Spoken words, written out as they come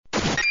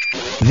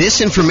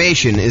This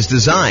information is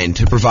designed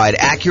to provide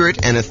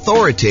accurate and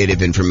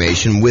authoritative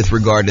information with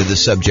regard to the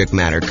subject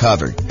matter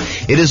covered.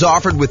 It is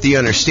offered with the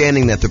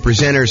understanding that the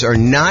presenters are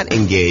not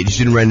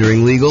engaged in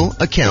rendering legal,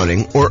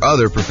 accounting, or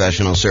other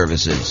professional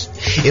services.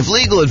 If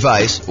legal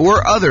advice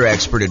or other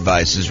expert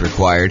advice is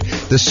required,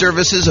 the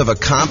services of a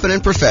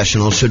competent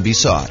professional should be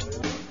sought.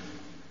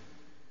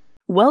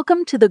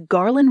 Welcome to the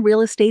Garland Real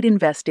Estate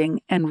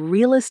Investing and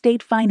Real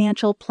Estate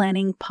Financial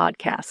Planning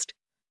Podcast.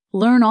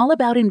 Learn all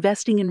about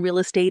investing in real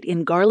estate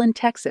in Garland,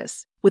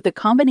 Texas, with a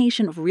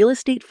combination of real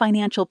estate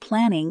financial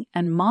planning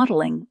and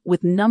modeling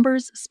with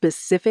numbers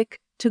specific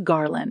to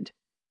Garland.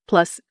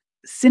 Plus,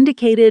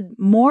 syndicated,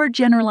 more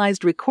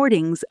generalized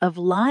recordings of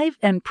live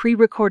and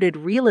pre-recorded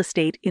real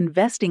estate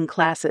investing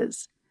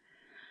classes.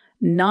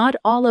 Not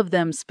all of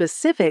them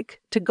specific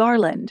to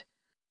Garland.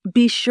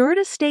 Be sure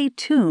to stay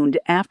tuned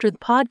after the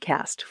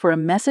podcast for a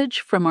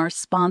message from our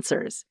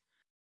sponsors.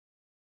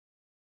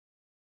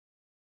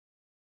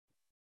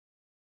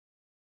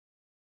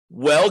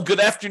 Well, good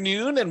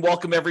afternoon and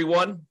welcome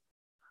everyone.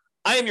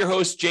 I am your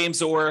host,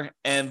 James Orr,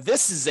 and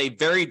this is a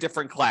very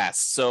different class.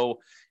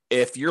 So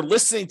if you're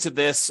listening to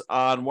this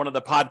on one of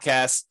the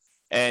podcasts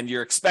and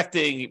you're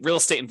expecting real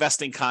estate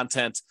investing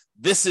content,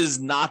 this is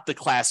not the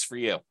class for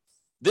you.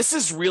 This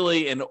is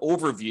really an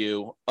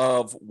overview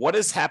of what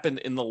has happened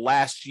in the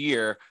last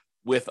year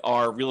with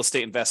our real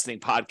estate investing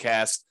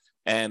podcast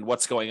and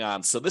what's going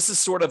on. So this is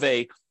sort of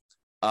a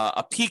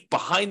peek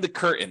behind the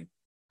curtain,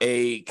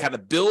 a kind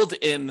of build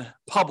in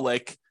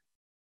public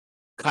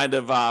kind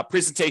of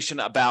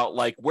presentation about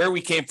like where we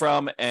came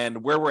from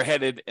and where we're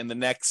headed in the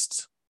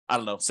next,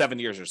 7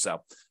 years or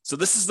so. So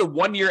this is the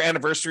 1 year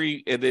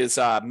anniversary. It is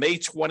May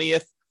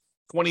 20th,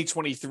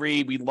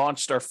 2023. We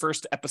launched our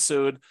first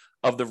episode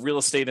of the real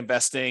estate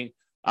investing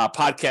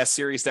podcast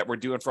series that we're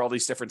doing for all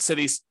these different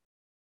cities.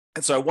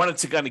 And so I wanted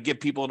to kind of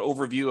give people an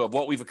overview of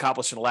what we've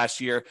accomplished in the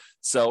last year.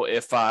 So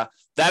if that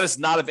is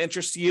not of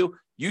interest to you,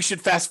 you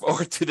should fast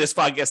forward to this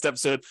podcast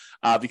episode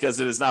because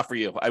it is not for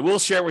you. I will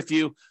share with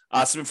you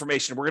some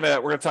information. We're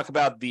gonna talk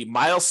about the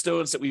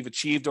milestones that we've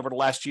achieved over the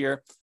last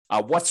year,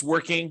 what's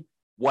working,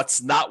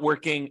 what's not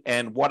working,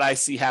 and what I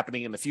see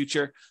happening in the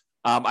future.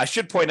 I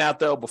should point out,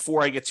 though,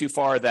 before I get too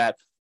far, that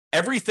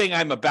everything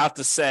I'm about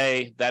to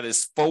say that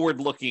is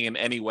forward-looking in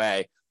any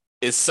way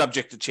is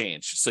subject to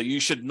change. So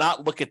you should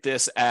not look at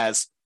this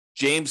as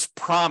James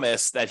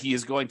promised that he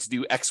is going to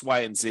do X, Y,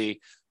 and Z.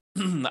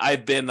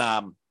 I've been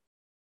a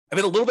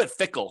little bit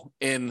fickle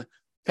in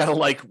kind of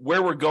like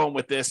where we're going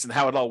with this and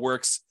how it all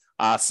works.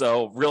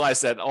 So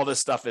realize that all this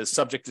stuff is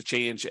subject to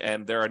change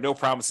and there are no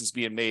promises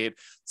being made.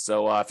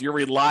 So if you're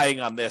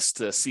relying on this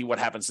to see what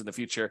happens in the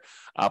future,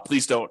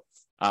 please don't.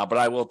 But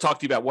I will talk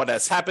to you about what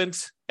has happened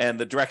and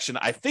the direction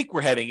I think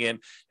we're heading in,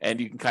 and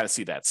you can kind of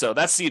see that. So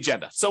that's the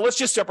agenda. So let's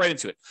just jump right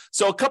into it.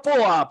 So a couple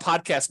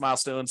podcast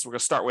milestones we're going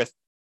to start with.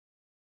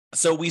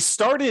 So we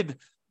started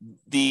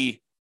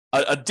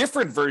a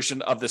different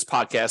version of this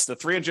podcast, the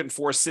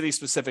 304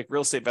 city-specific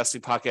real estate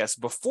investing podcast.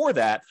 Before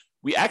that,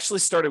 we actually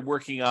started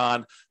working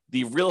on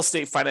the Real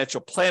Estate Financial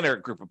Planner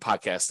group of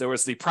podcasts. There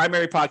was the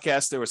primary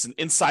podcast. There was an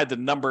Inside the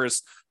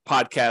Numbers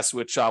podcast,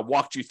 which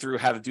walked you through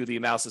how to do the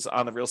analysis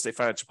on the Real Estate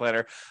Financial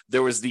Planner.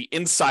 There was the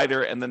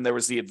Insider, and then there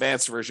was the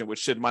advanced version,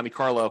 which did Monte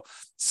Carlo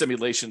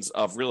simulations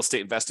of real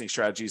estate investing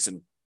strategies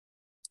and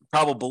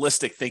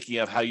probabilistic thinking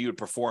of how you would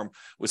perform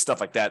with stuff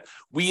like that.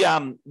 We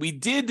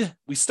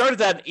started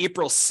that on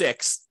April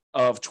 6th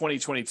of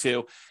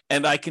 2022,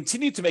 and I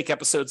continued to make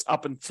episodes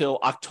up until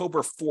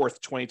October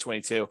 4th,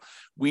 2022.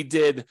 We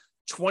did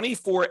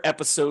 24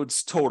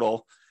 episodes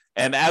total,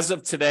 and as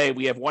of today,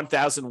 we have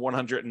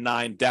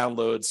 1,109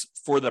 downloads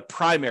for the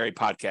primary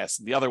podcast.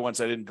 And the other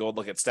ones I didn't go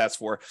look at stats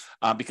for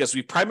because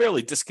we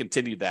primarily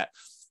discontinued that.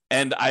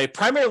 And I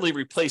primarily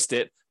replaced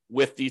it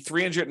with the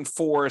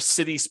 304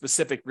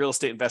 city-specific real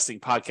estate investing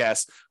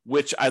podcast,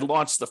 which I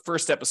launched the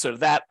first episode of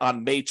that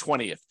on May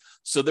 20th.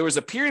 So there was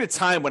a period of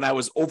time when I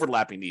was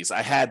overlapping these.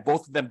 I had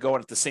both of them going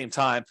at the same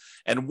time,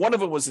 and one of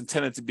them was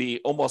intended to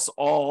be almost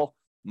all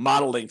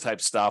modeling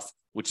type stuff,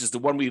 which is the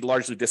one we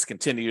largely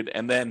discontinued.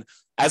 And then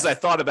as I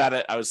thought about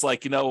it, I was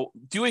like,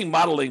 doing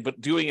modeling,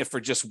 but doing it for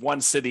just one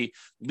city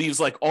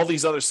leaves like all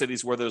these other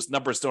cities where those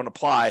numbers don't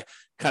apply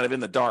kind of in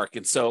the dark.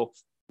 And so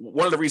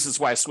one of the reasons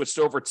why I switched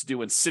over to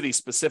doing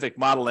city-specific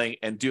modeling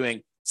and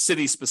doing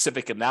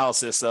city-specific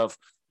analysis of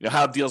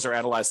how deals are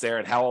analyzed there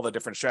and how all the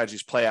different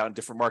strategies play out in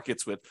different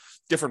markets with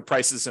different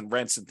prices and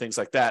rents and things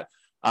like that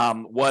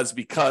was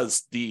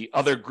because the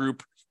other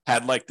group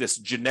had like this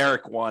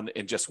generic one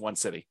in just one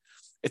city.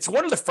 It's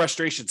one of the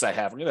frustrations I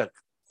have. I'm going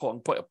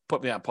to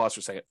put me on pause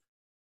for a second.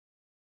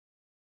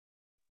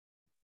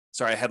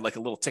 Sorry, I had like a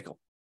little tickle.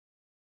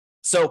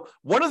 So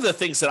one of the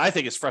things that I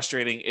think is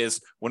frustrating is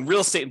when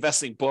real estate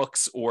investing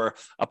books or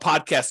a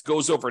podcast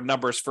goes over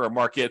numbers for a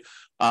market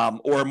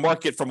or a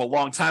market from a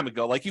long time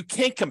ago. Like you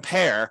can't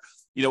compare,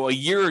 a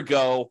year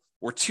ago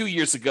or 2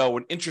 years ago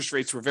when interest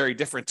rates were very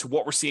different to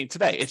what we're seeing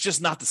today. It's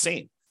just not the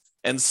same.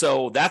 And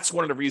so that's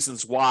one of the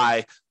reasons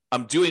why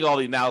I'm doing all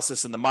the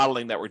analysis and the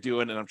modeling that we're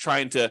doing. And I'm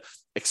trying to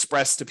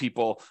express to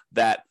people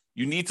that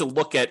you need to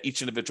look at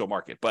each individual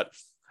market, but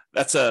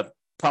that's a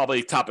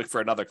probably topic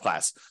for another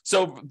class.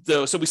 So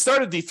we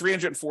started the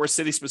 304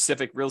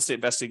 city-specific real estate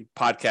investing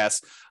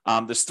podcast.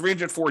 There's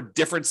 304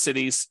 different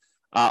cities.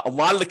 A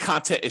lot of the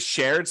content is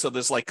shared. So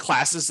there's like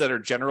classes that are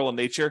general in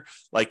nature,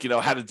 like,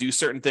 how to do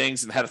certain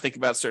things and how to think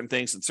about certain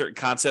things and certain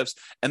concepts.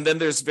 And then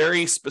there's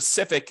very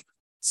specific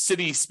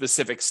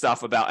city-specific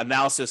stuff about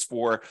analysis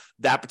for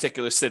that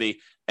particular city.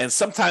 And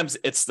sometimes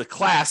it's the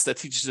class that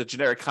teaches a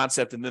generic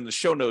concept, and then the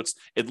show notes,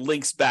 it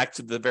links back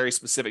to the very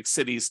specific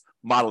cities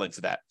modeling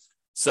to that.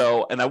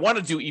 So, and I want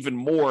to do even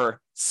more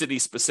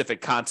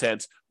city-specific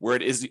content where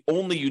it is the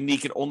only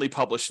unique and only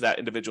published to that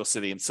individual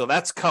city. And so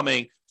that's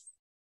coming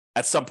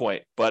at some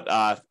point, but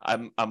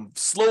I'm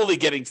slowly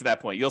getting to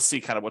that point. You'll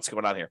see kind of what's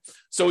going on here.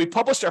 So we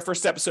published our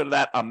first episode of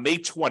that on May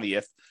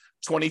 20th,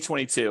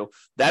 2022.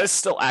 That is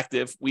still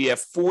active. We have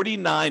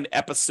 49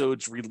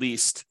 episodes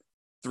released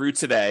through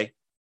today.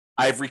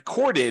 I've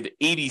recorded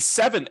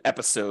 87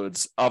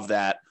 episodes of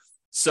that.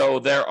 So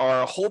there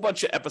are a whole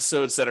bunch of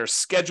episodes that are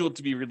scheduled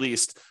to be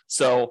released.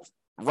 So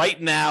right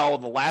now,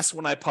 the last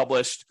one I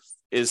published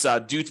is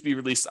due to be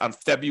released on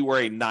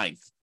February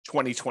 9th,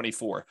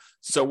 2024.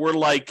 So we're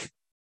like,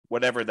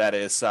 whatever that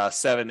is,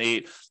 7,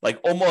 8, like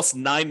almost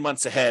 9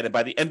 months ahead. And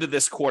by the end of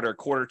this quarter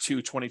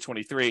 2,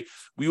 2023,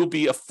 we will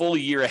be a full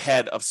year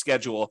ahead of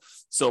schedule.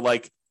 So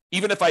like,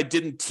 even if I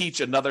didn't teach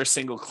another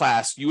single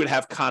class, you would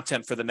have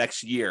content for the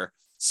next year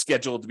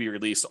scheduled to be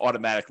released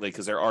automatically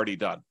because they're already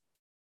done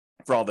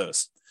for all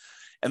those.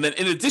 And then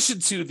in addition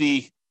to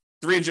the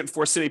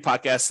 304 City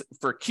podcast,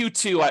 for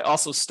Q2, I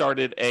also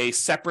started a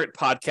separate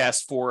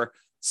podcast for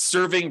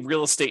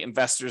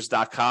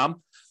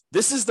servingrealestateinvestors.com.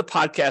 This is the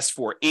podcast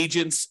for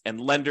agents and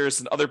lenders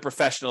and other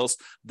professionals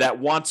that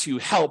want to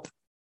help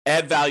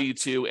add value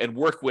to and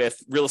work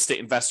with real estate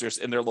investors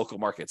in their local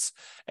markets.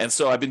 And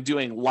so I've been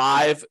doing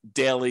live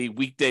daily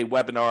weekday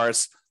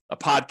webinars, a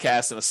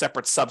podcast, and a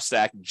separate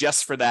Substack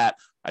just for that.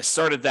 I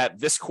started that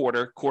this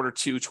quarter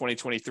 2,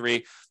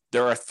 2023.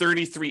 There are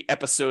 33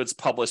 episodes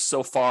published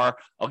so far.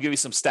 I'll give you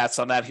some stats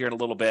on that here in a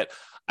little bit.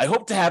 I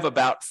hope to have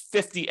about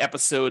 50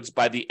 episodes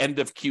by the end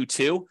of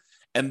Q2.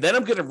 And then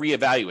I'm going to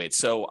reevaluate.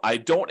 So I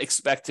don't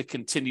expect to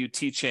continue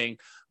teaching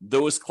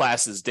those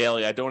classes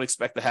daily. I don't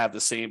expect to have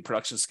the same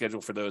production schedule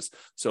for those.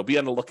 So be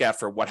on the lookout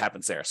for what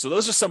happens there. So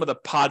those are some of the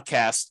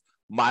podcast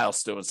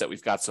milestones that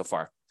we've got so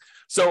far.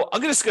 So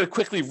I'm just going to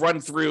quickly run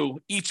through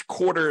each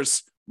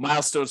quarter's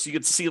milestones so you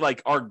can see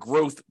like our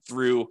growth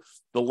through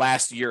the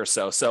last year or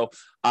so. So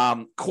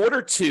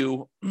quarter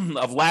 2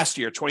 of last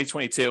year,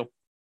 2022,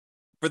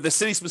 for the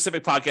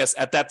city-specific podcast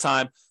at that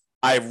time,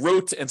 I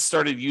wrote and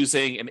started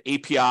using an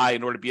API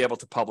in order to be able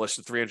to publish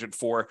the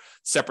 304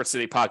 separate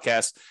city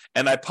podcasts.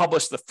 And I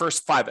published the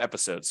first 5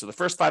 episodes. So the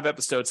first 5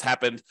 episodes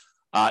happened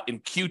in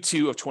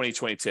Q2 of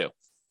 2022.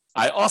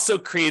 I also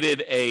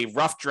created a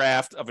rough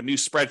draft of a new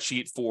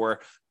spreadsheet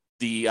for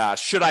the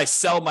should I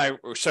sell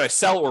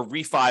or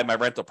refi my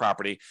rental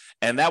property?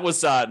 And that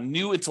was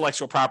new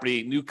intellectual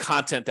property, new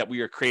content that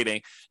we are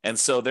creating. And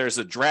so there's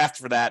a draft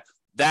for that.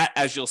 That,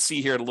 as you'll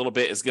see here in a little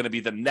bit, is going to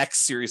be the next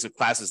series of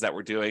classes that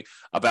we're doing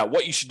about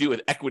what you should do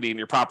with equity in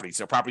your property.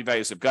 So property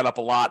values have gone up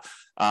a lot.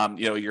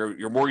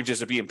 Your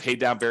mortgages are being paid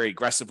down very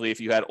aggressively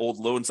if you had old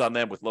loans on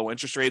them with low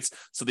interest rates.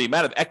 So the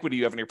amount of equity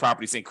you have in your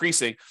property is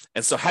increasing.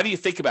 And so how do you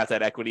think about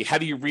that equity? How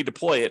do you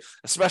redeploy it,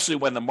 especially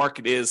when the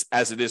market is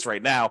as it is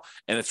right now,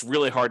 and it's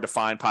really hard to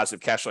find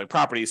positive cash flowing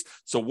properties?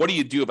 So what do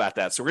you do about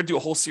that? So we're going to do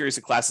a whole series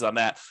of classes on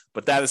that,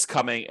 but that is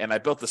coming. And I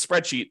built the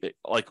spreadsheet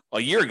like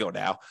a year ago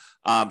now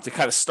to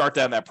kind of start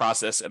down that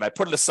process. And I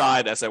put it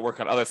aside as I work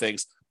on other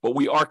things, but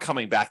we are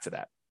coming back to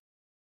that.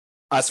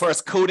 As far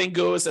as coding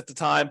goes at the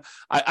time,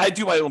 I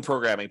do my own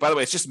programming. By the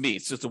way, it's just me.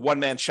 It's just a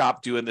one-man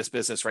shop doing this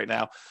business right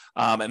now.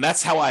 And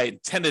that's how I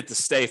intended to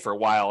stay for a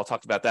while. I'll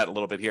talk about that a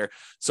little bit here.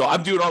 So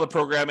I'm doing all the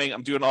programming.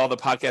 I'm doing all the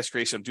podcast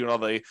creation. I'm doing all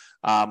the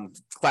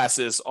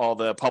classes, all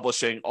the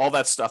publishing. All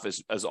that stuff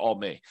is all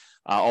me.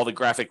 All the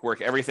graphic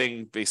work,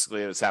 everything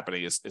basically that's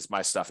happening is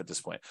my stuff at this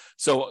point.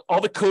 So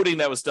all the coding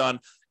that was done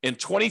in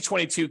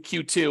 2022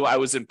 Q2, I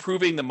was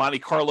improving the Monte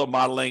Carlo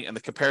modeling and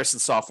the comparison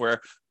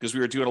software because we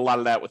were doing a lot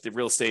of that with the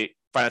real estate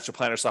financial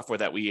planner software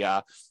that we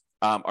are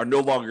no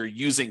longer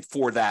using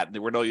for that. And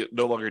we're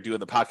no longer doing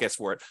the podcast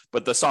for it,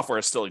 but the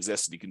software still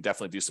exists and you can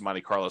definitely do some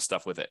Monte Carlo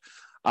stuff with it.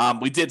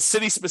 We did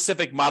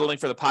city-specific modeling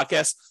for the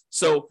podcast.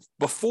 So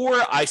before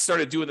I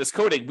started doing this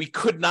coding,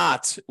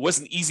 it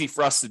wasn't easy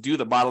for us to do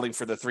the modeling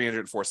for the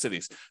 304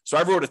 cities. So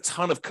I wrote a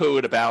ton of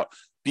code about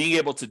being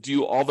able to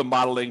do all the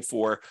modeling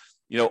for,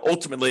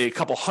 ultimately a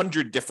couple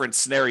hundred different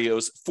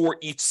scenarios for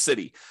each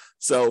city.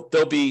 So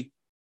there'll be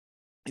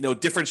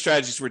different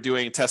strategies we're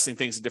doing, testing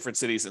things in different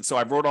cities. And so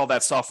I wrote all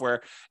that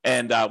software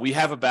and we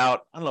have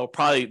about,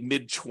 probably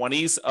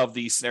mid-20s of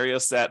the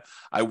scenarios that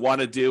I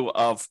want to do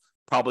of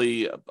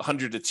probably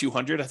 100 to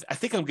 200. I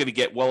think I'm going to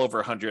get well over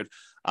 100.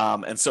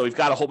 And so we've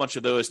got a whole bunch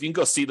of those. You can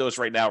go see those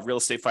right now,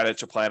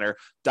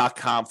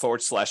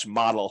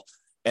 realestatefinancialplanner.com/model.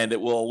 And it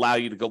will allow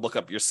you to go look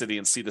up your city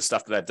and see the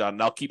stuff that I've done.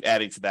 And I'll keep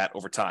adding to that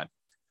over time.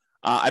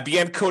 I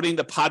began coding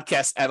the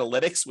podcast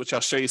analytics, which I'll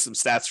show you some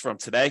stats from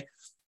today.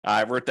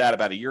 I wrote that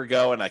about a year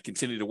ago, and I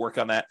continue to work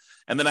on that.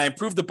 And then I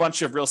improved a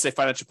bunch of Real Estate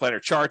Financial Planner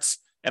charts,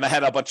 and I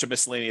had a bunch of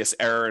miscellaneous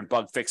error and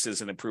bug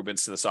fixes and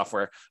improvements to the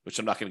software, which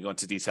I'm not going to go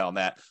into detail on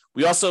that.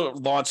 We also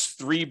launched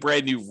 3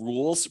 brand new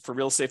rules for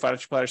Real Estate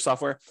Financial Planner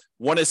software.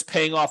 One is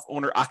paying off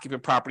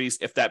owner-occupant properties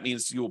if that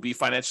means you will be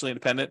financially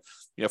independent.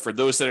 For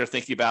those that are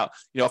thinking about,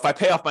 if I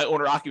pay off my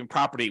owner-occupant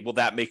property, will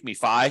that make me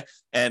FI?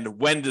 And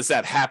when does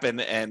that happen?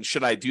 And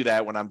should I do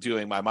that when I'm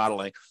doing my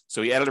modeling?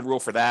 So we added a rule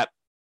for that.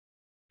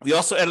 We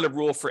also added a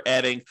rule for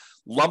adding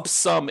lump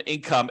sum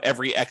income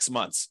every X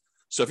months.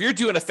 So if you're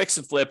doing a fix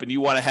and flip and you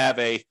want to have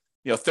a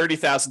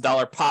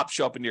 $30,000 pop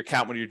show up in your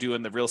account when you're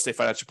doing the Real Estate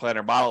Financial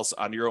Planner models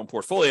on your own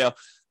portfolio,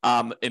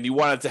 and you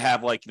wanted to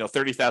have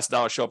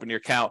 $30,000 show up in your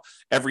account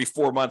every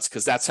 4 months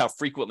because that's how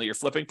frequently you're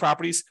flipping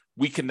properties,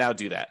 we can now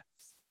do that.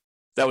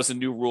 That was a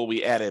new rule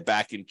we added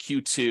back in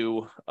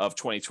Q2 of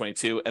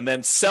 2022. And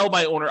then sell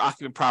my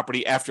owner-occupant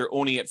property after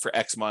owning it for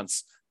X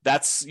months.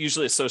 That's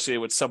usually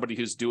associated with somebody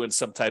who's doing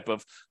some type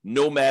of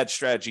nomad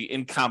strategy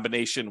in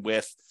combination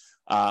with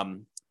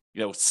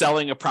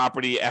selling a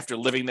property after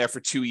living there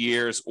for 2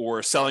 years,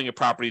 or selling a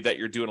property that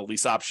you're doing a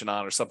lease option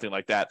on or something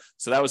like that.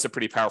 So that was a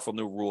pretty powerful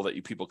new rule that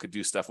you people could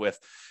do stuff with.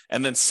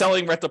 And then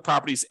selling rental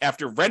properties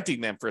after renting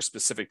them for a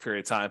specific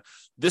period of time.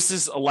 This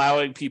is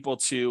allowing people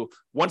to,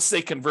 once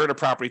they convert a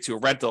property to a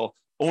rental,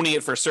 owning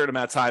it for a certain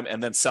amount of time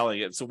and then selling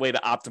it. It's a way to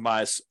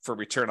optimize for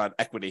return on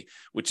equity,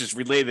 which is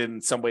related in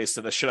some ways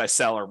to the should I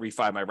sell or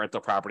refi my rental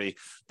property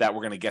that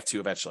we're going to get to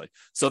eventually.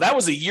 So that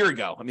was a year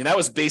ago. That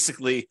was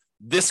basically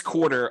this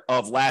quarter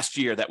of last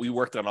year that we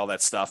worked on all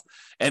that stuff.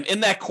 And in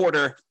that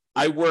quarter,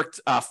 I worked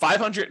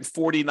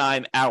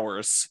 549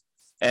 hours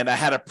and I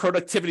had a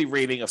productivity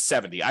rating of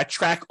 70. I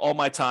track all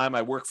my time.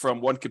 I work from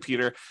one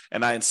computer,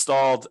 and I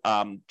installed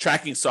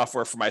tracking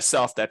software for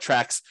myself that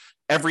tracks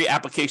every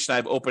application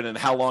I've opened and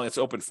how long it's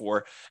open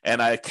for.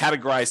 And I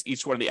categorize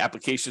each one of the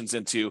applications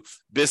into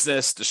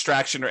business,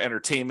 distraction or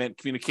entertainment,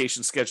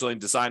 communication, scheduling,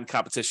 design,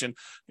 composition,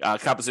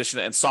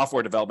 and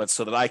software development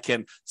so that I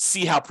can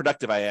see how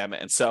productive I am.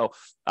 And so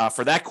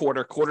for that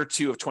quarter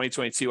 2 of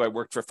 2022, I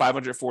worked for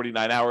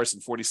 549 hours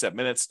and 47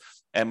 minutes,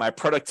 and my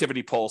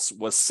productivity pulse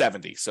was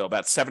 70. So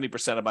about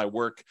 70% of my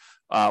work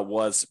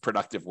was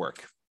productive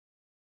work.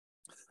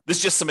 This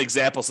is just some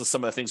examples of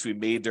some of the things we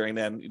made during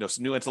then,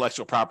 some new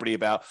intellectual property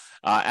about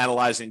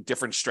analyzing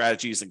different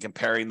strategies and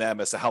comparing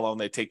them as to how long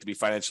they take to be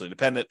financially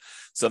independent.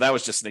 So that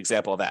was just an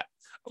example of that.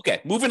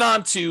 Okay, moving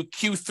on to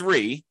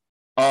Q3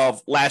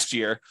 of last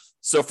year.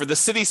 So for the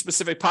City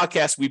Specific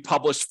podcast, we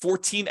published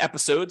 14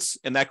 episodes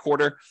in that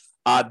quarter.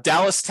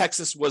 Dallas,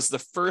 Texas was the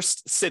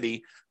first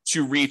city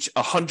to reach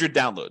 100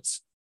 downloads.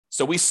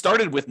 So we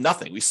started with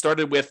nothing. We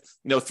started with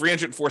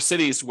 304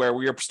 cities where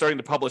we were starting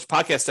to publish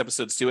podcast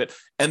episodes to it,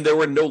 and there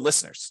were no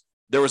listeners.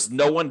 There was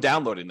no one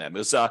downloading them. It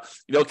was,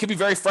 it can be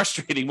very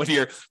frustrating when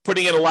you're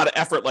putting in a lot of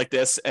effort like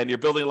this, and you're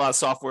building a lot of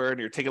software, and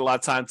you're taking a lot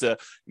of time to,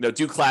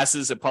 do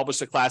classes and publish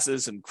the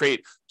classes and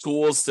create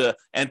tools to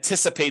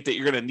anticipate that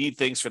you're going to need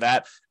things for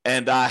that,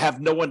 and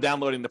have no one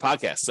downloading the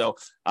podcast. So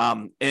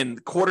in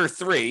quarter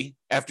 3,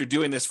 after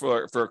doing this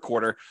for a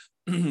quarter,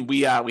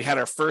 we had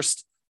our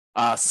first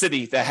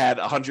city that had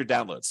 100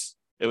 downloads.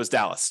 It was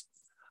Dallas.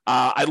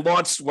 I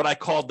launched what I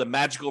called the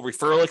magical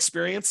referral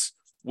experience,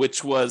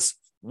 which was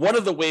one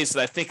of the ways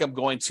that I think I'm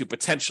going to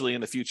potentially in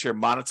the future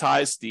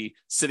monetize the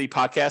City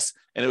podcast.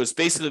 And it was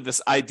basically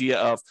this idea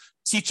of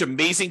teach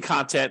amazing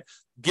content,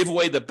 give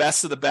away the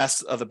best of the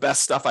best of the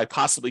best stuff I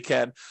possibly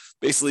can,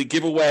 basically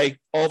give away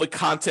all the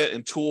content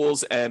and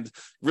tools and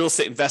real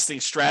estate investing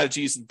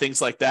strategies and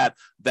things like that,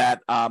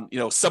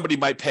 somebody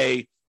might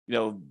pay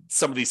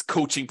some of these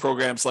coaching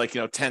programs like,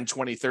 10,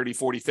 20, 30,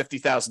 40,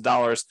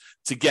 $50,000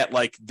 to get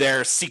like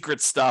their secret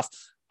stuff.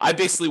 I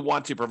basically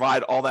want to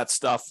provide all that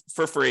stuff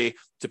for free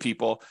to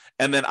people.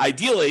 And then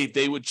ideally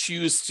they would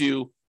choose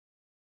to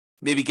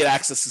maybe get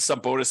access to some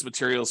bonus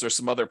materials or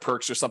some other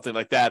perks or something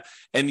like that,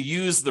 and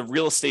use the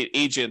real estate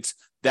agent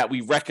that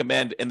we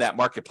recommend in that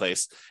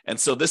marketplace. And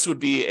so this would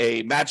be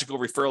a magical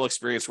referral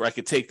experience where I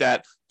could take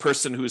that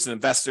person who's an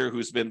investor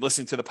who's been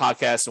listening to the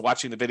podcast and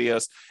watching the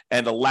videos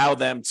and allow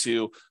them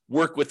to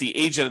work with the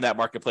agent in that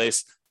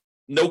marketplace,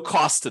 no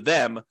cost to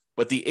them,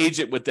 but the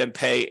agent would then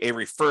pay a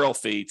referral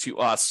fee to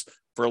us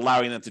for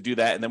allowing them to do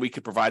that. And then we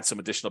could provide some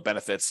additional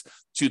benefits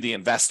to the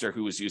investor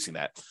who is using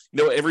that.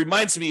 It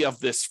reminds me of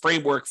this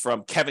framework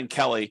from Kevin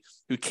Kelly,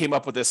 who came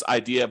up with this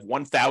idea of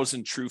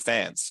 1,000 true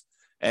fans.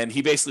 And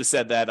he basically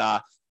said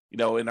that,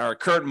 in our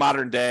current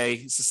modern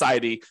day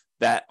society,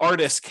 that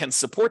artists can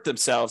support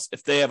themselves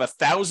if they have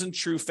 1,000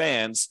 true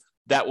fans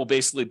that will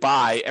basically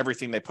buy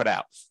everything they put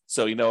out.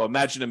 So,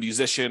 imagine a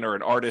musician or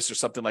an artist or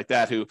something like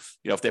that who,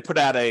 if they put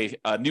out a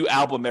new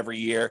album every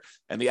year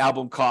and the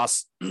album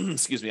costs,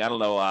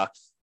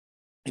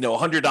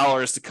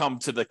 $100 to come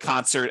to the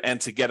concert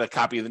and to get a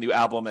copy of the new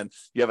album. And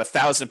you have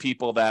 1,000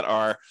 people that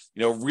are,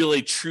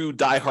 really true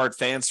diehard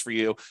fans for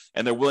you,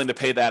 and they're willing to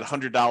pay that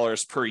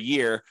 $100 per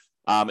year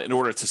in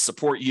order to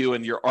support you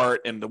and your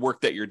art and the work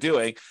that you're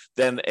doing.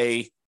 Then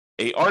a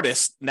a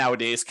artist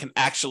nowadays can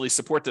actually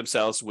support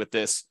themselves with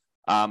this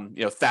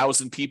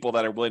 1,000 people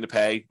that are willing to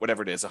pay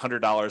whatever it is,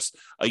 $100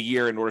 a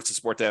year in order to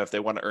support them if they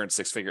want to earn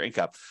six-figure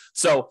income.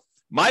 So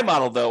my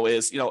model, though,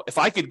 is, if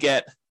I could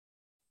get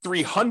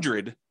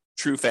 300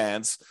 true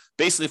fans,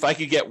 basically, if I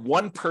could get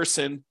one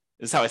person,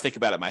 this is how I think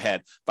about it in my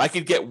head. If I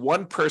could get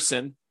one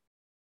person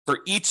for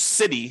each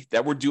city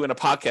that we're doing a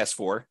podcast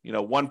for,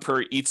 one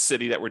per each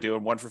city that we're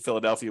doing, one for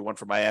Philadelphia, one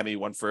for Miami,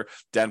 one for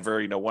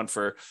Denver, one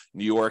for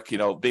New York,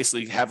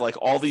 basically have like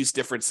all these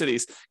different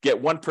cities,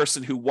 get one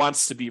person who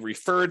wants to be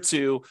referred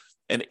to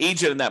an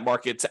agent in that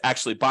market to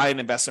actually buy an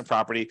investment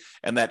property.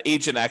 And that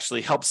agent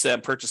actually helps them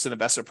purchase an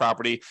investment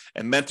property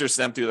and mentors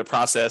them through the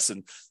process.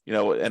 And,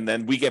 and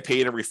then we get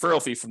paid a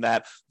referral fee from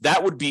that.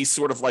 That would be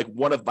sort of like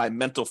one of my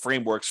mental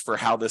frameworks for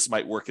how this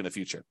might work in the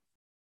future.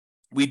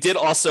 We did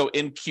also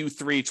in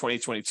Q3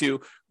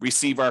 2022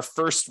 receive our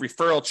first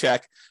referral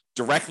check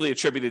directly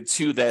attributed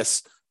to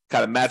this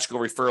kind of magical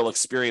referral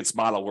experience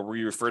model where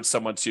we referred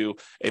someone to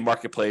a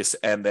marketplace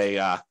and they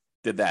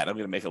did that. I'm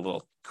going to make a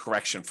little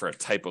correction for a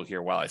typo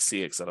here while I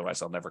see it, because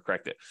otherwise I'll never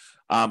correct it.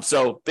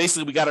 So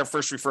basically we got our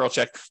first referral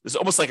check. It's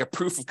almost like a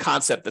proof of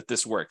concept that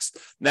this works.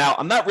 Now,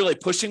 I'm not really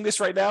pushing this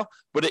right now,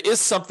 but it is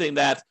something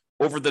that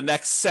over the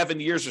next 7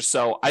 years or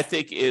so, I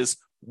think is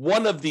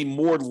one of the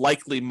more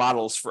likely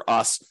models for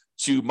us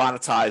to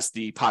monetize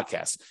the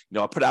podcast.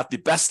 I put out the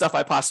best stuff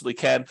I possibly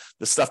can,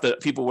 the stuff that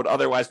people would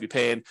otherwise be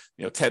paying,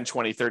 $10,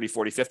 $20, $30,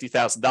 $40,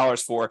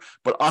 $50,000 for,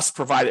 but us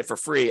provide it for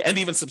free, and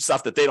even some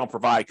stuff that they don't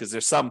provide, because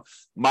there's some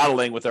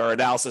modeling with our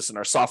analysis and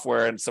our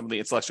software and some of the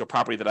intellectual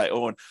property that I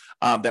own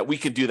that we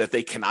can do that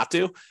they cannot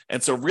do.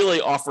 And so really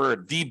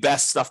offer the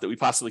best stuff that we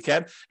possibly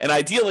can. And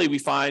ideally we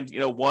find,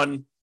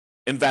 one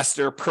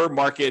investor per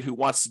market who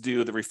wants to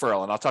do the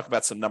referral. And I'll talk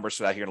about some numbers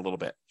for that here in a little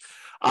bit.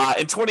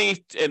 In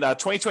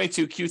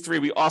 2022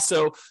 Q3, we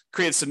also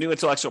created some new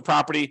intellectual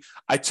property.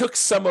 I took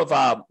some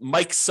of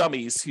Mike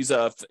Summey's. He's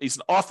an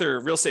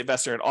author, real estate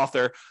investor, and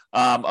author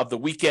of the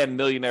Weekend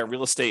Millionaire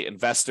Real Estate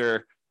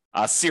Investor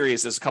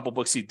series. There's a couple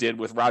books he did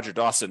with Roger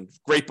Dawson.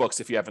 Great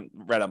books if you haven't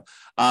read them.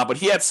 But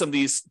he had some of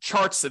these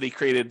charts that he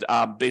created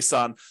based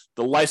on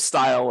the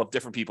lifestyle of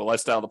different people,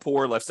 lifestyle of the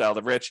poor, lifestyle of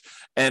the rich.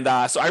 And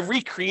so I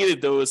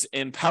recreated those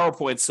in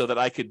PowerPoint so that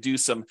I could do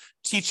some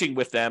teaching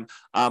with them.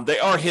 They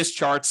are his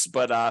charts,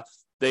 but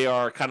they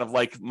are kind of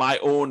like my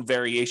own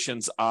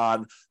variations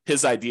on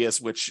his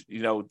ideas, which,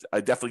 I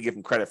definitely give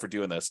him credit for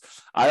doing this.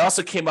 I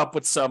also came up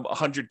with some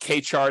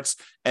 100K charts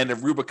and a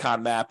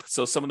Rubicon map.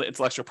 So some of the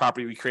intellectual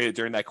property we created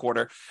during that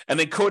quarter. And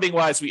then coding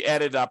wise, we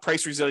added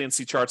price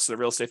resiliency charts to the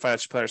Real Estate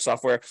Financial Planner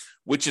software,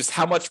 which is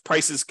how much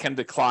prices can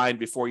decline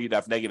before you'd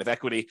have negative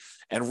equity.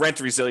 And rent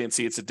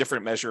resiliency, it's a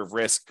different measure of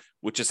risk,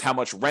 which is how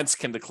much rents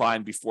can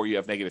decline before you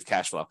have negative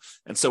cash flow.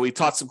 And so we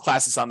taught some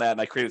classes on that,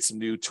 and I created some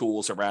new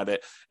tools around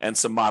it and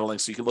some modeling.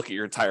 So you can look at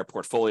your entire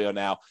portfolio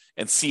now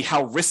and see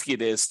how risky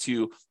it is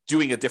to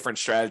doing a different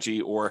strategy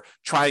or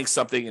trying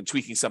something and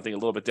tweaking something a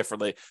little bit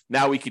differently.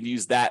 Now we can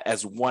use that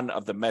as one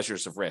of the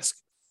measures of risk.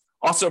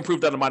 Also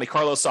improved on the Monte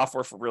Carlo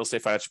software for Real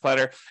Estate Financial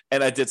Planner,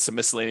 and I did some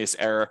miscellaneous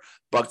error,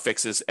 bug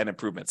fixes, and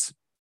improvements.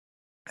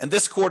 And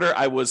this quarter,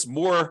 I was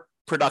more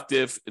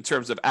productive in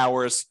terms of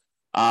hours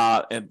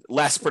and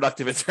less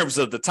productive in terms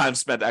of the time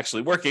spent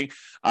actually working.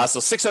 So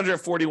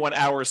 641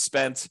 hours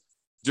spent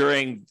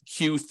during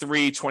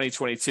Q3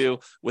 2022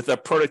 with a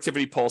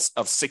productivity pulse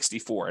of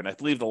 64. And I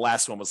believe the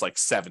last one was like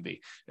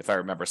 70, if I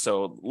remember.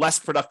 So less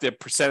productive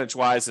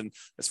percentage-wise and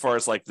as far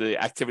as like the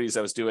activities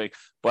I was doing,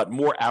 but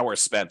more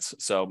hours spent.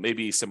 So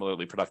maybe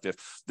similarly productive.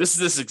 This is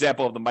this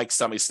example of the Mike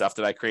Summey stuff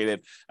that I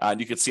created. And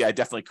you can see I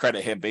definitely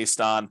credit him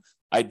based on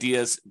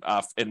ideas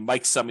in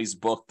Mike Summey's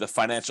book, The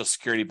Financial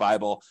Security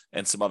Bible,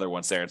 and some other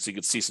ones there. And so you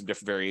can see some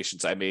different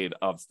variations I made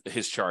of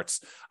his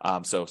charts.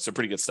 So some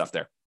pretty good stuff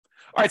there.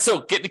 All right,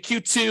 so getting to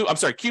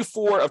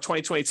Q4 of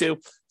 2022.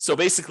 So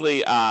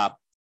basically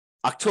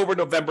October,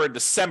 November, and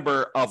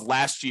December of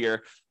last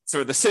year,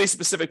 for the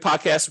city-specific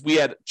podcast, we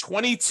had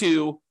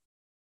 22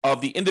 of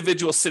the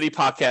individual city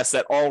podcasts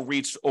that all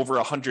reached over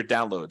 100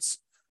 downloads.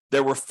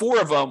 There were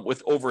 4 of them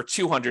with over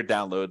 200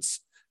 downloads.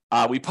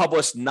 We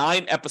published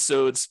 9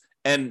 episodes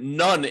and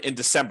none in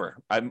December.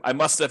 I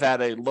must have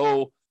had a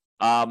low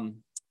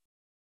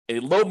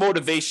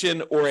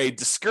motivation or a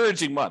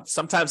discouraging month.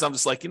 Sometimes I'm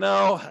just like,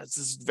 this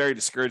is very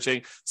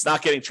discouraging. It's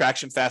not getting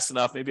traction fast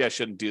enough. Maybe I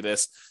shouldn't do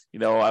this.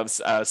 I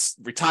was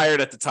retired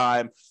at the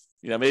time.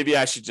 Maybe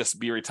I should just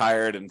be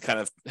retired and kind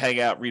of hang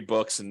out, read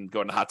books, and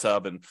go in the hot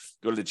tub and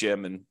go to the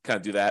gym and kind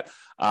of do that.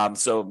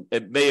 So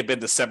it may have been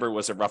December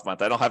was a rough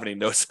month. I don't have any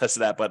notes as to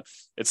that, but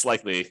it's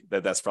likely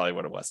that that's probably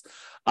what it was.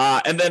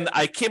 And then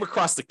I came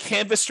across the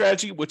Canvas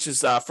strategy, which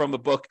is from the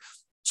book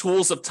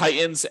Tools of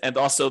Titans, and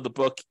also the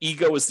book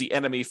Ego is the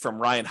Enemy from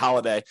Ryan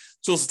Holiday.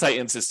 Tools of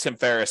Titans is Tim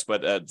Ferriss,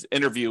 but an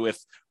interview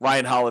with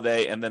Ryan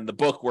Holiday, and then the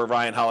book where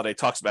Ryan Holiday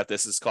talks about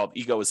this is called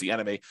Ego is the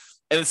Enemy.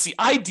 And it's the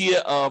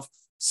idea of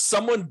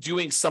someone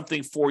doing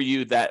something for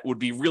you that would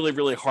be really,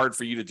 really hard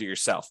for you to do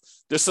yourself.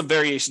 There's some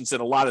variations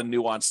and a lot of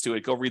nuance to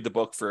it. Go read the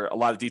book for a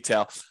lot of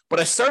detail. But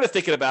I started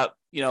thinking about,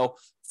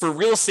 for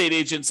real estate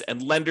agents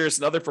and lenders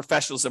and other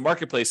professionals in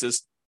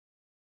marketplaces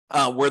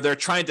where they're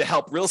trying to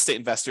help real estate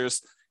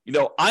investors,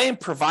 I am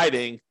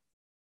providing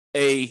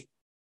a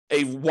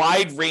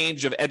wide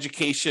range of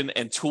education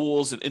and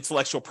tools and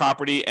intellectual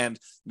property and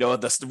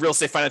the real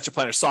estate financial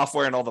planner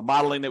software and all the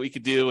modeling that we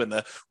could do and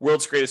the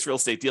world's greatest real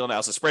estate deal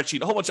analysis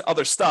spreadsheet, a whole bunch of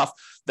other stuff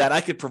that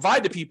I could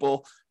provide to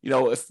people,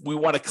 if we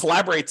want to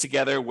collaborate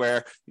together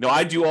where,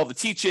 I do all the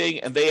teaching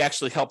and they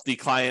actually help the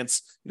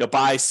clients,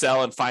 buy,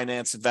 sell, and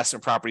finance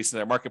investment properties in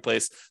their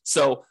marketplace.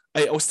 So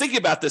I was thinking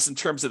about this in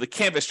terms of the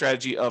Canvas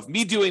strategy of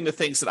me doing the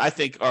things that I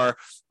think are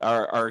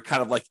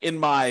kind of like in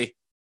my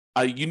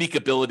a unique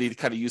ability to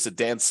kind of use a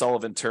Dan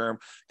Sullivan term,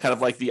 kind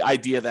of like the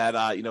idea that,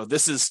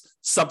 this is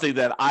something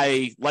that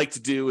I like to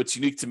do. It's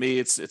unique to me.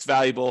 It's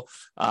valuable.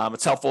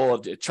 It's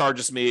helpful. It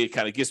charges me. It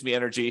kind of gives me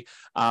energy.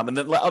 And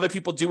then let other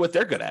people do what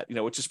they're good at,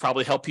 which is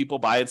probably help people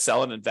buy and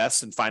sell and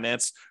invest and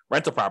finance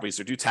rental properties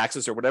or do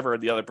taxes or whatever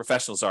the other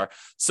professionals are.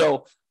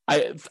 So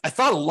I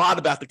thought a lot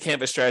about the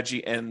Canvas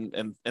strategy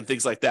and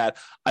things like that.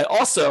 I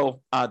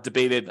also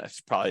debated, I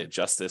should probably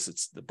adjust this.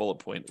 It's the bullet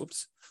point.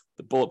 Whoops.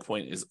 The bullet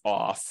point is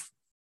off.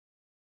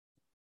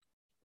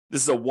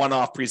 This is a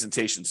one-off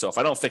presentation, so if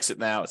I don't fix it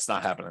now, it's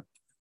not happening.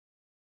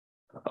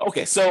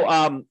 Okay, so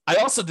I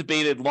also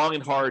debated long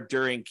and hard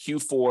during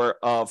Q4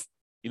 of,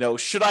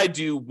 should I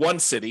do one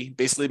city,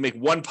 basically make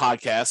one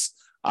podcast,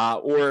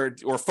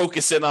 or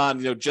focus in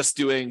on, just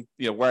doing,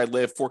 where I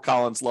live, Fort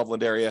Collins,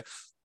 Loveland area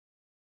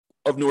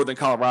of Northern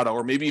Colorado,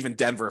 or maybe even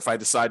Denver if I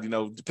decide,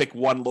 to pick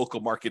one local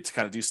market to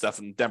kind of do stuff,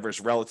 and Denver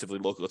is relatively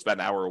local. It's about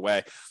an hour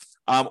away.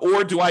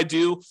 Or do I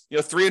do,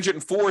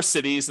 304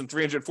 cities and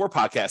 304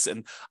 podcasts?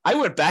 And I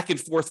went back and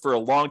forth for a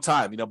long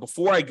time,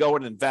 before I go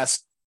and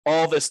invest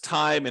all this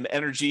time and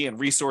energy and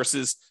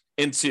resources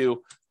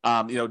into,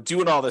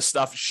 doing all this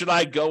stuff. Should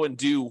I go and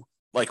do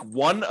like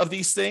one of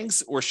these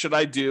things, or should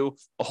I do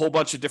a whole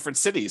bunch of different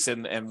cities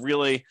and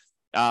really,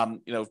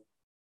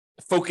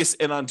 focus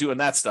in on doing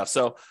that stuff?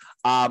 So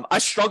I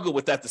struggled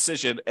with that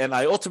decision, and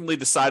I ultimately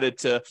decided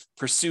to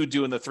pursue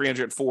doing the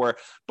 304.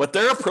 But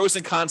there are pros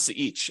and cons to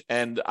each,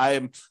 and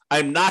I'm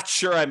not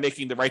sure I'm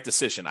making the right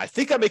decision. I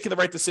think I'm making the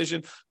right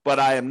decision, but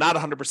I am not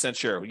 100%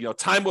 sure.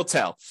 Time will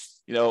tell.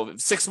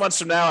 6 months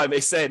from now, I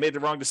may say I made the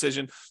wrong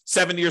decision.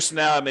 7 years from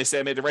now, I may say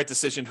I made the right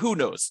decision. Who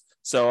knows?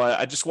 So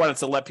I just wanted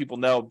to let people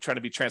know, trying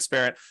to be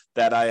transparent,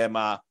 that I'm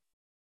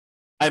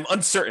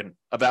uncertain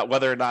about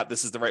whether or not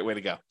this is the right way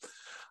to go.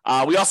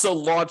 We also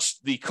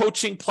launched the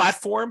coaching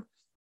platform.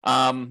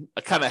 I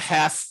kind of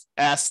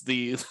half-assed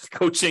the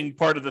coaching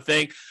part of the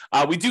thing.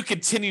 We do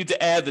continue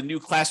to add the new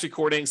class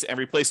recordings and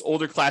replace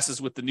older classes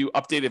with the new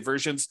updated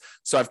versions.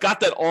 So I've got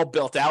that all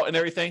built out and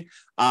everything.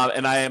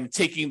 And I am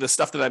taking the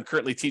stuff that I'm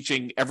currently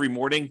teaching every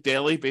morning,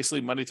 daily,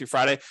 basically Monday through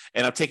Friday.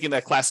 And I'm taking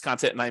that class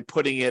content and I'm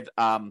putting it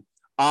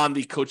on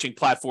the coaching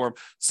platform,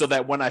 so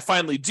that when I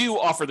finally do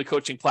offer the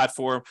coaching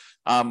platform,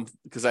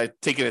 because I've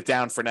taken it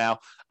down for now,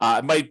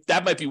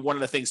 that might be one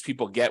of the things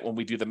people get when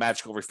we do the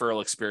magical referral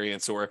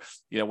experience, or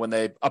when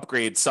they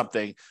upgrade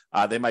something,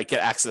 they might get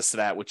access to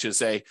that, which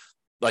is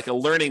like a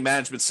learning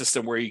management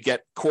system where you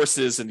get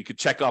courses and you can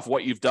check off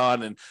what you've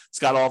done, and it's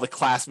got all the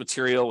class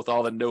material with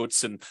all the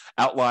notes and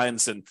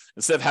outlines, and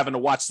instead of having to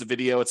watch the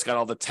video, it's got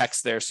all the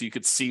text there so you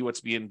could see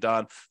what's being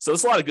done. So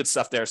there's a lot of good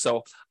stuff there.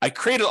 So I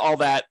created all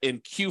that in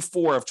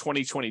Q4 of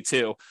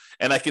 2022,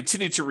 and I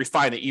continue to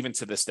refine it even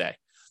to this day.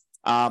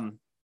 Now,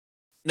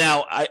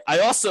 I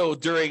also,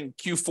 during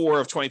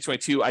Q4 of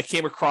 2022, I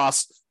came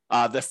across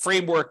the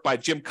framework by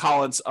Jim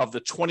Collins of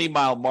the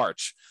 20-mile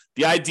march.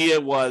 The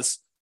idea was,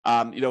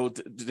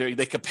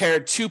 they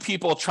compared two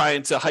people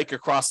trying to hike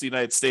across the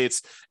United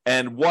States,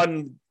 and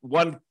one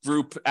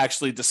group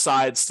actually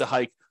decides to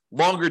hike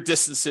longer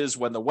distances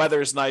when the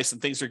weather is nice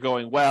and things are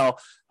going well.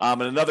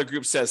 And another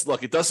group says,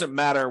 look, it doesn't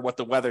matter what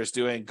the weather's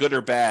doing, good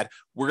or bad.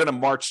 We're going to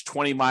march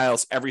 20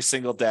 miles every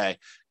single day.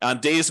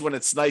 On days when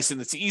it's nice and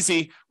it's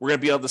easy, we're going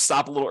to be able to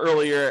stop a little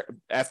earlier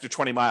after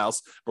 20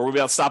 miles, but we'll be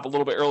able to stop a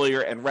little bit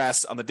earlier and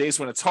rest. On the days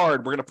when it's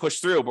hard, we're going to push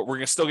through, but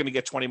we're still going to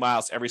get 20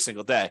 miles every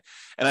single day.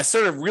 And I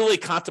started really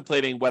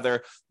contemplating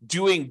whether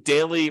doing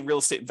daily real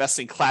estate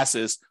investing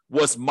classes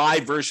was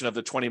my version of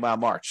the 20-mile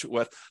march.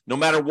 With no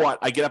matter what,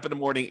 I get up in the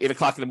morning, 8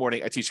 o'clock in the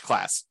morning, I teach a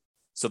class.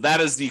 So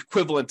that is the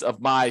equivalent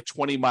of my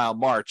 20-mile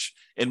march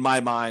in my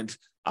mind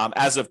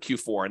as of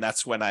Q4. And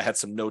that's when I had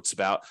some notes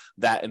about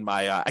that in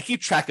my, I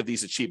keep track of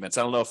these achievements.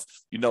 I don't know if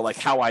you know, like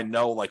how I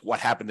know like what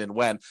happened and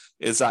when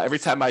is every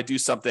time I do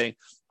something,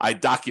 I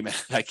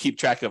document, I keep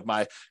track of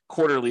my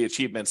quarterly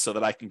achievements so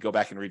that I can go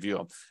back and review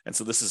them. And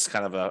so this is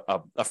kind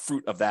of a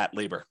fruit of that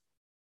labor.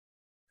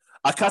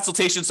 A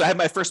consultation. So I had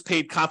my first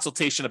paid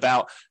consultation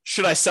about,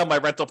 should I sell my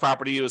rental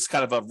property? It was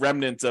kind of a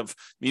remnant of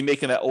me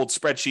making that old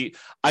spreadsheet.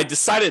 I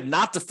decided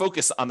not to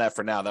focus on that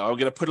for now, though. I'm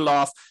going to put it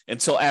off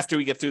until after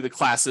we get through the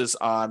classes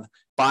on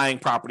buying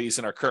properties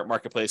in our current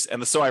marketplace.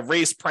 And so I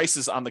raised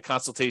prices on the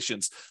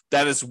consultations.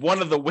 That is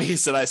one of the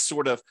ways that I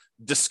sort of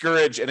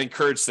discourage and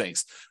encourage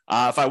things.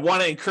 If I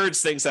want to encourage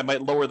things, I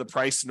might lower the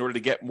price in order to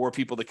get more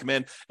people to come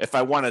in. If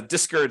I want to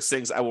discourage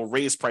things, I will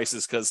raise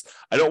prices because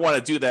I don't want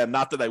to do them.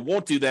 Not that I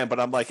won't do them, but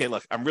I'm like, hey,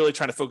 look, I'm really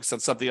trying to focus on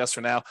something else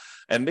for now.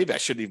 And maybe I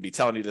shouldn't even be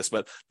telling you this,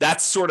 but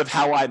that's sort of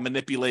how I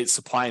manipulate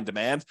supply and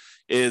demand.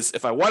 Is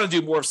if I want to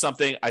do more of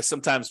something, I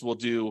sometimes will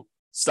do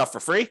stuff for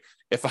free.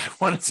 If I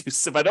don't want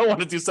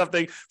to do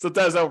something,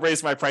 sometimes I'll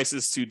raise my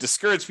prices to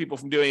discourage people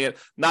from doing it.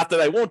 Not that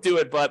I won't do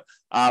it, but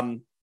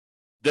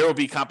there will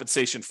be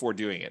compensation for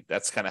doing it.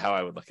 That's kind of how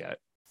I would look at it.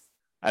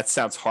 That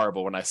sounds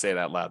horrible when I say it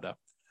out loud, though.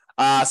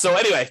 So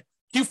anyway,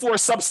 Q4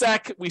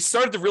 Substack, we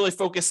started to really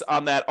focus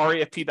on that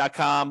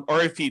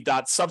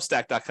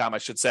refp.substack.com, I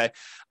should say.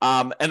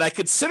 And I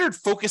considered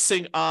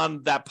focusing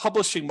on that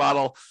publishing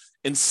model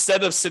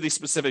instead of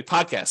city-specific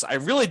podcasts. I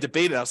really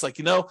debated. I was like,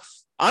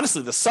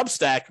 honestly, the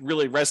Substack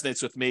really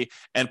resonates with me,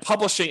 and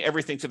publishing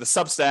everything to the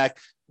Substack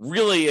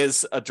really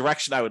is a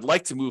direction I would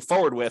like to move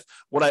forward with.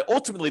 What I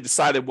ultimately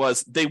decided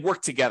was they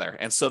work together.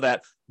 And so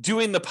that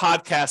doing the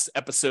podcast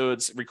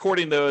episodes,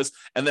 recording those,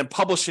 and then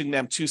publishing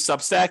them to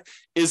Substack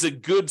is a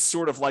good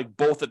sort of like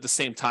both at the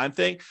same time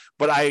thing.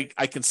 But I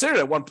considered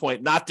at one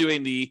point not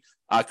doing the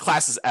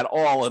classes at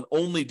all and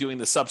only doing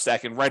the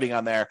Substack and writing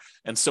on there.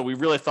 And so we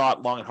really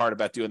thought long and hard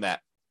about doing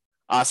that.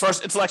 As far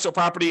as intellectual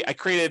property, I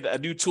created a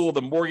new tool,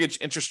 the Mortgage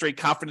Interest Rate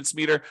Confidence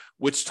Meter,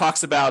 which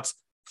talks about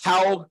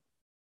how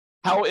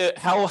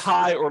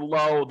high or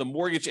low the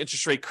mortgage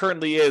interest rate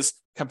currently is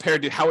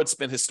compared to how it's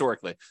been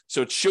historically.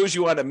 So it shows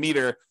you on a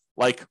meter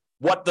like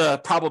what the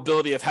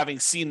probability of having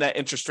seen that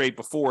interest rate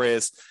before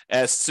is,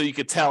 as so you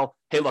could tell,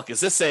 hey, look, is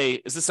this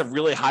a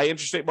really high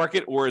interest rate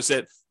market, or is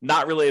it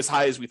not really as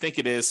high as we think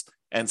it is?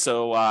 And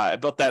so I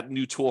built that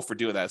new tool for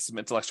doing that. Some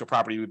intellectual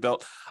property we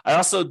built. I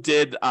also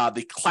did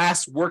the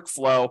class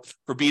workflow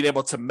for being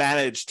able to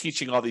manage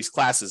teaching all these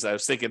classes. I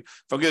was thinking,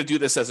 if I'm going to do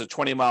this as a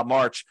 20-mile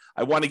march,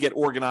 I want to get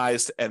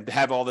organized and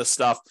have all this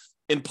stuff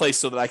in place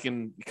so that I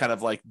can kind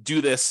of like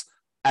do this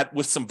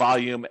with some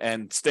volume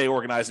and stay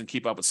organized and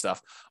keep up with stuff.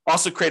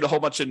 Also create a whole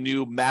bunch of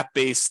new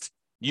map-based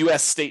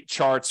U.S. state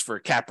charts for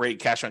cap rate,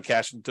 cash on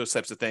cash, and those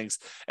types of things,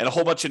 and a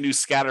whole bunch of new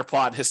scatter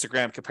plot,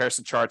 histogram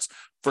comparison charts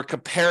for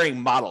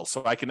comparing models.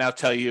 So I can now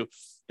tell you,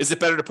 is it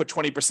better to put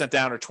 20%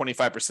 down or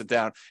 25%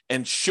 down,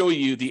 and show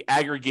you the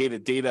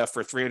aggregated data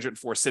for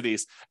 304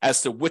 cities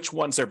as to which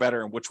ones are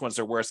better and which ones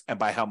are worse and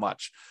by how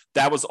much.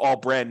 That was all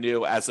brand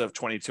new as of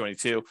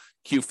 2022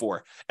 Q4.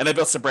 And I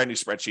built some brand new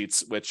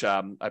spreadsheets, which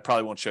I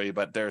probably won't show you,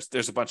 but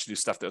there's a bunch of new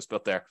stuff that was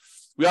built there.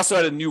 We also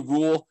had a new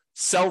rule: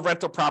 sell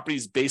rental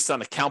properties based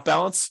on account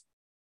balance.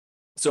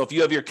 So if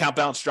you have your account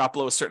balance drop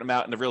below a certain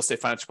amount in the Real Estate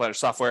Financial Planner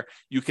software,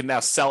 you can now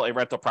sell a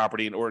rental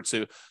property in order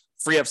to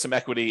free up some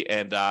equity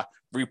and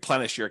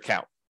replenish your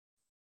account.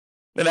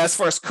 And as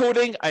far as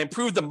coding, I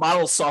improved the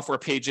model software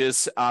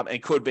pages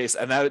and code base,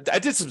 and I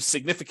did some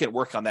significant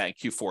work on that in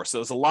Q4. So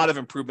there's a lot of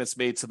improvements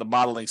made to the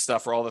modeling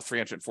stuff for all the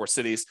 304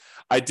 cities.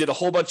 I did a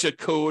whole bunch of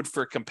code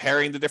for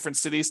comparing the different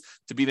cities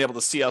to being able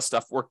to see how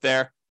stuff worked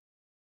there.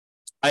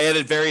 I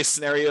added various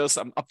scenarios.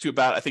 I'm up to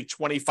about, I think,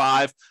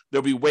 25.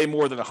 There'll be way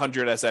more than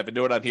 100 as I have a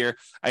note on here.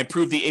 I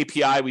improved the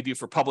API we do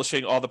for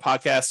publishing all the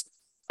podcasts.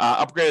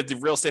 Upgraded the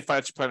Real Estate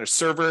Financial Planner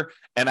server,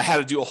 and I had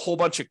to do a whole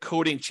bunch of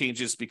coding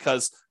changes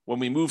because when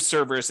we moved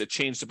servers, it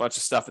changed a bunch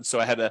of stuff, and so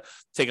I had to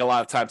take a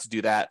lot of time to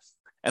do that.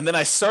 And then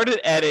I started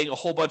adding a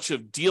whole bunch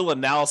of deal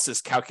analysis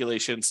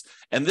calculations,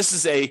 and this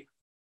is a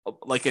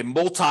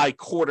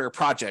multi-quarter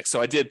project.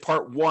 So I did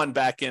part one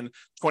back in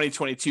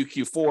 2022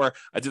 Q4.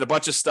 I did a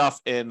bunch of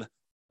stuff in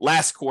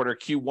last quarter,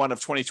 Q1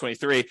 of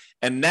 2023,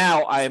 and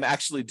now I am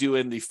actually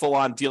doing the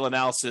full-on deal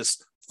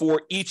analysis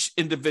for each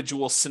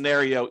individual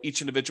scenario,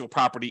 each individual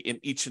property in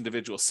each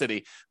individual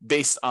city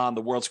based on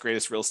the world's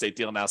greatest real estate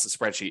deal analysis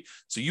spreadsheet.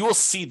 So you will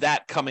see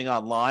that coming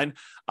online.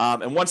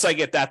 And once I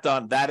get that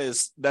done,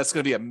 that's going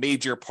to be a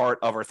major part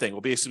of our thing.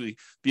 We'll basically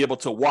be able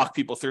to walk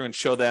people through and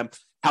show them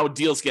how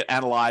deals get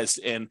analyzed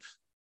in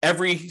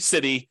every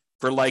city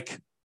for a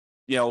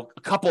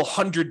couple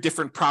hundred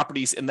different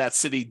properties in that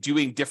city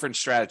doing different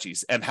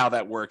strategies and how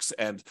that works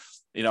and,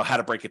 how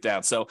to break it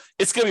down. So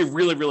it's going to be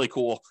really, really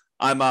cool.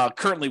 I'm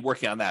currently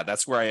working on that.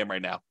 That's where I am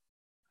right now.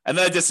 And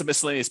then I did some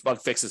miscellaneous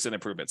bug fixes and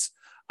improvements.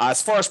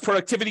 As far as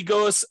productivity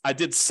goes, I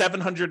did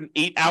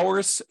 708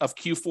 hours of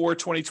Q4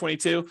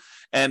 2022,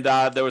 and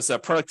there was a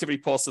productivity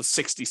pulse of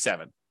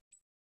 67.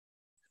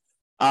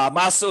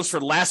 Milestones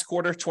for last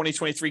quarter,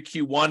 2023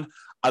 Q1.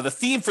 The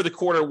theme for the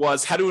quarter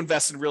was how to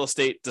invest in real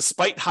estate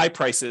despite high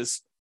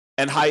prices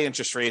and high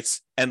interest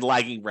rates and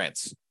lagging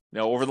rents.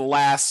 Over the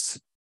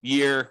last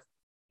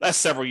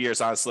several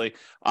years, honestly,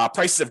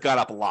 prices have gone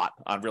up a lot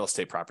on real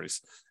estate properties.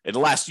 In the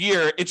last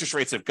year, interest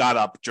rates have gone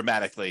up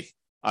dramatically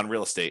on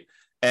real estate,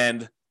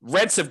 and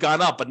rents have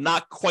gone up, but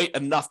not quite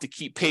enough to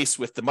keep pace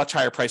with the much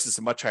higher prices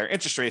and much higher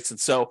interest rates. And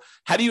so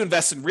how do you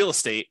invest in real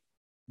estate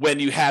when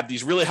you have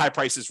these really high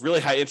prices, really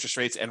high interest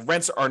rates, and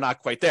rents are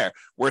not quite there,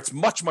 where it's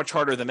much, much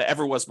harder than it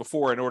ever was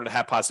before in order to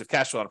have positive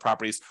cash flow on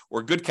properties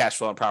or good cash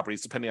flow on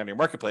properties, depending on your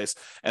marketplace.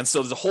 And so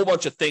there's a whole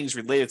bunch of things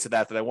related to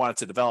that I wanted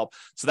to develop.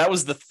 So that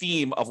was the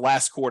theme of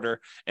last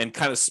quarter and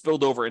kind of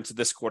spilled over into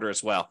this quarter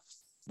as well.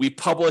 We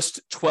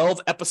published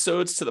 12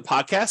 episodes to the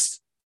podcast.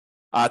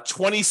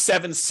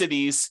 27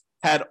 cities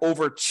had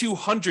over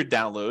 200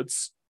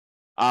 downloads.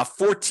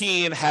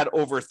 14 had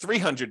over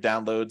 300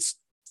 downloads.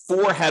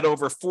 4 had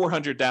over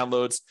 400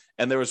 downloads,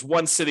 and there was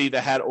one city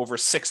that had over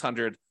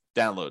 600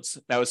 downloads.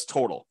 That was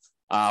total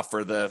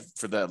for their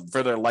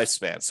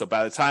lifespan. So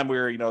by the time we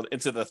were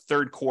into the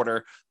third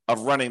quarter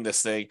of running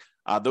this thing,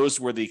 those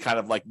were the kind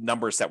of like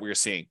numbers that we were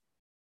seeing.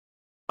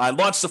 I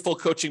launched the full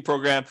coaching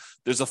program.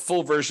 There's a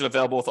full version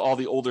available with all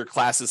the older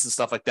classes and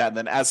stuff like that. And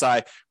then as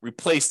I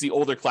replace the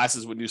older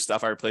classes with new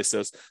stuff, I replace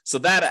those. So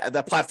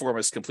that platform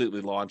is completely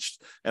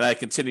launched, and I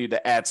continue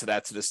to add to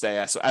that to this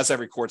day. So as I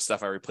record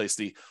stuff, I replace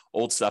the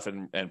old stuff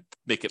and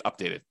make it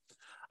updated.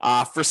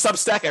 For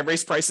Substack, I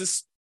raised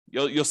prices.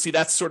 You'll see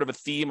that's sort of a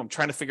theme. I'm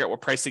trying to figure out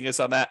what pricing is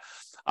on that.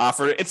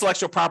 For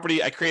intellectual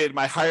property, I created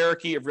my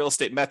hierarchy of real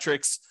estate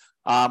metrics.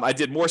 I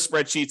did more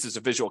spreadsheets. There's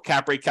a visual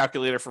cap rate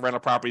calculator for rental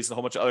properties and a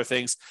whole bunch of other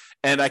things.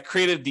 And I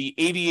created the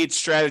 88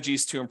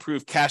 strategies to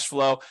improve cash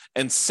flow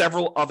and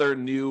several other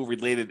new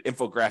related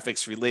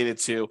infographics related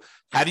to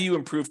how do you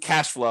improve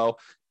cash flow,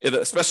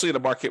 especially in a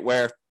market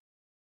where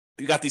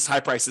you got these high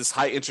prices,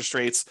 high interest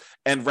rates,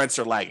 and rents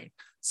are lagging.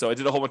 So I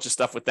did a whole bunch of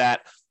stuff with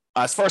that.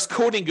 As far as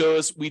coding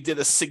goes, we did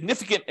a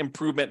significant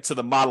improvement to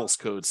the models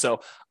code. So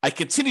I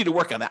continue to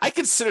work on that. I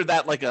consider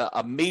that like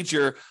a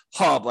major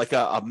hub, like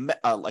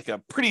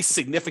a pretty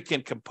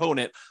significant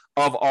component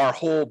of our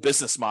whole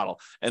business model.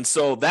 And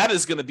so that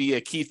is going to be a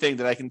key thing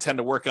that I can tend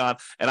to work on,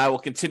 and I will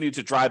continue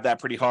to drive that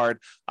pretty hard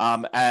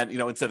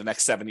into the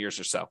next 7 years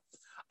or so.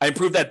 I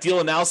improved that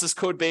deal analysis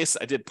code base.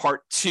 I did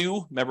part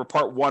 2. Remember,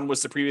 part 1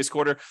 was the previous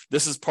quarter.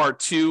 This is part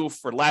 2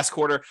 for last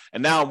quarter.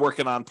 And now I'm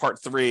working on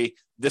part 3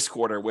 this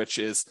quarter, which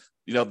is,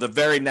 the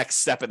very next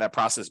step in that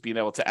process, being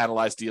able to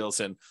analyze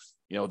deals and,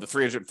 the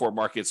 304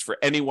 markets for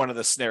any one of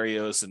the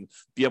scenarios and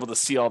be able to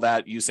see all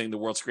that using the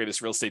world's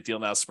greatest real estate deal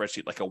analysis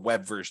spreadsheet, like a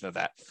web version of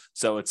that.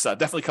 So it's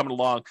definitely coming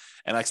along,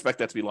 and I expect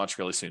that to be launched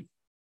really soon.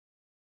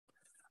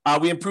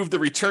 We improved the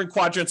return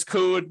quadrants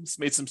code. It's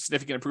made some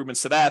significant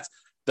improvements to that.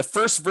 The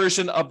first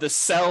version of the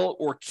sell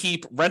or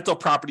keep rental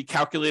property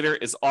calculator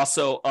is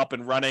also up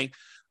and running.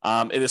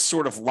 It is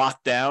sort of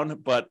locked down,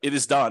 but it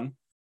is done.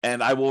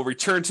 And I will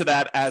return to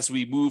that as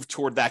we move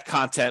toward that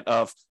content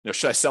of,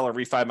 should I sell or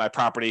refi my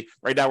property?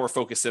 Right now, we're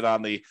focused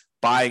on the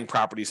buying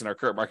properties in our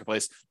current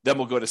marketplace. Then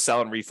we'll go to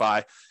sell and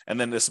refi. And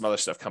then there's some other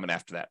stuff coming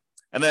after that.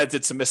 And then I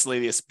did some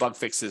miscellaneous bug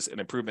fixes and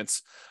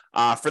improvements.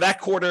 For that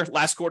quarter,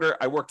 last quarter,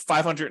 I worked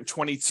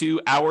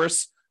 522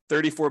 hours,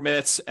 34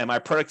 minutes, and my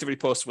productivity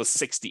post was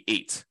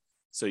 68.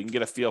 So you can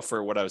get a feel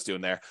for what I was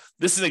doing there.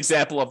 This is an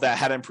example of that,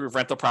 how to improve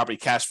rental property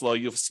cash flow.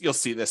 You'll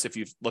see this if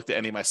you've looked at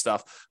any of my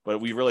stuff, but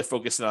we really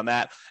focused on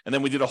that. And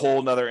then we did a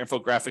whole nother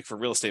infographic for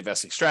real estate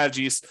investing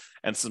strategies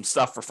and some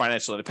stuff for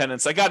financial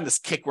independence. I got in this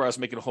kick where I was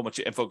making a whole bunch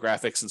of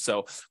infographics, and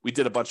so we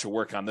did a bunch of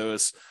work on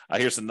those.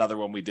 Here's another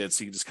one we did,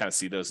 so you can just kind of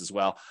see those as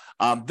well.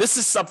 This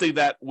is something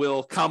that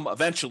will come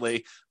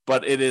eventually,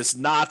 but it is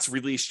not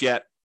released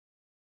yet.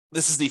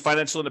 This is the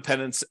financial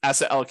independence,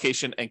 asset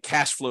allocation, and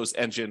cash flows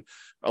engine,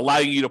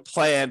 allowing you to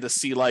plan to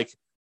see like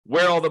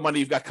where all the money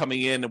you've got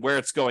coming in and where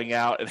it's going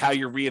out and how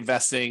you're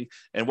reinvesting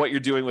and what you're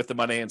doing with the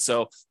money. And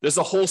so there's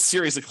a whole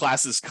series of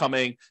classes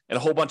coming and a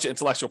whole bunch of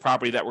intellectual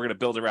property that we're going to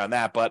build around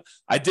that. But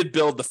I did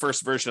build the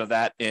first version of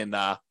that in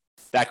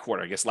that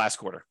quarter, I guess last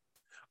quarter.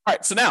 All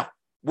right, so now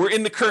we're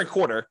in the current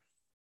quarter,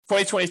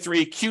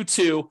 2023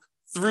 Q2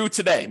 through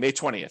today, May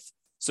 20th.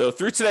 So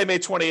through today, May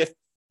 20th,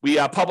 we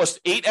published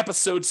 8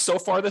 episodes so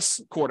far this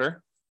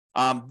quarter.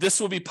 This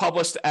will be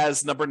published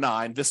as number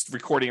 9, this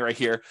recording right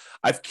here.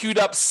 I've queued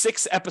up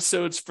 6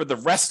 episodes for the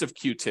rest of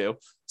Q2.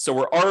 So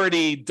we're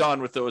already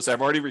done with those.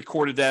 I've already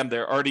recorded them.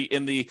 They're already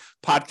in the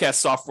podcast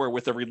software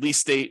with a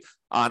release date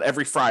on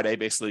every Friday,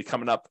 basically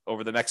coming up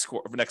over the next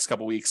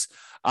couple weeks.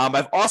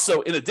 I've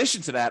also, in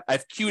addition to that,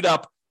 I've queued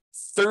up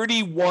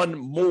 31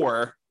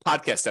 more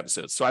podcast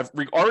episodes. So I've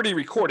already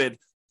recorded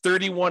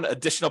 31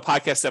 additional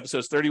podcast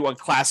episodes, 31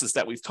 classes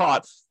that we've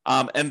taught,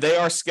 and they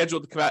are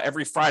scheduled to come out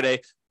every Friday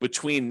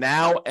between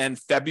now and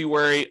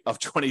February of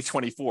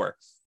 2024.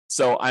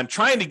 So I'm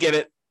trying to get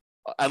it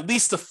at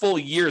least a full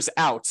year's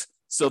out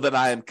so that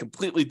I am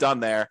completely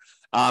done there.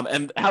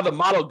 And how the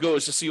model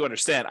goes, just so you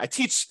understand, I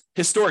teach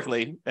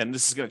historically, and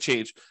this is going to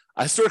change.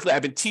 Historically,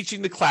 I've been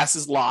teaching the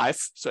classes live,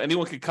 so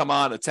anyone can come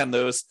on, attend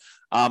those.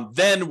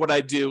 Then what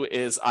I do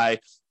is I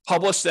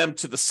publish them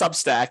to the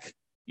Substack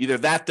either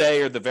that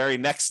day or the very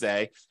next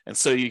day. And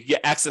so you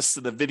get access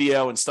to the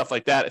video and stuff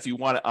like that if you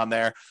want it on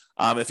there.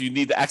 If you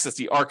need to access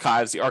the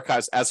archives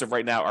as of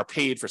right now are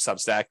paid for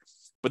Substack.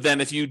 But then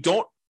if you're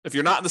not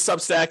in the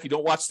Substack, you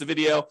don't watch the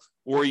video,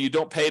 or you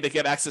don't pay to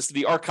get access to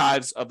the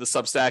archives of the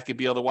Substack and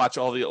be able to watch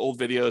all the old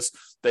videos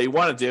that you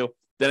want to do,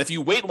 then if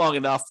you wait long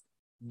enough,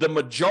 the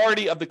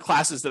majority of the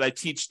classes that I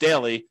teach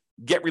daily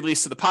get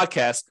released to the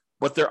podcast,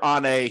 but they're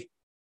on a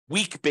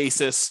week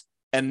basis.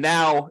 And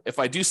now if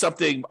I do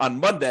something on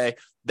Monday,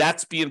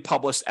 that's being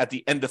published at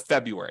the end of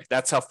February.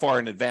 That's how far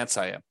in advance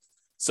I am.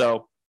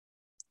 So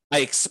I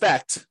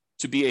expect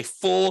to be a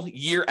full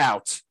year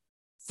out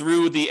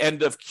through the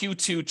end of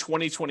Q2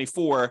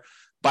 2024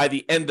 by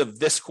the end of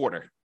this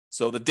quarter.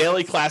 So the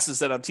daily classes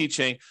that I'm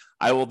teaching,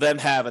 I will then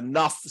have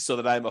enough so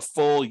that I'm a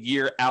full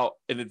year out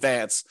in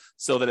advance,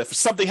 so that if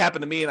something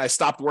happened to me and I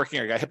stopped working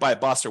or got hit by a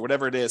bus or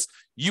whatever it is,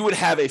 you would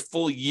have a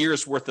full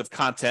year's worth of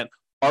content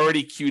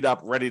already queued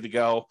up, ready to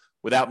go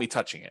without me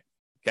touching it.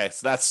 Okay,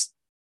 so that's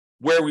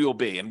where we will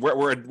be. And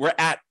we're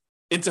at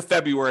into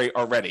February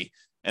already.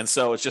 And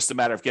so it's just a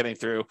matter of getting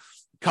through a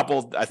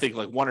couple, I think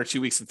like 1 or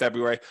 2 weeks in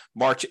February,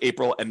 March,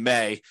 April, and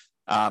May,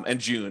 and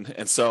June.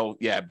 And so,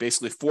 yeah,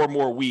 basically 4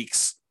 more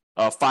weeks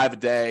of 5 a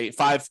day,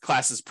 5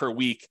 classes per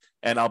week,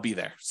 and I'll be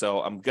there.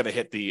 So I'm going to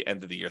hit the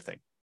end of the year thing.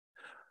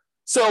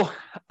 So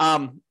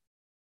I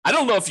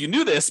don't know if you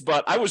knew this,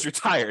 but I was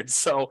retired.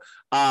 So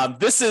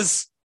this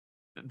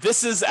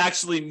is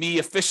actually me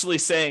officially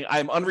saying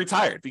I'm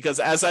unretired, because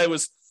as I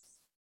was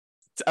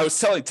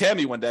telling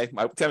Tammy one day,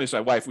 Tammy's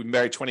my wife, we've been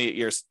married 28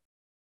 years.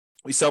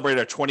 We celebrated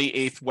our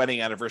 28th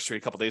wedding anniversary a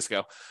couple of days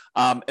ago.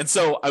 And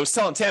so I was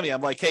telling Tammy,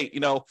 I'm like, hey, you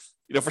know,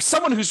 for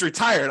someone who's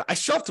retired, I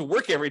show up to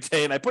work every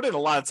day and I put in a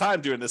lot of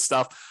time doing this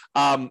stuff.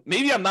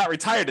 Maybe I'm not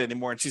retired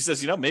anymore. And she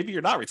says, maybe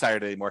you're not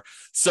retired anymore.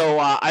 So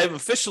I've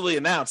officially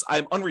announced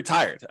I'm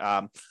unretired.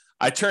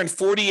 I turned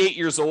 48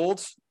 years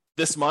old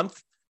this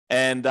month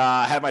and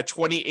had my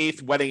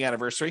 28th wedding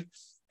anniversary.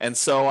 And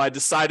so I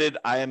decided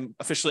I am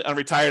officially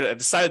unretired. I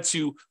decided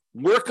to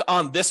work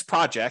on this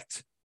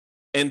project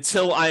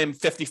until I am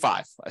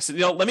 55. I said,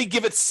 let me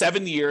give it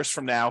 7 years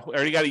from now. I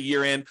already got a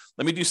year in.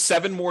 Let me do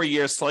 7 more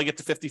years till I get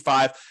to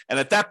 55. And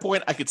at that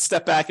point, I could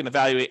step back and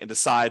evaluate and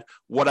decide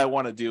what I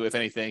want to do, if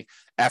anything,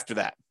 after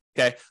that.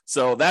 Okay.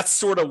 So that's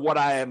sort of what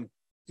I am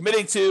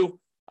committing to.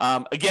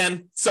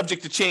 Again,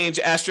 subject to change,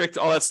 asterisk,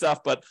 all that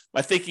stuff. But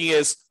my thinking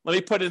is, let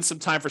me put in some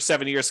time for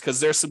 7 years, because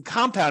there's some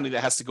compounding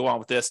that has to go on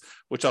with this,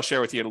 which I'll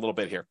share with you in a little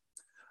bit here.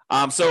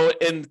 So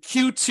in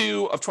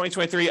Q2 of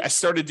 2023, I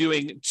started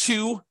doing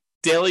 2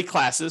 daily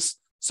classes.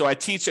 So I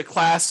teach a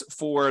class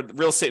for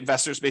real estate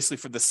investors, basically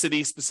for the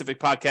City Specific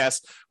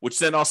podcast, which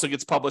then also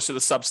gets published to the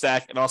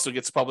Substack and also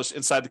gets published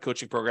inside the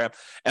coaching program.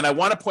 And I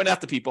want to point out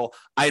to people,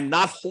 I'm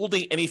not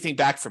holding anything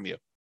back from you.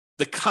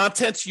 The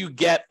content you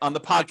get on the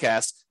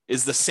podcast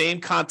is the same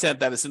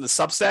content that is in the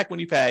Substack when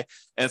you pay,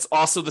 and it's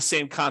also the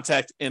same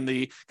content in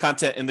the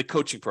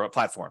coaching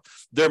platform.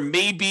 There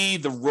may be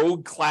the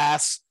rogue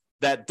class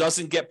that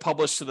doesn't get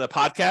published to the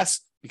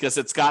podcast because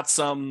it's got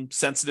some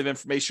sensitive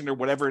information or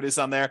whatever it is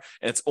on there,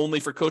 and it's only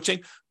for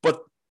coaching.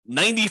 But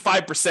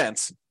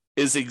 95%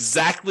 is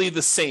exactly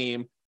the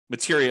same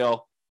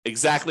material,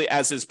 exactly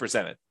as is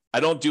presented. I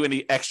don't do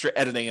any extra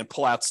editing and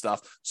pull out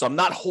stuff. So I'm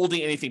not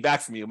holding anything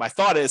back from you. My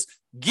thought is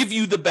give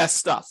you the best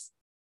stuff,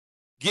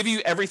 give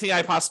you everything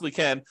I possibly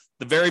can,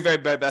 the very, very,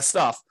 very best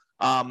stuff.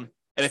 And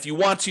if you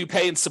want to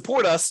pay and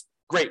support us,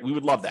 great. We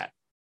would love that.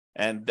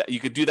 And you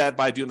could do that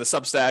by doing the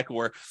Substack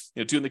or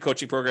doing the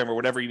coaching program or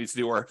whatever you need to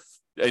do, or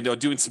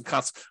doing some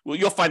well,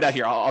 you'll find out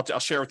here. I'll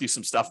share with you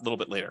some stuff a little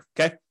bit later.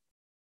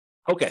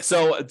 Okay.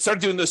 So I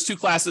started doing those 2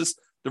 classes,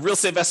 the real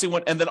estate investing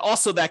one, and then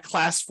also that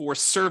class for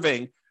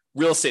serving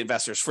real estate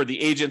investors, for the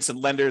agents and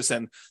lenders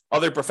and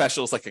other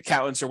professionals like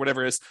accountants or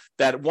whatever it is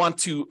that want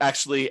to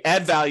actually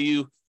add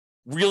value,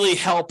 really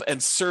help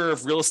and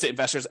serve real estate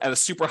investors at a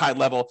super high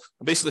level.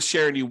 I'm basically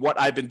sharing you what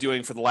I've been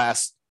doing for the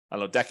last,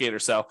 decade or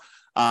so,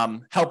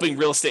 helping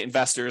real estate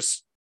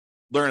investors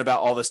learn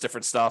about all this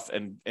different stuff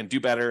and do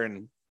better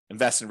and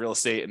invest in real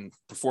estate and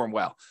perform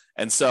well.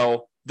 And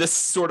so this is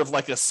sort of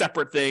like a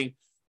separate thing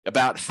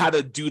about how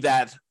to do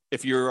that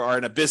if you are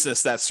in a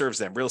business that serves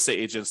them, real estate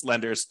agents,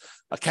 lenders,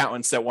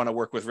 accountants that want to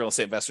work with real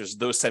estate investors,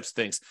 those types of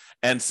things.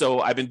 And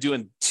so I've been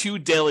doing 2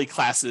 daily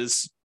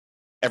classes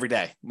every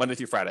day, Monday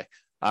through Friday,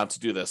 to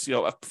do this.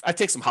 I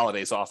take some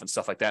holidays off and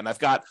stuff like that. And I've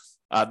got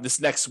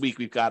this next week,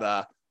 we've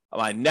got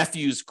my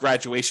nephew's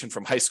graduation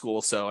from high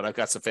school. And I've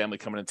got some family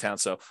coming in town.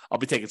 So I'll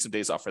be taking some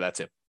days off for that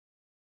too.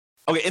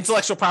 Okay,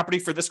 intellectual property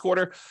for this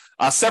quarter,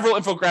 several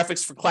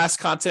infographics for class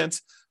content,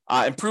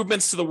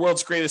 improvements to the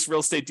world's greatest real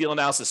estate deal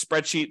analysis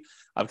spreadsheet,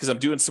 because I'm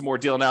doing some more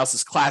deal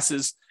analysis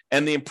classes,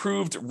 and the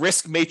improved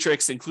risk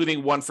matrix,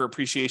 including one for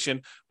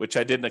appreciation, which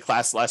I did in a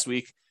class last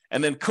week.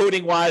 And then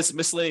coding wise,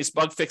 miscellaneous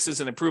bug fixes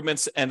and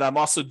improvements. And I'm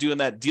also doing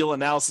that deal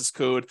analysis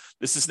code.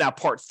 This is now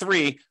part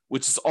 3,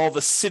 which is all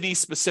the city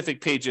specific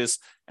pages,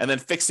 and then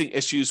fixing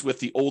issues with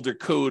the older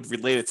code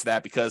related to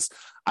that, because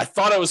I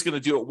thought I was going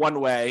to do it one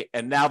way.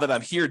 And now that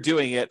I'm here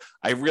doing it,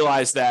 I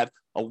realized that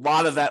a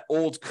lot of that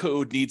old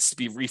code needs to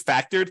be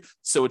refactored.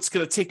 So it's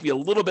going to take me a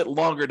little bit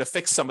longer to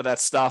fix some of that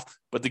stuff.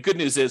 But the good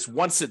news is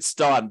once it's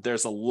done,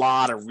 there's a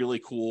lot of really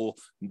cool,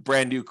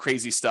 brand new,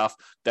 crazy stuff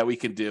that we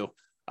can do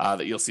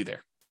that you'll see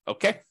there.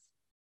 Okay.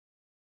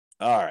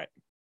 All right.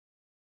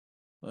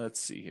 Let's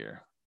see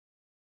here.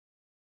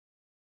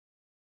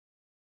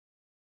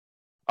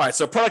 All right,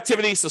 so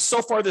productivity.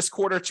 So far this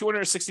quarter,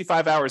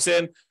 265 hours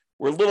in.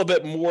 We're a little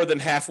bit more than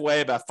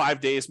halfway, about 5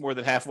 days more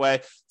than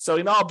halfway.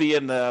 So, I'll be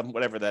in the,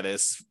 whatever that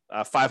is,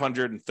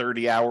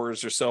 530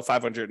 hours or so,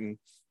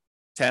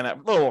 510, a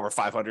little over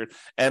 500.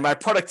 And my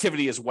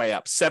productivity is way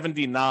up,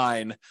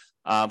 79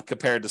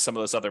 compared to some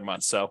of those other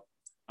months. So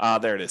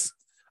there it is.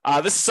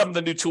 This is some of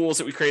the new tools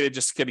that we created,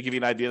 just to kind of give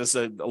you an idea. This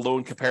is a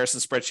loan comparison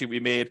spreadsheet we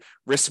made,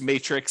 risk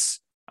matrix.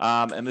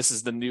 And this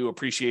is the new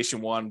appreciation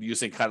one,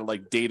 using kind of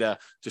like data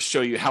to show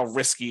you how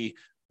risky,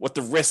 what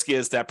the risk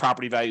is that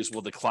property values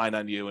will decline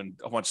on you, and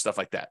a bunch of stuff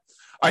like that.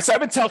 All right, so I've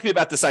been telling you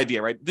about this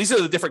idea, right? These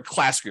are the different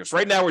class groups.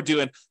 Right now we're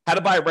doing how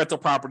to buy a rental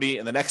property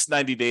in the next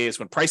 90 days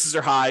when prices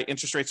are high,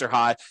 interest rates are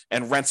high,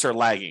 and rents are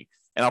lagging.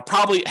 And I'll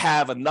probably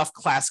have enough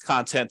class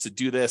content to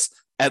do this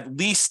at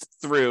least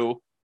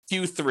through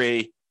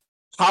Q3,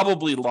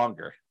 probably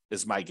longer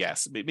is my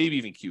guess, maybe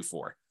even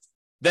Q4.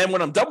 Then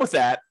when I'm done with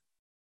that,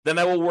 then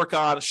I will work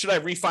on, should I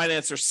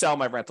refinance or sell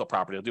my rental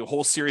property? I'll do a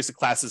whole series of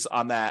classes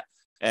on that.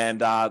 And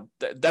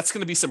that's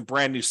going to be some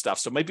brand new stuff.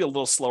 So maybe a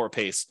little slower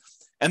pace.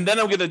 And then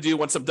I'm going to do,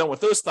 once I'm done with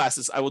those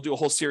classes, I will do a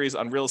whole series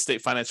on real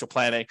estate financial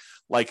planning,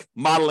 like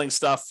modeling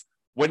stuff,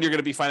 when you're going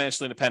to be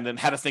financially independent,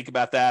 how to think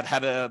about that, how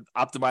to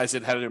optimize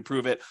it, how to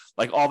improve it,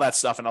 like all that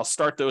stuff. And I'll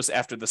start those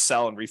after the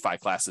sell and refi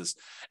classes.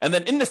 And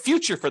then in the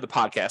future for the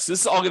podcast,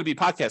 this is all going to be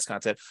podcast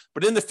content,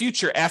 but in the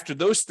future, after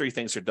those three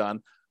things are done,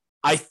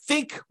 I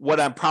think what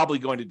I'm probably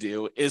going to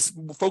do is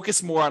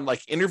focus more on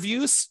like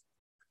interviews,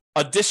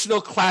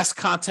 additional class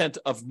content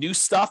of new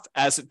stuff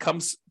as it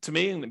comes to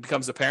me and it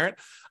becomes apparent,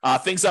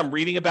 things I'm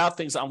reading about,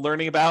 things I'm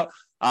learning about,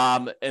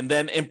 and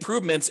then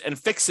improvements and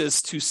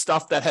fixes to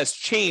stuff that has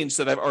changed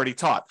that I've already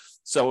taught.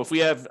 So if we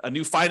have a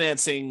new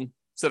financing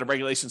set of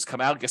regulations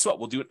come out, guess what?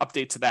 We'll do an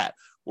update to that,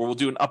 or we'll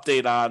do an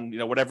update on,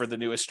 whatever the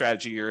newest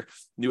strategy or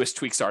newest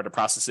tweaks are to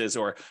processes,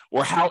 or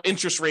how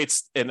interest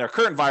rates in our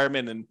current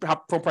environment and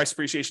how home price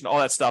appreciation, all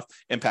that stuff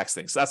impacts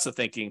things. So that's the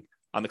thinking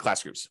on the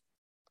class groups.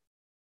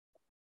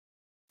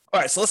 All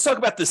right, so let's talk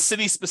about the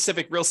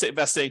city-specific real estate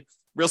investing,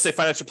 real estate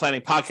financial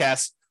planning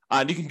podcast.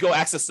 And you can go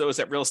access those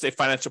at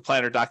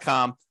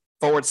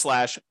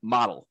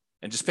realestatefinancialplanner.com/model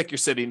and just pick your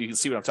city and you can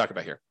see what I'm talking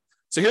about here.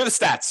 So here are the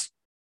stats.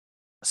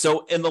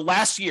 So in the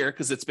last year,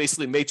 because it's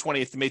basically May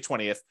 20th to May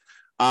 20th,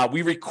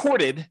 we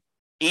recorded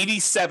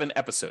 87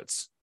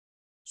 episodes.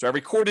 So I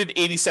recorded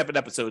 87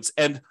 episodes,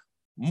 and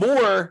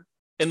more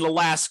in the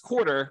last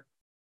quarter,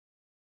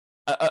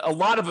 a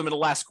lot of them in the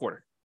last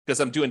quarter, because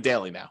I'm doing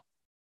daily now.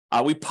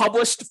 We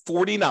published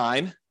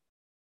 49.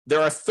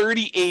 There are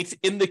 38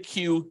 in the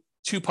queue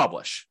to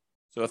publish.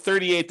 So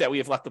 38 that we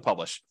have left to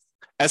publish.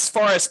 As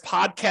far as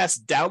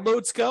podcast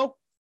downloads go,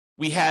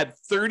 we had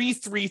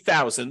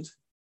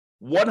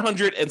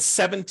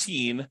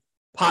 33,117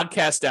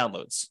 podcast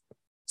downloads.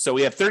 So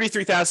we have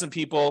 33,000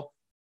 people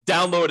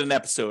download an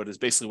episode is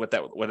basically what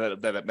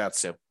that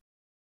amounts to.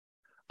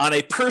 On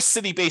a per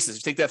city basis,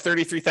 you take that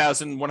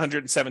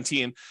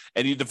 33,117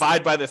 and you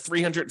divide by the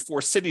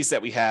 304 cities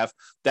that we have,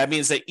 that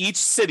means that each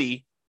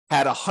city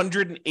had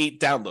 108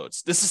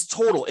 downloads. This is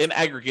total in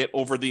aggregate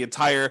over the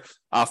entire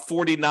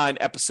 49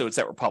 episodes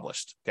that were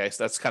published. Okay,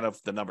 so that's kind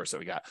of the numbers that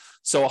we got.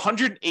 So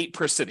 108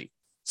 per city.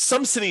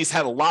 Some cities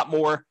had a lot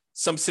more.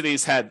 Some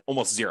cities had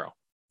almost zero.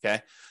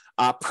 Okay,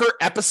 per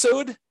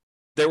episode,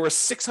 there were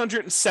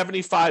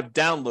 675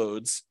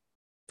 downloads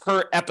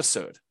per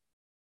episode.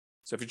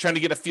 So if you're trying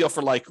to get a feel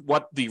for like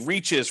what the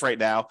reach is right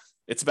now,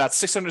 it's about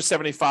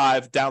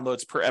 675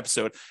 downloads per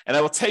episode. And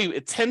I will tell you,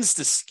 it tends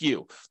to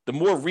skew. The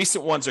more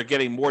recent ones are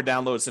getting more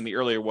downloads than the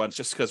earlier ones,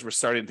 just because we're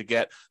starting to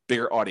get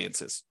bigger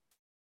audiences.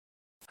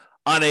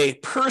 On a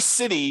per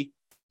city,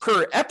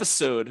 per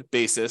episode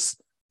basis,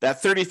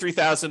 that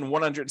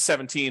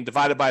 33,117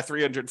 divided by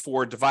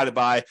 304 divided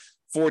by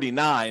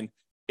 49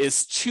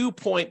 is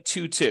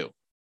 2.22.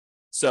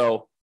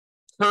 So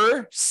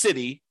per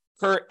city,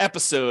 per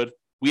episode,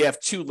 we have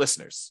 2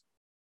 listeners.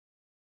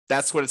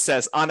 That's what it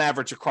says on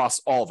average across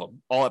all of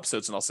them, all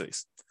episodes in all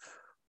cities.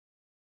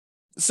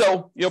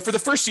 So, for the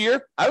first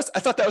year, I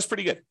thought that was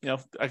pretty good.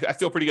 I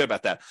feel pretty good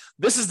about that.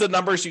 This is the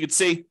numbers you could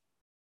see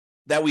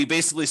that we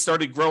basically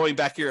started growing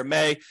back here in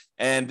May.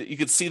 And you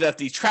could see that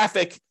the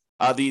traffic,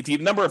 the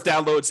number of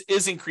downloads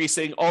is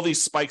increasing. All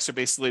these spikes are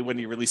basically when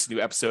you release a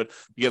new episode,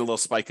 you get a little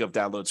spike of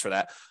downloads for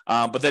that.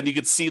 But then you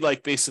could see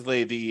like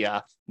basically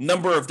the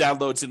number of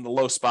downloads in the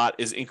low spot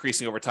is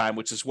increasing over time,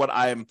 which is what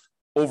I'm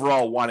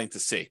overall wanting to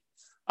see.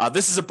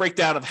 This is a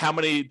breakdown of how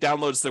many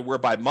downloads there were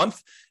by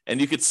month.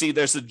 And you could see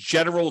there's a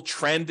general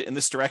trend in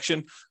this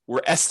direction.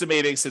 We're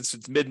estimating, since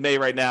it's mid-May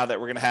right now, that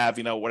we're going to have,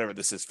 whatever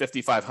this is,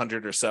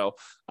 5,500 or so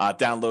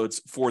downloads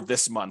for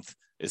this month.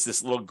 Is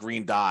this little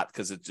green dot,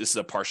 because this is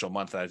a partial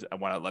month. I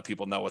want to let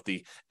people know what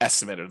the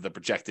estimate or the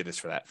projected is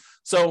for that.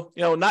 So,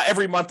 not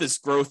every month is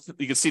growth.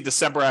 You can see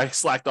December, I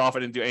slacked off.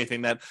 I didn't do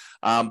anything then.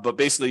 But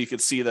basically, you can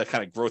see the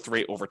kind of growth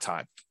rate over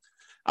time.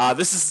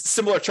 This is a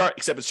similar chart,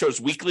 except it shows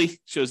weekly,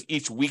 shows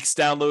each week's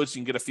downloads. You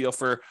can get a feel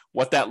for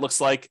what that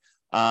looks like.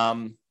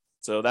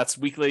 So that's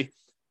weekly.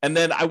 And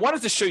then I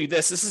wanted to show you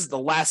this. This is the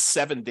last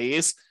 7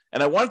 days.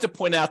 And I wanted to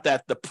point out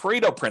that the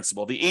Pareto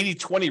principle, the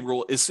 80-20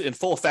 rule, is in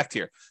full effect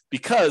here,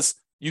 because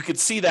you could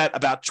see that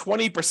about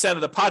 20%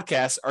 of the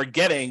podcasts are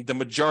getting the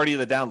majority of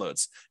the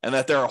downloads, and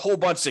that there are a whole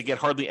bunch that get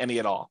hardly any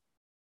at all.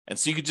 And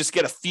so you could just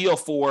get a feel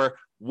for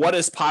what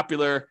is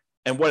popular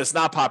and what is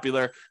not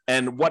popular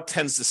and what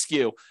tends to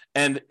skew.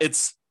 And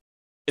it's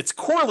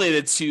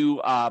correlated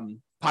to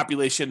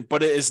population,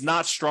 but it is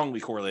not strongly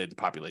correlated to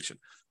population.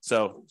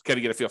 So got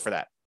to get a feel for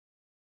that.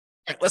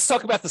 All right, let's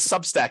talk about the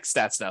Substack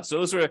stats now. So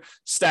those were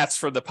stats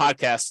for the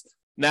podcast.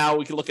 Now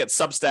we can look at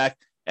Substack.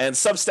 And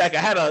Substack, I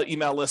had an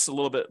email list,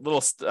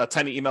 a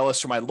tiny email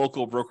list for my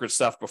local brokerage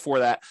stuff before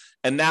that.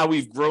 And now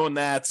we've grown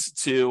that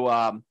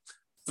to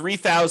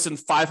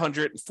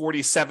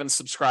 3,547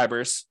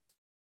 subscribers,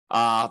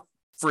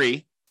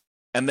 free,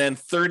 and then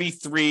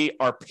 33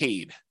 are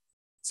paid.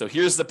 So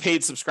here's the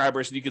paid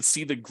subscribers, and you can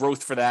see the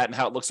growth for that and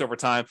how it looks over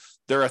time.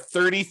 There are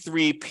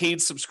 33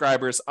 paid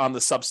subscribers on the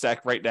Substack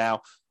right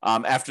now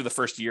after the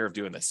first year of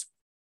doing this.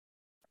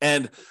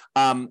 And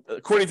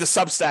according to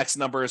Substack's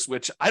numbers,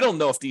 which I don't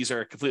know if these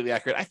are completely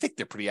accurate, I think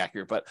they're pretty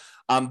accurate, but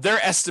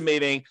they're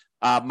estimating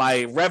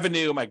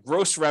my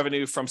gross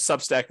revenue from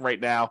Substack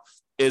right now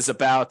is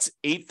about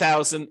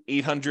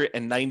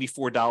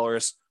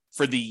 $8,894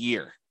 for the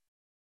year.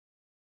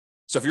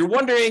 So if you're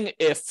wondering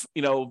if,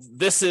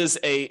 this is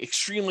a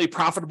extremely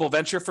profitable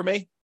venture for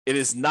me, it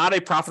is not a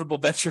profitable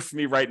venture for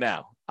me right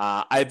now.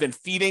 I've been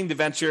feeding the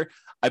venture.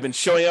 I've been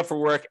showing up for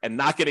work and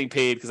not getting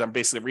paid because I'm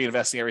basically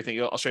reinvesting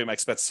everything. I'll show you my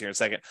expenses here in a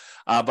second.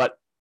 But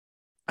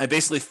I'm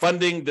basically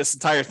funding this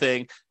entire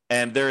thing,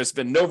 and there has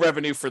been no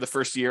revenue for the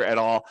first year at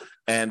all.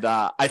 And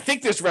I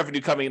think there's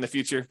revenue coming in the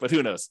future, but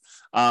who knows?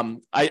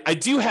 I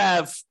do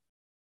have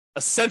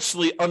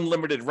essentially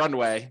unlimited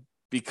runway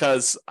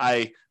because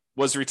I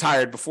was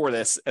retired before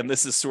this, and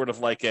this is sort of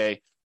like a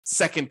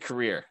second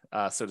career,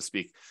 so to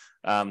speak.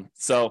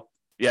 So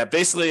yeah,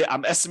 basically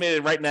I'm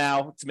estimated right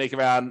now to make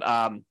around,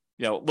 a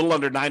little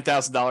under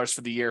 $9,000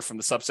 for the year from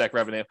the Substack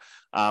revenue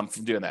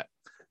from doing that.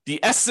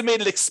 The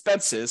estimated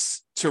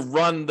expenses to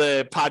run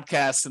the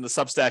podcast and the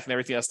Substack and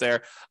everything else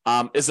there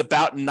is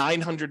about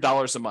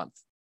 $900 a month,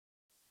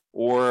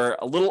 or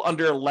a little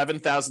under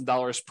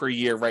 $11,000 per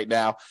year right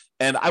now.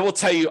 And I will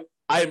tell you,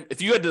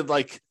 if you had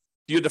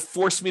to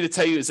force me to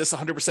tell you, is this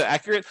 100%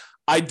 accurate?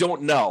 I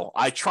don't know.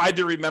 I tried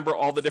to remember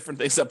all the different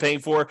things I'm paying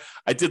for.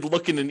 I did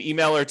look in an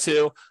email or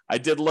two. I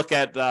did look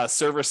at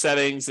server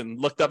settings and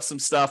looked up some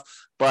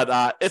stuff,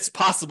 but it's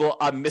possible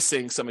I'm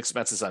missing some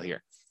expenses on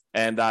here,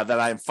 and that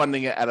I'm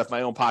funding it out of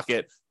my own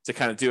pocket to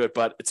kind of do it.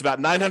 But it's about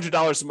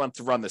 $900 a month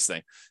to run this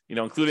thing,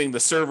 including the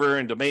server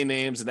and domain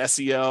names and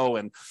SEO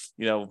and,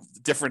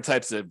 different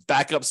types of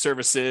backup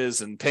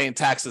services and paying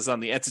taxes on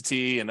the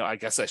entity. And I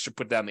guess I should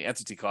put down the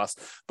entity cost,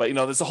 but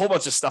there's a whole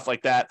bunch of stuff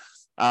like that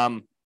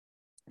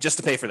just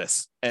to pay for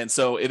this. And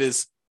so it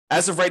is,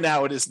 as of right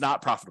now, it is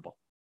not profitable,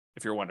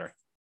 if you're wondering.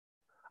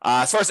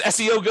 As far as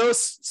SEO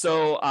goes,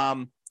 so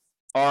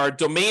our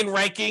domain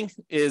ranking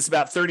is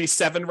about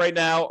 37 right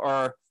now.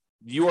 Our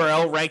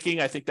URL ranking,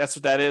 I think that's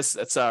what that is.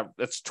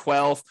 That's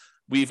 12.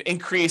 We've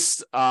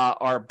increased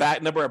our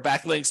number of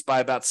backlinks by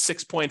about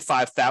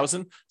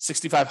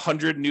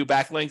 6,500 new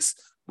backlinks.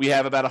 We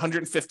have about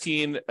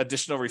 115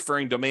 additional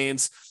referring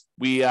domains.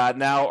 We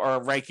now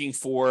are ranking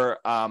for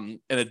an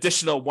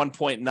additional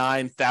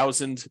 1.9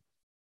 thousand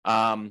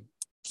keywords,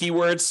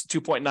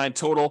 2.9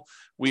 total.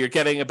 We are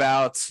getting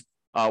about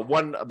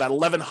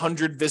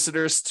 1,100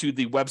 visitors to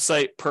the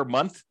website per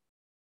month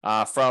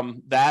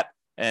from that.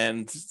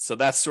 And so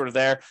that's sort of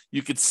there.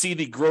 You could see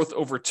the growth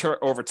over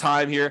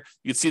time here.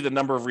 You can see the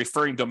number of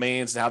referring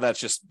domains and how that's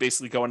just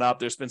basically going up.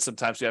 There's been some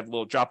times we have a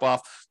little drop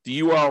off. The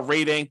URL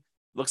rating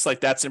looks like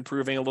that's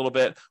improving a little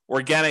bit.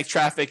 Organic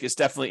traffic is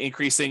definitely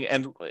increasing.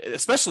 And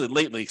especially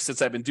lately,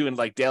 since I've been doing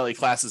like daily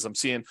classes, I'm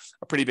seeing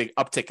a pretty big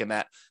uptick in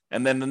that.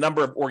 And then the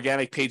number of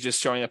organic pages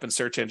showing up in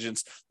search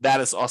engines,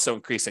 that is also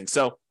increasing.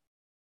 So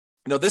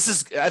I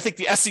think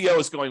the SEO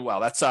is going well.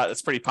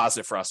 That's pretty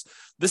positive for us.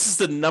 This is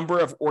the number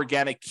of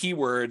organic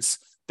keywords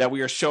that we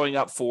are showing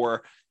up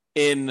for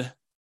in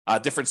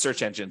different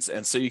search engines.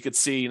 And so you could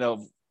see,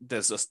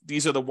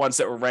 these are the ones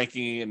that we're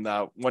ranking in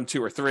 1,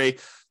 2, or 3.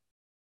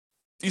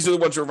 These are the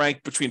ones we're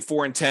ranked between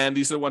 4 and 10.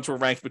 These are the ones we're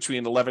ranked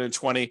between 11 and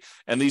 20.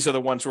 And these are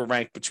the ones we're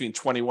ranked between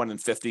 21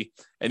 and 50.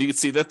 And you can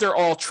see that they're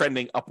all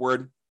trending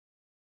upward.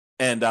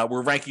 And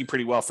we're ranking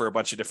pretty well for a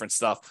bunch of different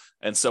stuff.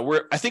 And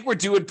so I think we're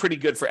doing pretty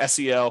good for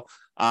SEO.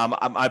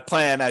 My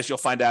plan, as you'll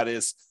find out,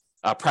 is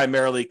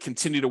primarily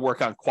continue to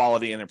work on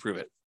quality and improve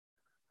it.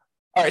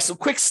 All right, so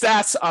quick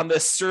stats on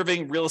this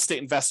Serving Real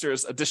Estate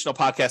Investors additional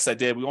podcast I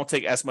did. We won't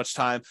take as much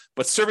time,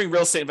 but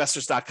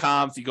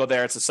servingrealestateinvestors.com. If you go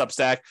there, it's a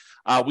Substack.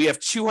 We have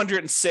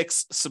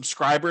 206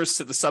 subscribers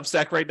to the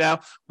Substack right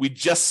now. We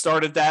just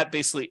started that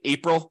basically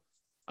April,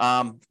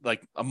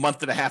 like a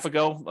month and a half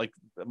ago, like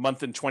a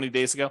month and 20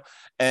 days ago.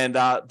 And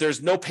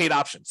there's no paid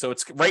option. So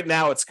right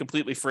now it's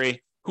completely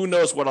free. Who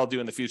knows what I'll do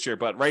in the future,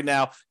 but right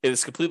now it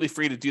is completely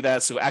free to do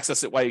that. So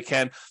access it while you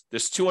can.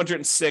 There's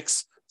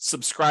 206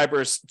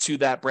 subscribers to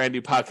that brand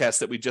new podcast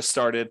that we just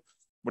started.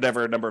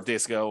 whatever number of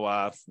days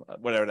ago,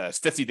 whatever that is,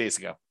 50 days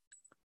ago.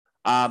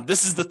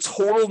 This is the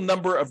total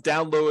number of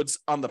downloads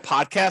on the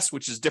podcast,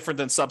 which is different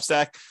than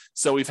Substack.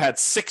 So we've had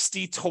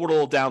 60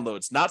 total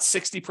downloads, not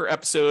 60 per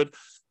episode,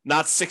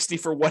 not 60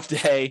 for one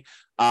day.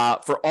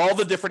 For all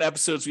the different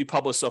episodes we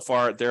published so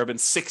far, there have been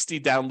 60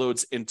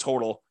 downloads in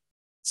total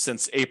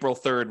since April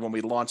 3rd, when we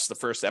launched the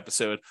first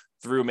episode,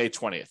 through May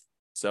 20th.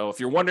 So if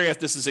you're wondering if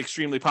this is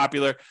extremely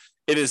popular,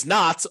 it is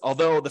not,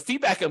 although the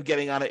feedback I'm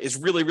getting on it is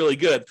really, really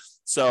good.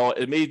 So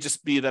it may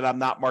just be that I'm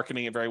not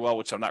marketing it very well,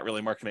 which I'm not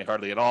really marketing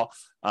hardly at all.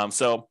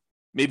 So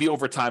maybe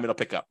over time it'll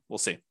pick up. We'll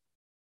see. All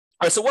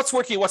right, so what's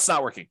working, what's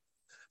not working?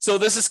 So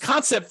there's this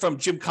concept from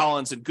Jim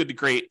Collins in Good to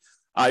Great.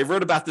 I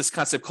wrote about this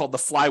concept called the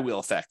flywheel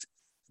effect.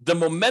 The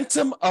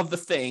momentum of the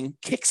thing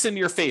kicks in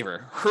your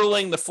favor,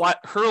 hurling the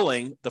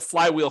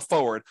flywheel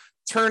forward,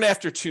 turn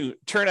after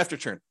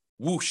turn,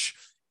 whoosh,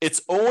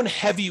 its own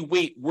heavy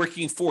weight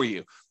working for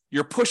you.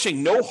 You're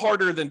pushing no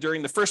harder than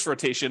during the first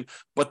rotation,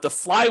 but the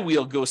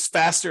flywheel goes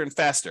faster and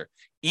faster.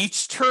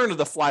 Each turn of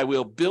the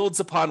flywheel builds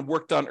upon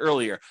work done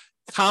earlier,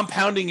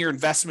 compounding your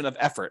investment of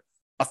effort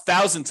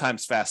 1,000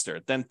 times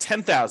faster, then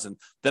 10,000,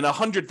 then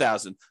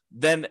 100,000,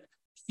 then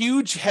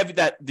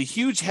the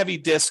huge heavy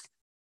disc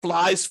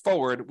flies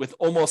forward with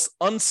almost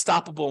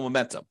unstoppable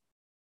momentum.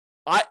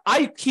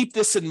 I keep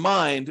this in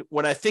mind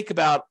when I think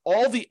about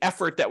all the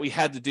effort that we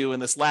had to do in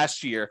this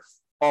last year,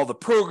 all the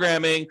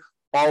programming,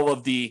 all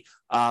of the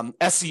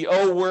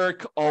SEO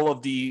work, all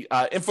of the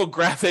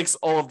infographics,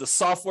 all of the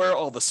software,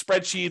 all the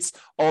spreadsheets,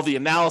 all the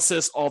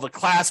analysis, all the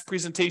class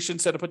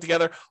presentations that I put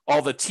together,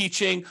 all the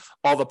teaching,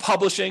 all the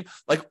publishing,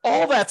 like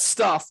all that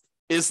stuff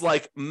is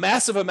like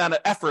massive amount of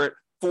effort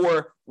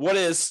for what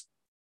is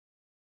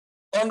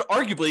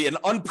arguably an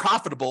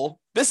unprofitable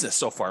business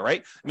so far,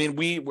 right? I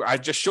mean, I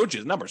just showed you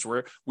the numbers.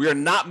 We are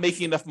not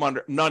making enough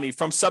money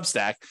from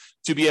Substack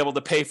to be able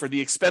to pay for the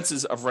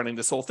expenses of running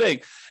this whole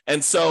thing.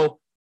 And so,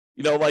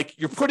 like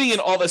you're putting in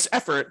all this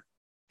effort,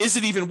 is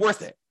it even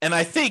worth it? And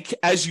I think,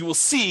 as you will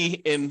see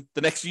in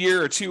the next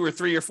year or 2 or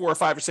 3 or 4 or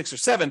 5 or 6 or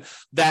 7,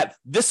 that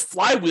this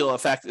flywheel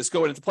effect is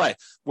going into play,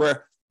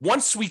 where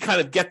once we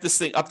kind of get this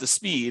thing up to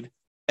speed,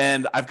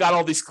 and I've got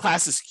all these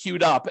classes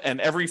queued up, and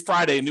every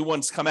Friday new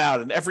ones come out,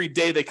 and every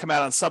day they come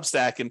out on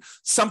Substack, and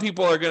some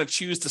people are going to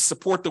choose to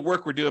support the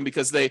work we're doing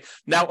because they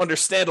now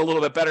understand a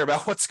little bit better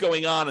about what's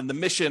going on and the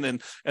mission,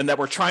 and that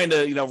we're trying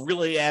to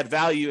really add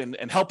value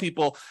and help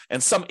people.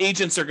 And some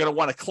agents are going to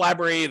want to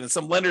collaborate, and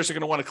some lenders are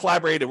going to want to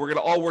collaborate, and we're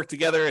going to all work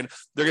together, and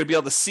they're going to be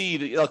able to see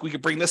that, like, we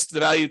could bring this to the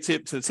value to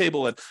the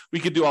table, and we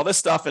could do all this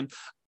stuff. And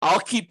I'll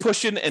keep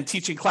pushing and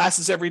teaching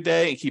classes every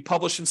day and keep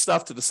publishing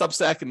stuff to the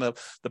Substack and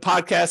the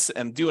podcasts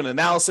and doing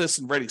analysis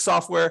and writing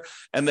software.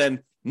 And then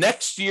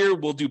next year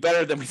we'll do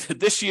better than we did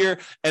this year,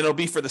 and it'll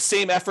be for the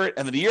same effort.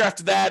 And then the year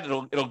after that,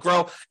 it'll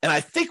grow. And I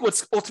think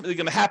what's ultimately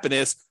going to happen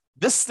is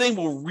this thing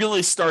will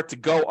really start to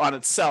go on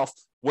itself,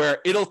 where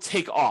it'll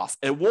take off.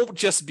 It won't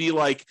just be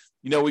like,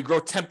 we grow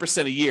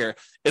 10% a year.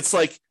 It's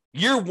like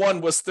year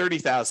 1 was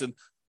 30,000.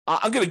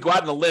 I'm going to go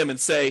out on a limb and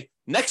say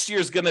next year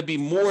is going to be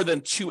more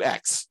than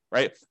 2x,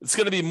 right? It's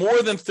going to be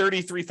more than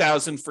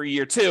 33,000 for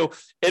year 2.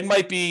 It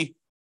might be,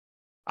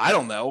 I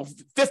don't know,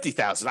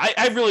 50,000.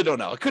 I really don't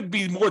know. It could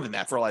be more than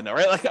that for all I know,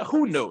 right? Like,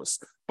 who knows?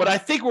 But I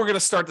think we're going to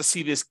start to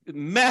see this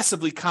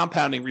massively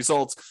compounding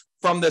results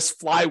from this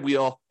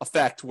flywheel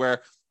effect,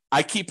 where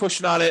I keep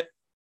pushing on it.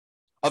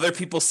 Other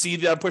people see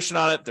that I'm pushing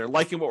on it. They're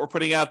liking what we're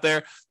putting out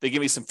there. They give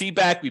me some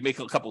feedback. We make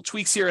a couple of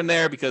tweaks here and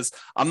there because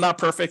I'm not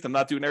perfect. I'm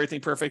not doing everything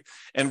perfect,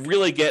 and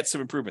really get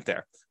some improvement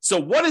there. So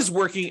what is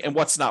working and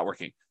what's not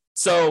working?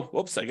 So,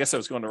 whoops, I guess I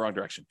was going the wrong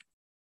direction.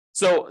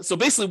 So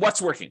basically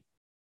what's working?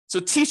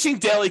 So teaching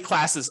daily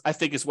classes, I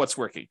think, is what's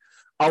working.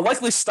 I'll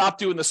likely stop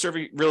doing the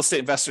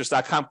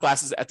ServingRealEstateInvestors.com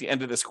classes at the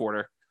end of this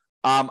quarter.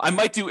 I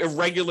might do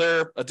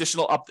irregular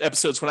additional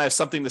episodes when I have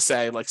something to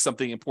say, like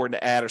something important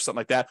to add or something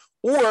like that.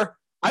 Or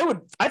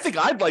I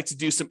think I'd like to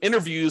do some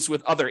interviews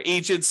with other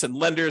agents and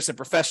lenders and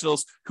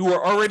professionals who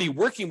are already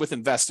working with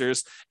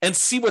investors and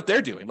see what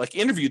they're doing. Like,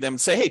 interview them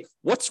and say, hey,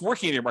 what's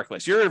working in your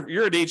marketplace?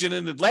 You're an agent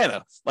in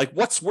Atlanta. Like,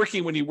 what's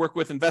working when you work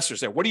with investors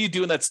there? What are you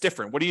doing that's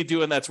different? What are you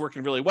doing that's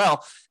working really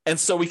well? And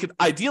so we could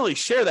ideally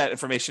share that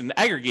information and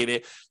aggregate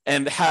it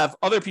and have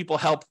other people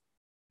have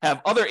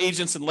other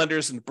agents and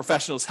lenders and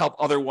professionals help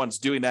other ones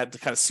doing that, to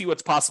kind of see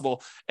what's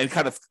possible and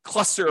kind of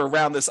cluster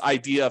around this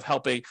idea of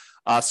helping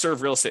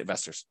serve real estate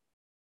investors.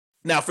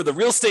 Now, for the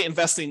real estate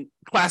investing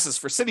classes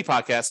for City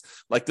Podcast,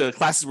 like the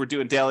classes we're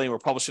doing daily and we're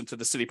publishing to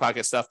the City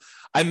Podcast stuff,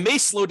 I may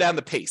slow down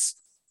the pace.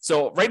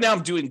 So right now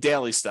I'm doing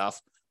daily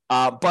stuff,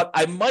 but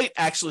I might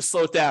actually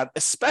slow it down,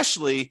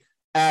 especially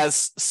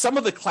as some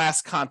of the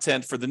class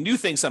content for the new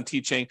things I'm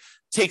teaching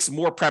takes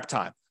more prep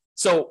time.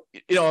 So,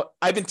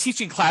 I've been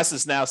teaching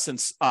classes now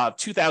since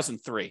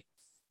 2003.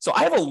 So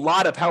I have a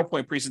lot of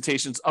PowerPoint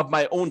presentations of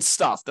my own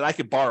stuff that I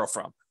could borrow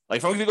from. Like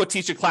if I'm going to go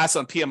teach a class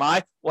on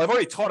PMI, well, I've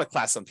already taught a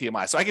class on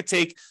PMI. So I could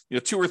take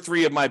 2 or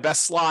 3 of my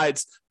best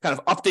slides, kind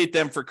of update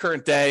them for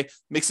current day,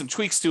 make some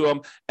tweaks to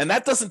them. And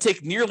that doesn't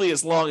take nearly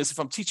as long as if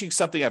I'm teaching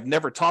something I've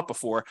never taught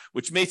before,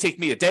 which may take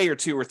me a day or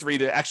 2 or 3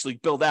 to actually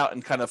build out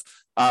and kind of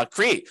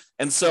create.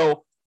 And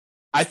so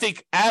I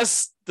think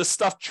as the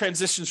stuff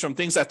transitions from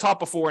things I've taught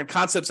before and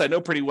concepts I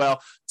know pretty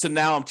well to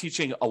now I'm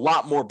teaching a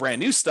lot more brand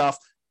new stuff,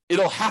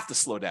 it'll have to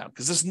slow down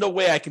because there's no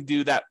way I can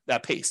do that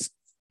pace.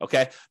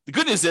 Okay. The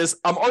good news is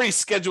I'm already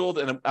scheduled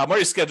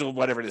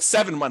whatever it is,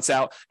 7 months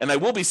out, and I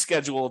will be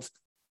scheduled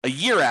a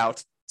year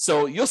out.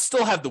 So you'll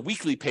still have the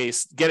weekly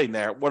pace getting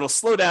there. What'll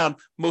slow down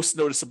most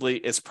noticeably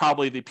is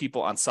probably the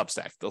people on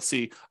Substack. They'll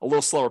see a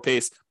little slower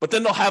pace, but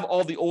then they'll have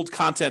all the old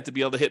content to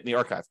be able to hit in the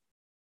archive.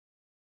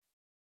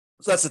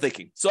 So that's the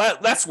thinking. So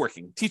that's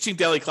working. Teaching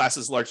daily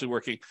classes is largely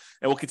working,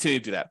 and we'll continue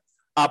to do that.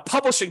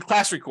 Publishing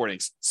class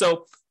recordings.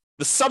 So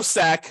the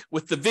Substack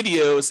with the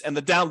videos and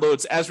the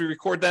downloads as we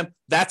record them,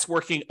 that's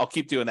working. I'll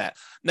keep doing that.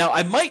 Now,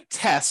 I might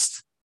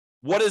test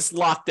what is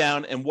locked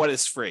down and what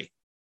is free.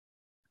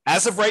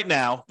 As of right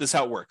now, this is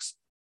how it works.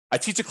 I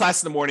teach a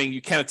class in the morning.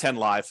 You can attend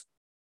live.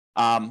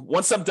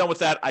 Once I'm done with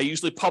that, I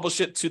usually publish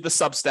it to the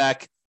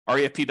Substack,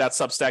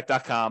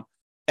 refp.substack.com,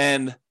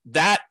 and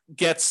that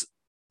gets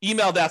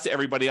emailed out to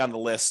everybody on the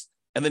list.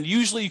 And then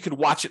usually you can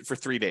watch it for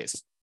 3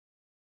 days.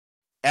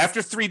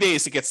 After 3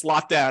 days, it gets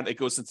locked down. It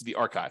goes into the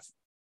archive.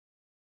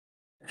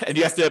 And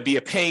you have to be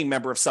a paying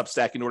member of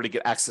Substack in order to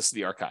get access to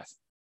the archive.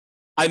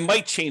 I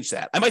might change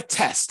that. I might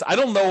test. I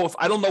don't know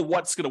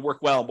what's going to work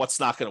well and what's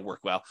not going to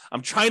work well.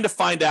 I'm trying to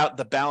find out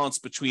the balance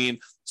between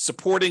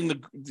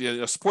supporting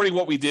supporting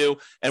what we do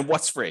and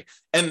what's free.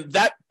 And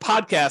that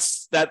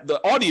podcast, that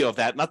the audio of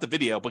that, not the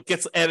video, but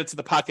gets added to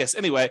the podcast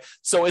anyway.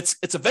 So it's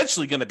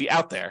eventually going to be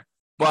out there.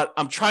 But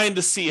I'm trying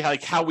to see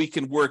how we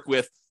can work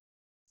with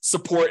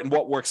support and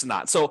what works and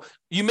not. So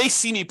you may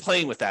see me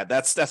playing with that.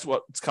 That's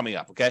what's coming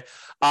up. Okay.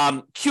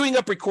 Queuing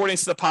up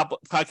recordings to the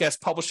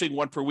podcast, publishing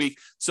 1 per week.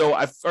 So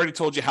I've already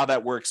told you how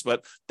that works,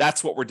 but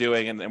that's what we're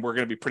doing. And we're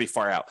going to be pretty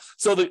far out.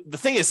 So the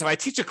thing is, if I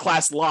teach a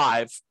class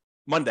live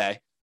Monday,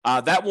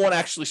 that won't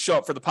actually show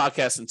up for the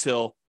podcast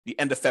until the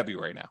end of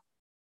February now.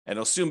 And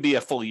it'll soon be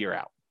a full year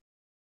out.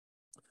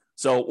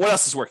 So what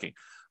else is working?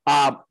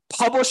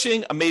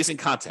 Publishing amazing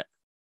content.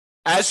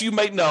 As you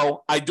might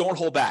know, I don't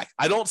hold back.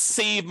 I don't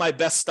save my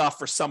best stuff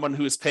for someone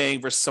who is paying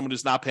versus someone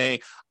who's not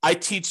paying. I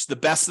teach the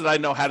best that I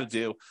know how to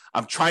do.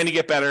 I'm trying to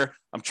get better.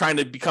 I'm trying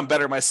to become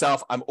better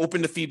myself. I'm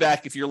open to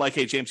feedback. If you're like,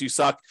 hey, James, you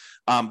suck.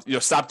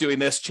 Stop doing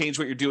this. Change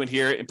what you're doing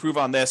here. Improve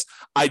on this.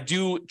 I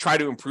do try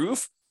to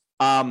improve.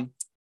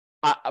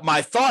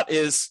 My thought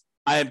is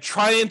I am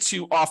trying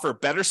to offer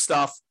better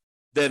stuff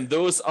than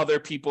those other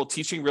people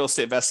teaching real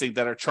estate investing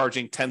that are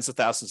charging tens of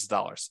thousands of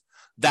dollars.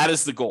 That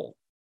is the goal.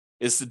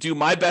 Is to do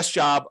my best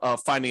job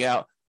of finding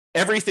out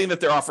everything that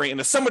they're offering.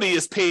 And if somebody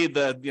is paid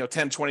the $10,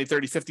 $20, $30,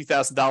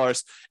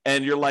 $50,000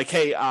 and you're like,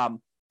 hey,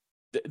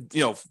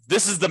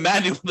 this is the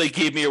manual they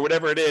gave me or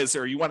whatever it is,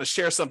 or you want to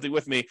share something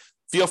with me,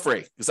 feel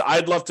free, because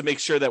I'd love to make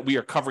sure that we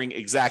are covering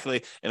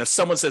exactly. And if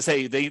someone says,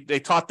 hey, they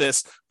taught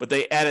this, but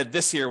they added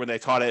this here when they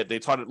taught it a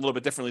little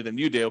bit differently than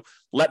you do,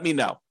 let me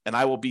know. And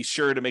I will be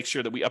sure to make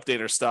sure that we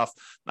update our stuff.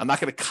 I'm not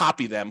going to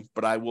copy them,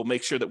 but I will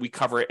make sure that we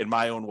cover it in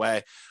my own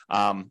way.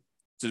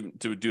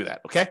 To do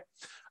that. Okay.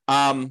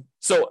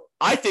 So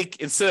I think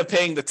instead of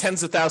paying the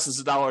tens of thousands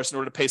of dollars in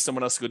order to pay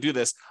someone else to go do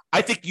this,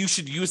 I think you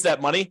should use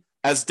that money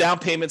as down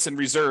payments and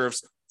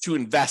reserves to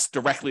invest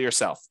directly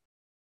yourself.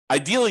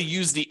 Ideally,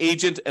 use the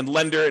agent and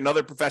lender and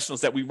other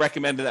professionals that we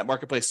recommend in that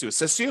marketplace to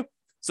assist you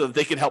so that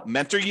they can help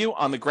mentor you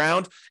on the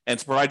ground and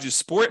to provide you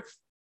support.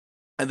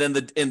 And then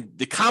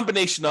the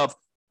combination of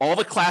all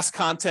the class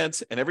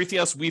content and everything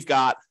else we've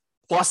got,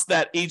 plus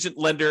that agent,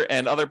 lender,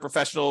 and other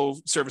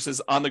professional services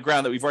on the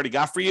ground that we've already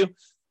got for you,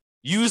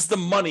 use the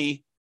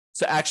money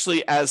to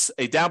actually as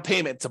a down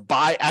payment to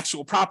buy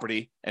actual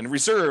property and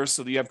reserves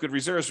so that you have good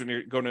reserves when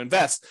you're going to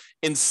invest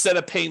instead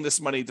of paying this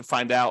money to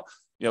find out,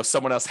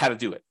 someone else how to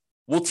do it.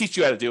 We'll teach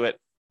you how to do it.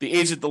 The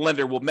agent, the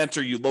lender will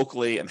mentor you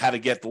locally and how to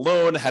get the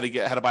loan, how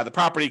to buy the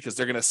property, because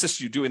they're going to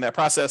assist you doing that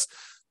process.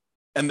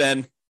 And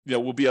then,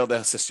 we'll be able to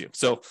assist you.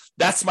 So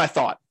that's my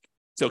thought.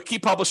 So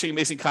keep publishing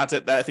amazing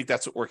content. I think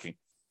that's what's working.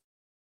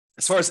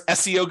 As far as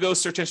SEO goes,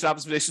 search engine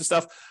optimization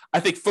stuff, I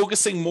think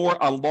focusing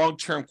more on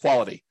long-term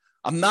quality.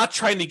 I'm not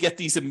trying to get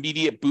these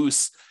immediate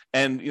boosts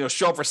and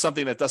show up for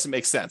something that doesn't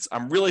make sense.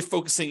 I'm really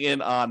focusing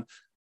in on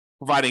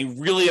providing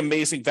really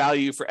amazing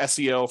value for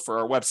SEO for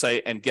our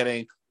website and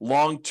getting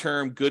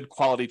long-term good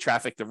quality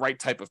traffic, the right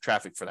type of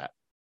traffic for that.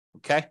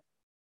 Okay.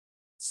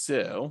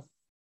 So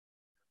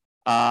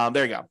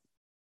there you go.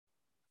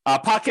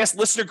 Podcast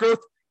listener growth.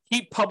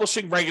 Keep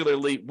publishing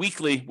regularly,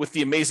 weekly, with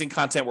the amazing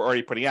content we're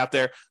already putting out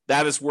there.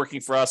 That is working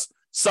for us.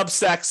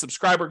 Substack,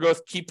 subscriber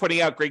growth, keep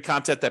putting out great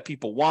content that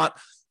people want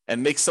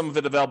and make some of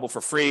it available for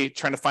free.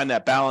 Trying to find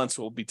that balance.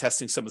 We'll be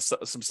testing some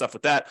stuff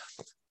with that.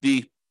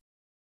 The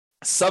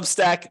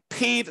Substack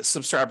paid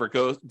subscriber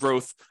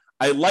growth,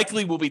 I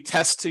likely will be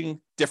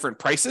testing different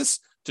prices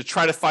to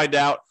try to find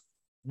out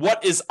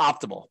what is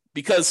optimal?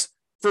 Because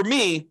for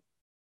me,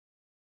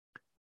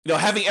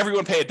 having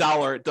everyone pay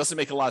 $1 doesn't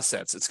make a lot of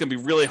sense. It's going to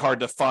be really hard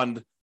to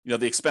fund,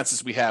 the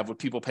expenses we have with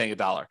people paying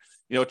 $1.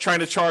 Trying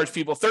to charge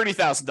people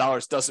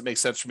 $30,000 doesn't make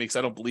sense for me because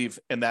I don't believe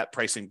in that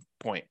pricing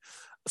point.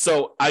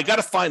 So I got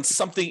to find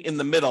something in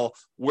the middle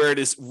where it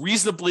is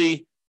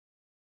reasonably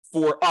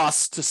for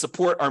us to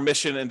support our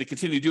mission and to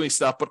continue doing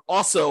stuff, but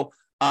also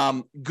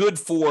good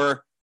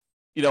for,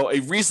 a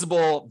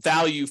reasonable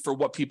value for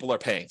what people are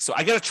paying. So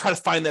I got to try to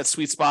find that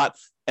sweet spot.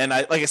 And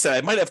like I said,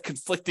 I might have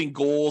conflicting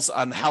goals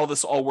on how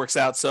this all works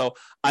out. So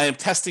I am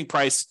testing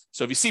price.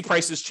 So if you see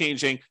prices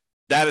changing,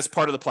 that is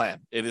part of the plan.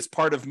 It is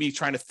part of me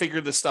trying to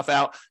figure this stuff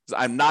out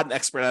because I'm not an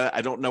expert at it.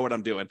 I don't know what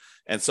I'm doing.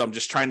 And so I'm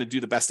just trying to do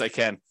the best I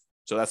can.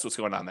 So that's what's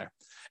going on there.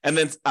 And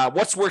then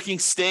what's working,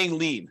 staying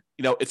lean.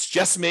 It's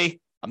just me.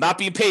 I'm not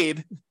being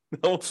paid.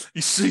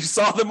 You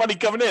saw the money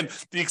coming in.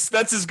 The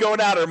expenses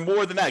going out are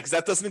more than that because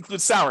that doesn't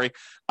include salary.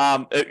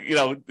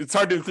 It's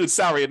hard to include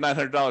salary at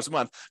 $900 a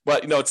month,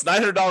 but it's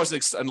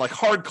 $900 and like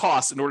hard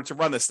costs in order to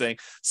run this thing.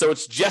 So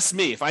it's just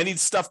me. If I need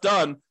stuff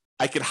done,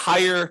 I could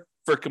hire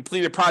for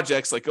completed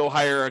projects, like go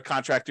hire a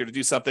contractor to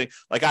do something.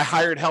 Like I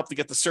hired help to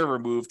get the server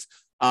moved.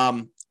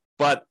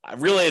 But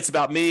really it's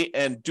about me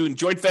and doing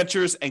joint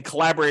ventures and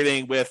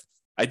collaborating with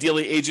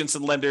ideally agents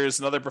and lenders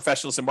and other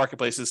professionals and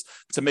marketplaces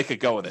to make a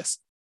go of this.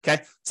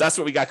 Okay, so that's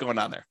what we got going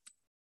on there.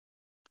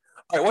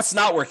 All right, what's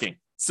not working?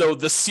 So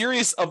the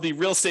series of the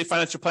Real Estate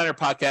Financial Planner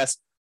podcast,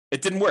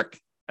 it didn't work.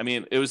 I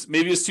mean, it was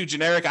too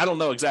generic. I don't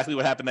know exactly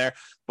what happened there,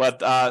 but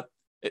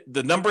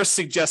the numbers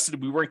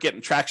suggested we weren't getting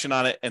traction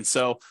on it, and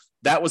so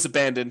that was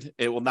abandoned.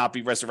 It will not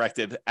be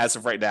resurrected as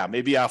of right now.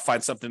 Maybe I'll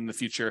find something in the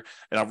future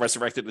and I'll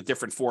resurrect it in a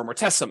different form or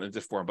test something in a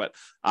different form,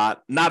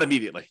 but not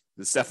immediately.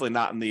 It's definitely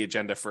not on the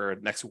agenda for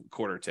next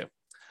quarter or two.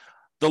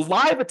 The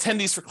live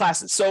attendees for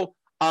classes. So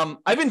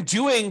I've been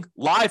doing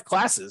live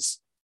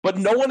classes, but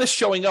no one is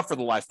showing up for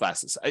the live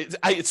classes.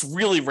 It's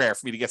really rare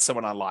for me to get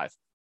someone on live,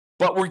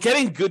 but we're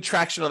getting good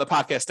traction on the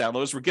podcast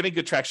downloads. We're getting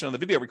good traction on the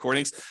video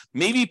recordings.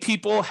 Maybe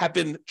people have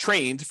been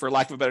trained, for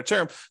lack of a better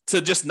term,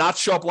 to just not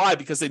show up live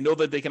because they know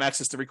that they can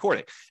access the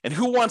recording. And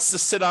who wants to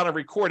sit on a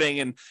recording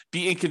and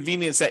be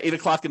inconvenienced at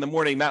 8:00 in the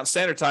morning, Mountain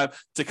Standard Time,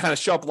 to kind of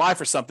show up live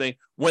for something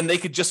when they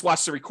could just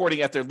watch the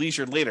recording at their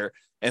leisure later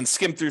and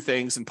skim through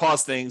things and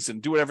pause things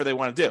and do whatever they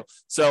want to do.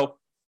 So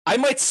I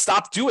might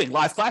stop doing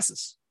live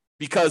classes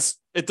because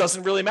it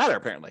doesn't really matter,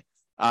 apparently.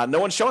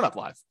 No one's showing up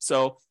live.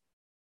 So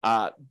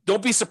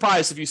don't be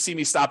surprised if you see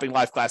me stopping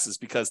live classes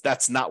because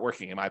that's not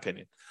working, in my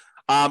opinion.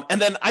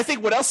 And then I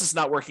think what else is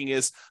not working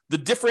is the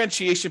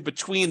differentiation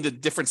between the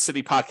different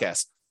city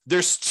podcasts.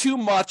 There's too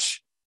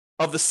much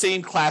of the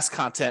same class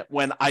content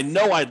when I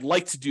know I'd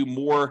like to do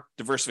more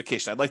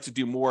diversification. I'd like to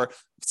do more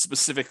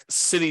specific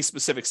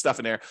city-specific stuff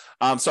in there.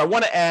 So I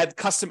want to add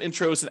custom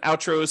intros and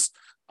outros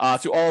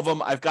to all of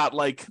them. I've got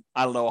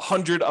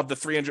 100 of the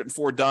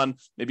 304 done,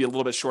 maybe a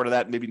little bit short of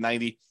that, maybe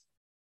 90.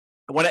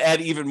 I want to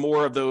add even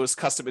more of those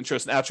custom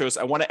intros and outros.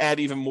 I want to add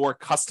even more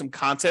custom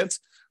content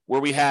where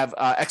we have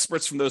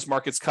experts from those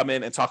markets come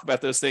in and talk about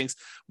those things.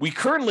 We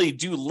currently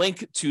do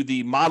link to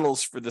the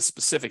models for the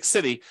specific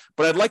city,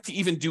 but I'd like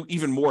to do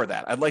even more of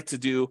that. I'd like to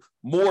do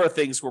more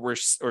things where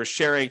we're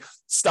sharing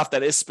stuff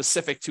that is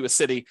specific to a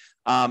city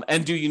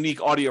and do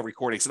unique audio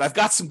recordings. And I've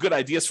got some good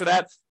ideas for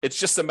that. It's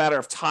just a matter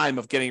of time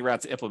of getting around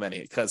to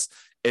implementing it because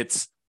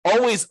it's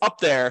always up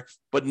there,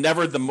 but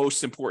never the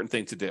most important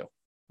thing to do,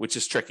 which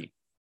is tricky.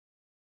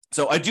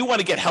 So I do want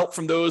to get help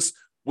from those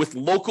with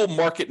local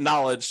market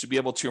knowledge to be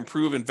able to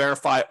improve and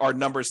verify our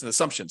numbers and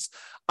assumptions.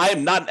 I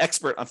am not an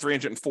expert on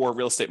 304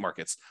 real estate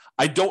markets.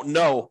 I don't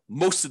know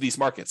most of these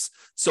markets.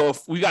 So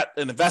if we got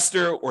an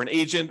investor or an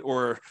agent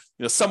or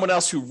someone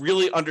else who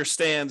really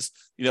understands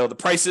the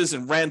prices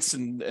and rents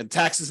and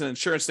taxes and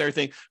insurance and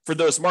everything for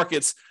those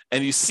markets,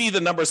 and you see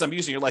the numbers I'm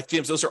using, you're like,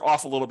 James, those are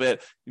off a little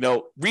bit.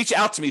 Reach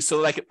out to me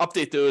so that I can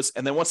update those.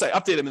 And then once I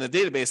update them in the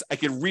database, I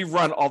can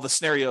rerun all the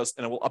scenarios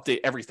and it will update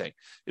everything.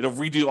 It'll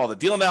redo all the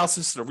deal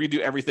analysis. It'll redo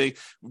everything.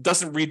 It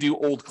doesn't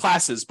redo old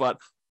classes, but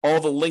all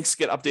the links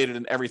get updated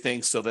and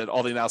everything so that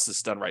all the analysis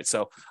is done right.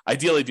 So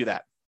ideally do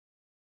that.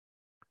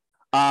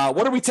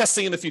 What are we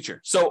testing in the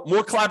future? So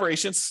more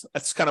collaborations.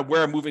 That's kind of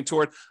where I'm moving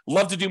toward.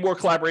 Love to do more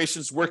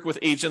collaborations, work with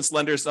agents,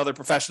 lenders, and other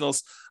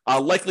professionals.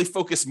 Likely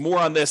focus more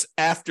on this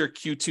after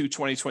Q2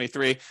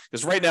 2023,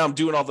 because right now I'm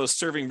doing all those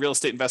serving real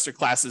estate investor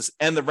classes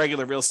and the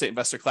regular real estate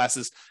investor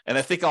classes. And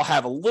I think I'll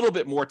have a little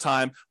bit more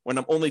time when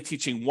I'm only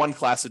teaching one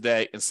class a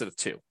day instead of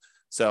two.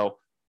 So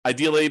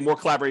ideally more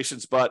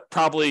collaborations, but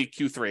probably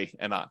Q3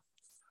 and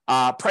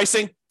on.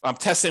 Pricing, I'm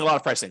testing a lot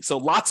of pricing. So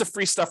lots of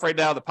free stuff right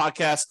now, the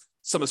podcast,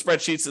 some of the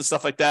spreadsheets and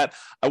stuff like that.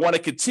 I want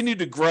to continue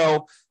to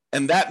grow,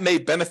 and that may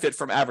benefit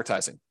from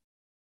advertising.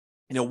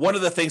 One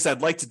of the things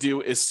I'd like to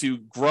do is to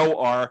grow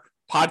our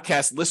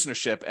podcast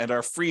listenership and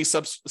our free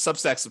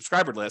Substack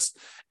subscriber list.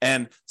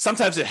 And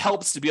sometimes it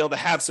helps to be able to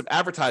have some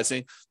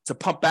advertising to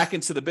pump back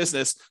into the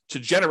business to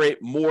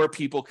generate more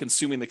people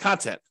consuming the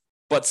content.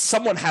 But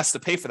someone has to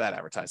pay for that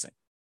advertising.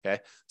 Okay.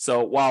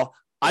 So while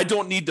I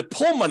don't need to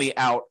pull money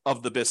out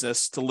of the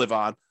business to live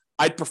on,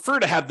 I'd prefer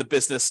to have the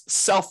business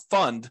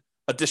self-fund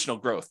additional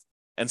growth.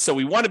 And so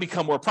we want to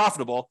become more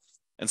profitable.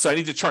 And so I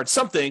need to charge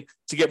something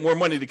to get more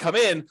money to come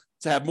in,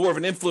 to have more of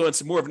an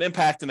influence and more of an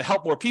impact and to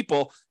help more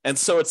people. And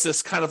so it's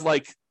this kind of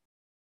like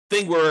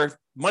thing where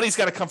money's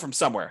got to come from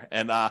somewhere.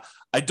 And I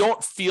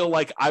don't feel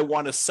like I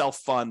want to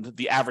self-fund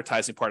the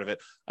advertising part of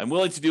it. I'm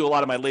willing to do a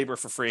lot of my labor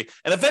for free.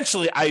 And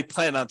eventually I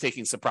plan on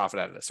taking some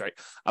profit out of this, right?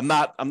 I'm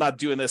not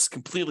doing this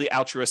completely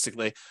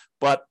altruistically,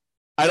 but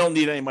I don't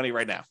need any money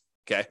right now.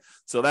 Okay.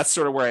 So that's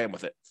sort of where I am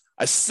with it.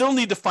 I still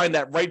need to find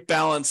that right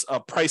balance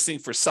of pricing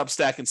for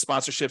Substack and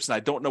sponsorships, and I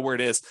don't know where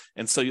it is.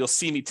 And so you'll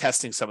see me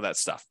testing some of that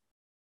stuff.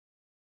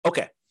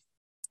 Okay.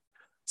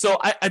 So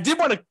I did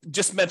want to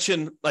just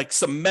mention like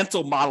some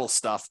mental model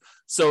stuff.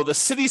 So the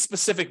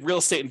city-specific real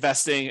estate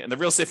investing and the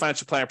Real Estate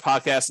Financial Planner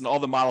podcast and all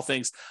the model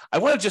things, I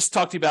want to just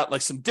talk to you about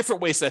like some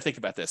different ways that I think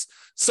about this.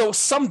 So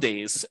some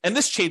days, and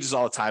this changes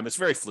all the time, it's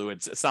very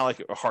fluid. It's not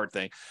like a hard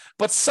thing.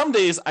 But some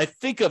days I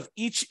think of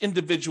each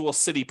individual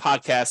city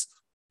podcast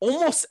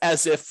almost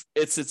as if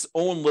it's its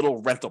own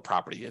little rental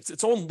property. It's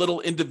its own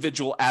little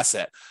individual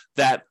asset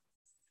that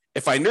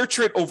if I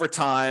nurture it over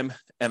time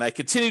and I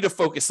continue to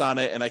focus on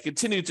it and I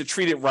continue to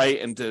treat it right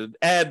and to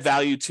add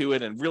value to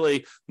it and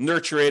really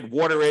nurture it,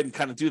 water it, and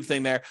kind of do the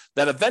thing there,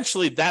 that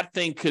eventually that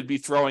thing could be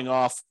throwing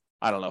off,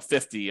 I don't know,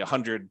 $50,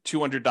 $100,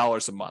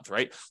 $200 a month,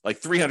 right?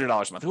 Like $300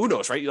 a month. Who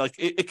knows, right? Like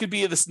it could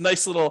be this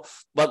nice little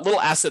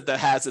asset that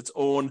has its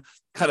own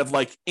kind of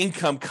like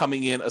income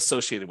coming in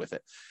associated with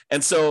it.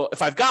 And so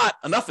if I've got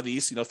enough of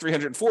these,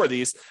 304 of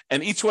these,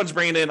 and each one's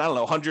bringing in, I don't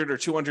know, $100 or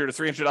 $200 or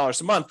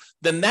 $300 a month,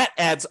 then that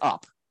adds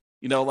up.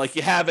 Like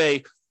you have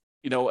like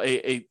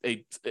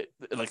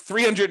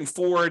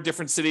 304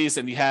 different cities,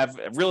 and you have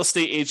a real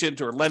estate agent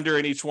or lender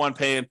in each one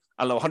paying,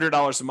 I don't know,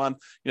 $100 a month.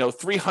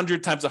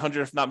 300 times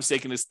 100, if not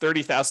mistaken, is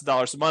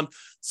 $30,000 a month.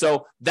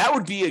 So that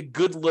would be a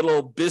good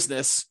little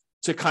business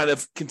to kind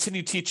of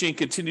continue teaching,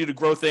 continue to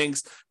grow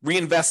things,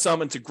 reinvest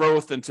some into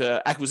growth,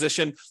 into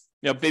acquisition,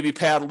 maybe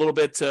pay out a little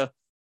bit to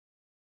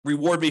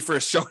reward me for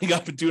showing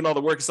up and doing all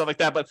the work and stuff like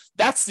that. But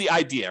that's the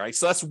idea, right?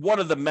 So that's one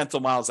of the mental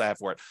models I have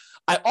for it.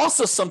 I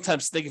also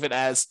sometimes think of it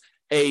as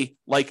a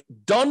like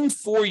done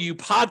for you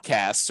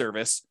podcast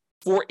service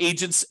for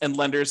agents and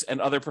lenders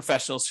and other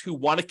professionals who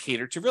want to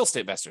cater to real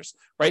estate investors,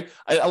 right?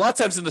 A lot of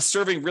times in the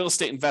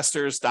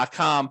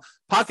servingrealestateinvestors.com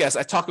podcast,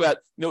 I talk about,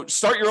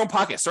 start your own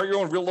podcast, start your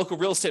own local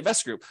real estate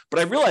investor group.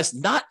 But I realize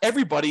not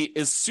everybody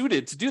is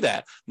suited to do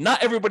that.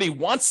 Not everybody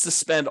wants to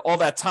spend all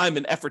that time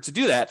and effort to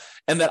do that.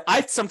 And that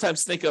I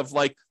sometimes think of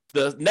like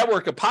the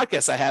network of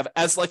podcasts I have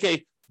as like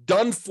a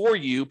done for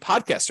you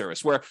podcast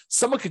service where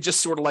someone could just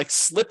sort of like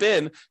slip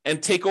in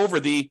and take over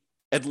the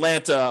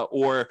Atlanta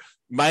or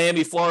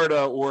Miami,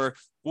 Florida, or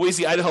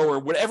Boise, Idaho, or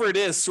whatever it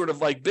is, sort of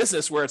like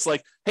business where it's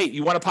like, hey,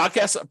 you want a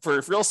podcast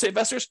for real estate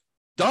investors?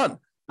 Done.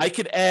 I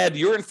could add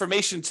your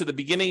information to the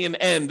beginning and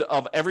end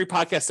of every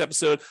podcast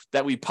episode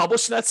that we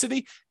publish in that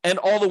city and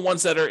all the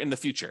ones that are in the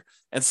future.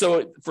 And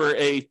so for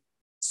a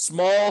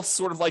small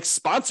sort of like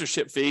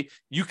sponsorship fee,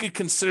 you could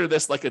consider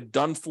this like a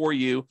done for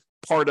you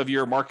part of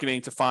your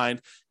marketing to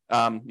find,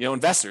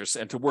 investors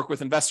and to work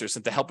with investors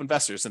and to help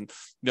investors. And,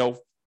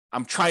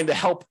 I'm trying to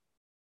help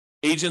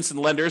agents and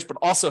lenders, but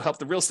also help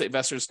the real estate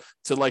investors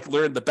to like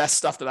learn the best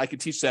stuff that I can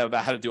teach them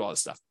about how to do all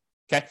this stuff.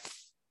 Okay.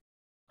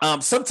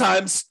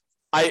 Sometimes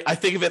I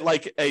think of it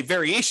like a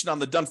variation on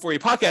the Done For You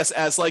podcast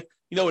as like,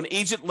 an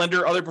agent,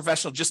 lender, other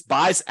professional just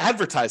buys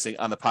advertising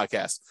on the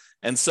podcast.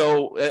 And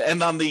so,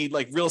 and on the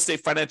like Real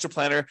Estate Financial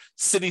Planner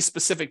city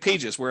specific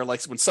pages where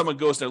like when someone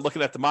goes, they're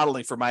looking at the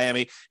modeling for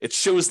Miami, it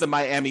shows the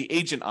Miami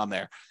agent on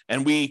there.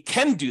 And we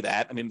can do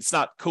that. I mean, it's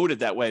not coded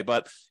that way,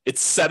 but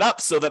it's set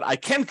up so that I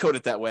can code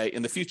it that way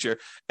in the future.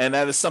 And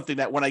that is something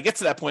that when I get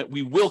to that point,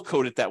 we will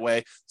code it that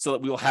way so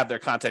that we will have their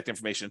contact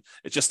information.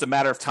 It's just a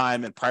matter of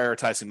time and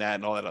prioritizing that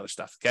and all that other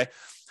stuff. Okay.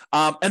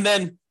 And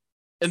then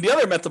in the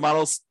other mental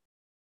models,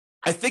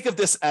 I think of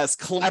this as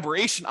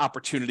collaboration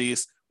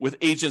opportunities with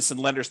agents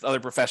and lenders and other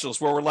professionals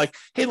where we're like,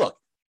 hey, look,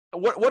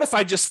 what if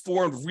I just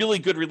formed really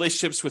good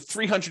relationships with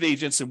 300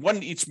 agents and one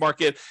in each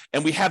market,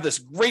 and we have this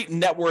great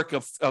network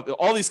of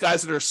all these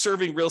guys that are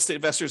serving real estate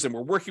investors, and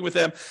we're working with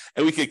them,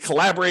 and we could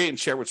collaborate and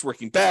share what's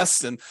working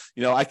best, and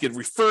I could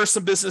refer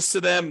some business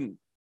to them.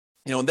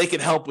 And they can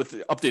help with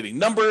updating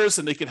numbers,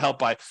 and they can help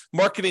by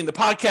marketing the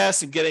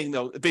podcast and getting,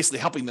 basically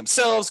helping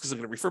themselves because they're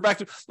going to refer back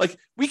to, like,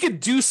 we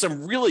could do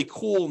some really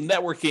cool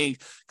networking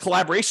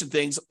collaboration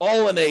things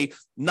all in a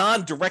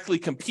non-directly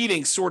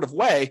competing sort of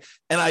way.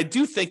 And I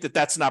do think that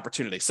that's an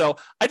opportunity. So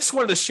I just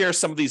wanted to share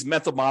some of these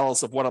mental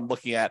models of what I'm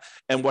looking at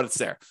and what it's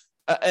there.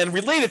 And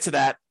related to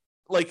that,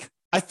 like,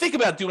 I think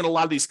about doing a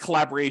lot of these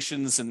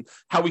collaborations and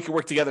how we can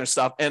work together and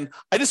stuff. And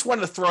I just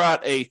wanted to throw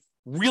out a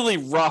really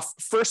rough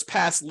first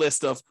pass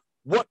list of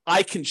what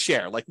I can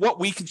share, like what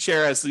we can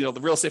share as, the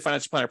Real Estate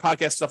Financial Planner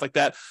podcast, stuff like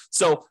that.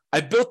 So I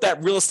built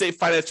that Real Estate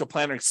Financial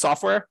Planner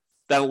software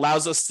that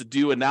allows us to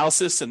do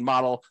analysis and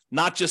model,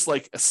 not just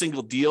like a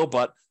single deal,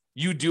 but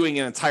you doing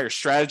an entire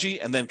strategy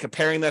and then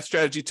comparing that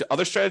strategy to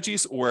other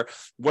strategies, or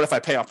what if I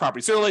pay off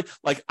properties early?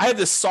 Like, I have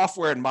this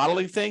software and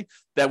modeling thing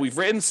that we've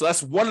written. So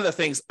that's one of the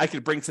things I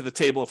could bring to the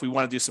table if we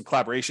want to do some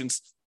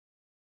collaborations.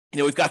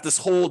 We've got this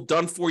whole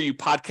done for you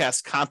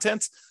podcast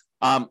content.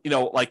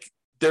 Like,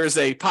 there's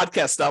a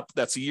podcast up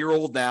that's a year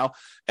old now,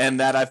 and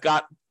that I've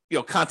got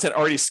content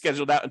already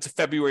scheduled out into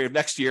February of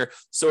next year.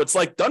 So it's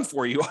like done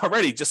for you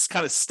already. Just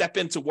kind of step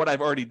into what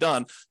I've already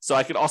done. So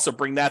I could also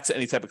bring that to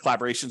any type of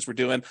collaborations we're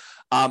doing.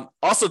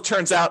 Also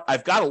turns out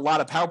I've got a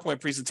lot of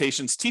PowerPoint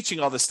presentations teaching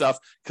all this stuff,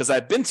 because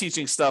I've been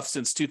teaching stuff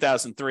since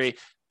 2003,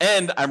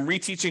 and I'm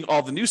reteaching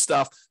all the new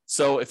stuff.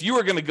 So if you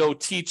were going to go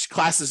teach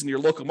classes in your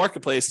local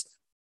marketplace,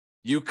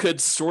 you could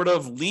sort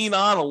of lean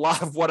on a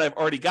lot of what I've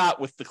already got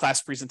with the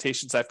class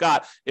presentations I've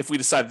got if we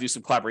decide to do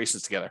some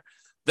collaborations together.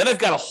 Then I've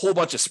got a whole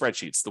bunch of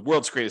spreadsheets, the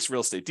world's greatest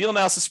real estate deal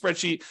analysis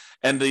spreadsheet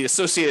and the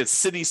associated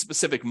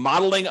city-specific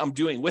modeling I'm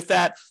doing with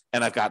that.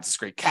 And I've got this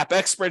great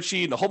CapEx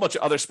spreadsheet and a whole bunch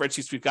of other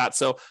spreadsheets we've got.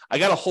 So I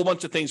got a whole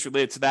bunch of things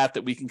related to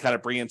that we can kind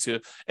of bring into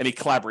any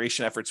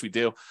collaboration efforts we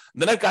do.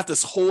 And then I've got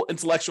this whole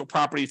intellectual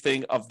property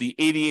thing of the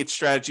 88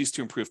 strategies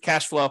to improve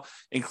cash flow,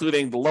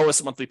 including the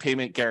lowest monthly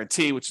payment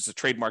guarantee, which is a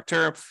trademark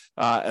term,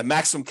 a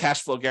maximum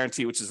cash flow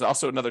guarantee, which is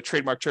also another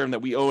trademark term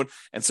that we own.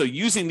 And so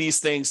using these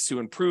things to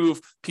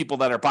improve people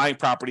that are buying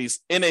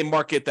properties in a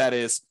market that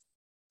is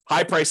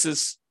high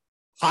prices,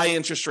 high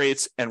interest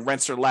rates, and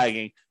rents are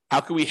lagging,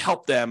 how can we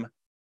help them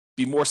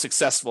be more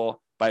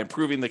successful by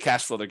improving the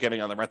cash flow they're getting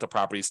on the rental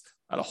properties,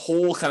 and a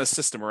whole kind of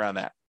system around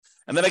that.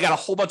 And then I got a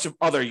whole bunch of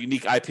other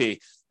unique IP,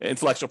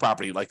 intellectual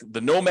property, like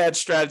the Nomad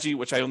strategy,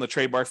 which I own the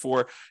trademark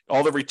for,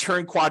 all the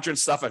return quadrant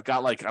stuff. I've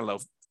got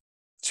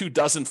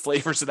 24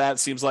 flavors of that, it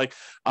seems like.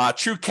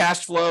 True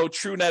cash flow,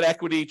 true net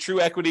equity, true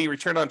equity,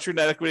 return on true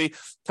net equity,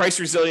 price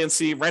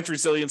resiliency, rent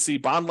resiliency,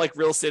 bond-like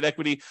real estate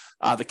equity,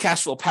 the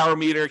cash flow power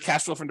meter,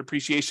 cash flow from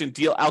depreciation,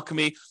 deal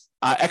alchemy,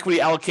 equity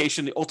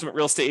allocation, the ultimate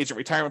real estate agent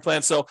retirement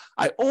plan. So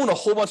I own a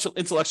whole bunch of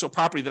intellectual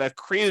property that I've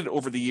created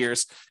over the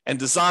years and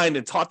designed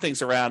and taught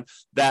things around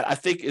that I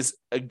think is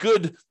a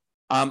good,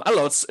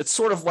 it's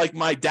sort of like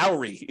my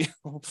dowry.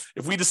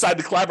 If we decide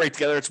to collaborate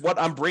together, it's what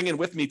I'm bringing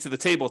with me to the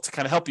table to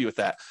kind of help you with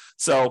that.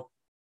 So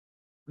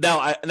now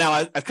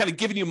I've kind of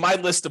given you my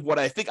list of what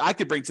I think I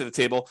could bring to the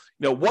table.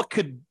 What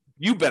could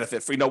you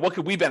benefit from? What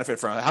could we benefit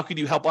from? How could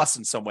you help us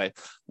in some way?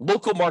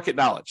 Local market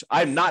knowledge.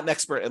 I'm not an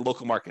expert at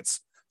local markets.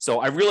 So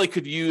I really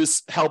could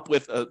use help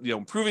with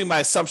improving my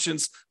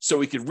assumptions so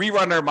we could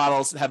rerun our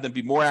models and have them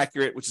be more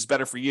accurate, which is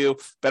better for you,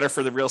 better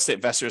for the real estate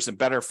investors, and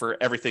better for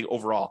everything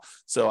overall.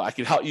 So I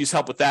could use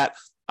help with that.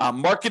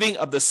 Marketing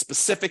of the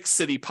specific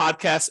city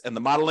podcast and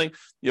the modeling,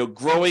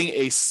 growing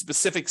a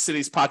specific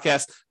city's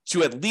podcast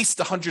to at least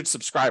 100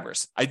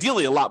 subscribers,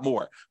 ideally a lot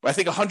more. But I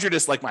think 100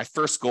 is like my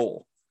first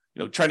goal,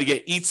 trying to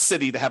get each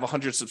city to have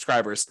 100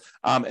 subscribers.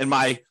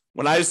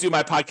 When I was doing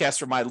my podcast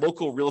for my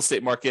local real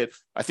estate market,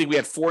 I think we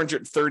had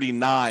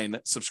 439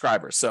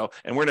 subscribers. So,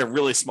 and we're in a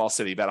really small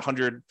city, about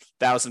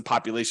 100,000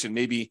 population,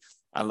 maybe,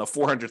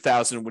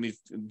 400,000 when you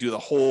do the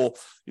whole,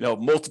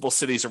 multiple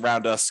cities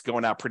around us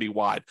going out pretty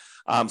wide.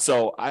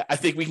 So I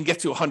think we can get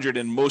to 100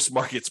 in most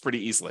markets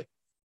pretty easily.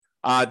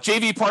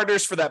 JV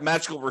partners for that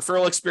magical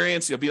referral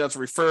experience, being able to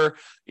refer,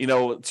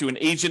 to an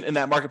agent in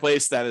that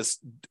marketplace that is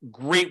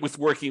great with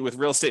working with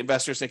real estate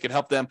investors and can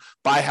help them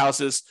buy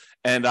houses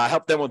and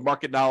help them with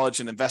market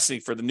knowledge and investing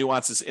for the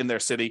nuances in their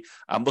city.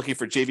 I'm looking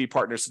for JV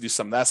partners to do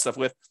some of that stuff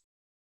with.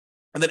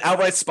 And then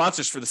outright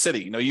sponsors for the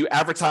city. You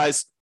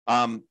advertise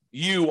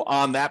you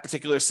on that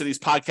particular city's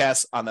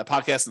podcast, on that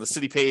podcast and the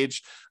city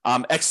page,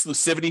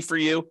 exclusivity for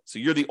you. So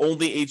you're the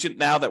only agent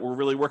now that we're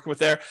really working with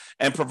there,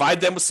 and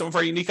provide them with some of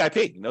our unique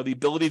IP, the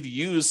ability to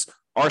use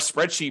our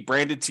spreadsheet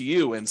branded to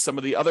you and some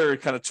of the other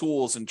kind of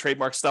tools and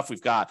trademark stuff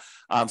we've got.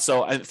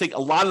 So I think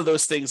a lot of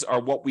those things are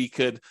what we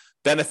could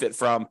benefit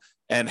from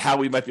and how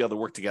we might be able to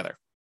work together.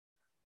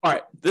 All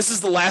right, this is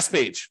the last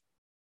page.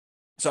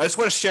 So I just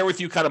want to share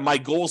with you kind of my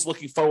goals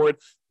looking forward.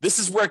 This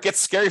is where it gets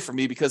scary for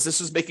me because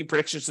this is making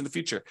predictions in the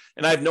future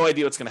and I have no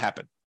idea what's going to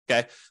happen.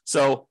 Okay.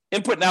 So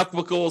input and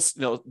output goals,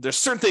 there's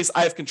certain things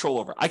I have control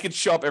over. I can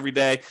show up every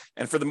day.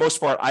 And for the most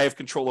part, I have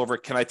control over,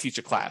 can I teach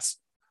a class?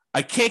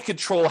 I can't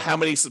control how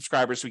many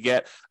subscribers we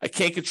get. I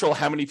can't control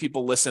how many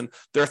people listen.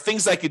 There are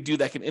things I could do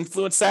that can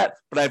influence that,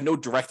 but I have no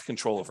direct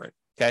control over it.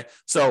 Okay.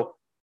 So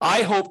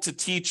I hope to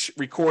teach,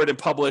 record, and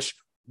publish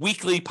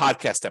weekly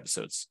podcast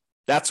episodes.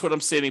 That's what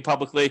I'm stating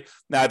publicly.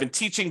 Now I've been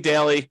teaching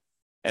daily,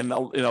 and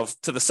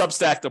to the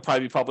Substack, they'll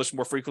probably be published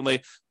more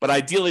frequently. But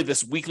ideally,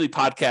 this weekly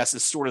podcast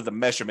is sort of the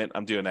measurement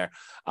I'm doing there.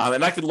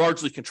 And I can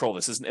largely control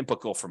this as an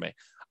input goal for me.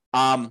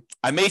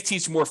 I may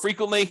teach more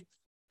frequently.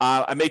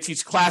 I may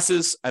teach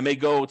classes. I may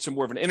go to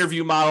more of an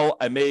interview model.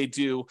 I may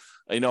do,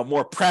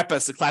 more prep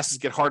as the classes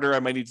get harder. I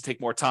might need to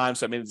take more time.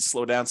 So I may need to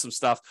slow down some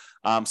stuff.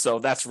 So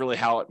that's really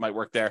how it might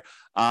work there.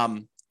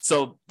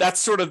 So that's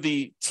sort of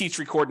the teach,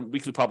 record, and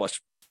weekly publish.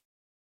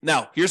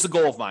 Now, here's the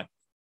goal of mine.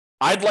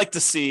 I'd like to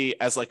see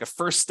as like a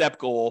first step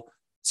goal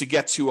to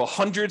get to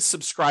 100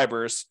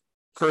 subscribers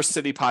per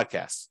city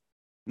podcast,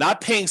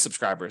 not paying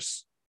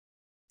subscribers,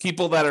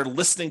 people that are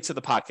listening to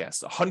the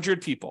podcast,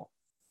 100 people.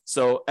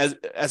 So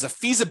as a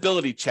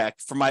feasibility check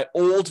for my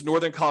old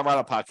Northern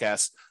Colorado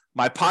podcast,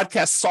 my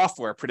podcast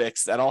software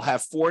predicts that I'll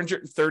have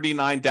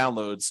 439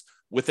 downloads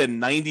within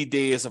 90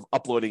 days of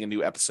uploading a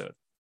new episode.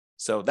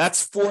 So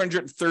that's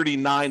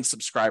 439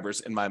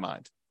 subscribers in my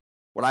mind.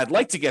 What I'd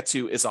like to get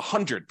to is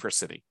 100 per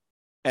city.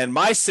 And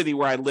my city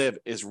where I live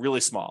is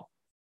really small,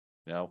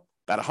 about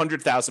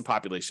 100,000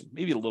 population,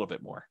 maybe a little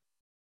bit more.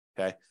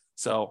 Okay.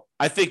 So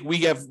I think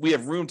we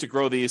have room to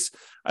grow these.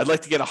 I'd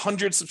like to get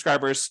 100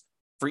 subscribers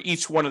for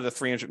each one of the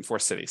 304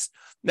 cities.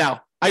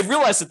 Now, I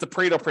realize that the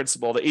Pareto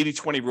principle, the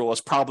 80-20 rule,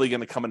 is probably going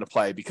to come into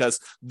play because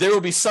there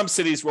will be some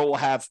cities where we'll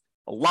have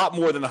a lot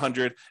more than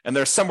 100, and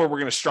there's somewhere we're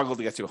going to struggle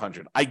to get to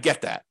 100. I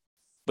get that.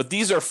 But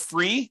these are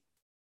free,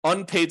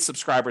 unpaid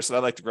subscribers that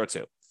I'd like to grow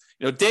to.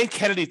 Dan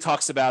Kennedy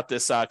talks about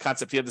this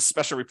concept. He had this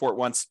special report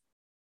once.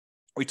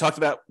 We talked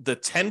about the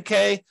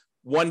 10K,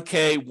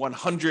 1K,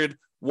 100,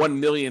 1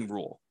 million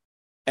rule.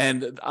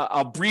 And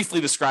I'll briefly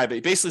describe it.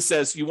 It basically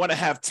says you want to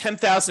have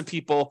 10,000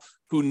 people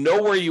who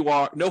know where you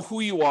are, know who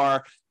you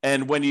are,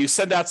 and when you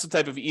send out some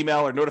type of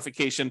email or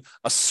notification,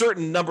 a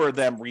certain number of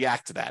them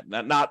react to that.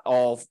 Not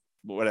all,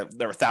 whatever,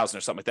 there are 1,000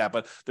 or something like that,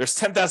 but there's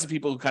 10,000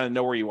 people who kind of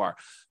know where you are.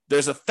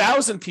 There's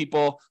 1,000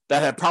 people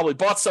that have probably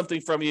bought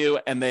something from you,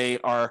 and they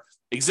are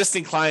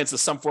existing clients of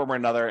some form or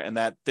another, and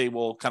that they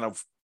will kind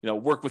of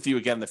work with you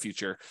again in the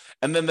future.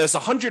 And then there's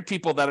 100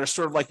 people that are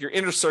sort of like your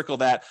inner circle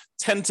that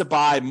tend to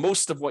buy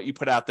most of what you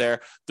put out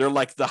there. They're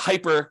like the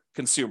hyper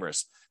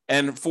consumers.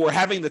 And for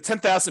having the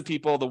 10,000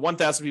 people, the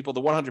 1,000 people, the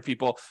 100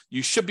 people,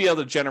 you should be able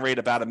to generate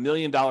about $1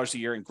 million a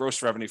year in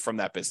gross revenue from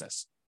that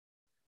business.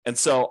 And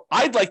so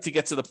I'd like to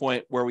get to the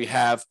point where we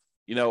have,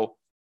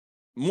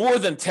 more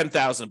than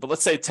 10,000, but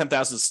let's say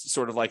 10,000 is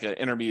sort of like an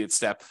intermediate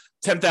step,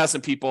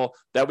 10,000 people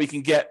that we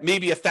can get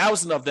maybe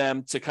 1,000 of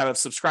them to kind of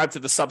subscribe to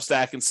the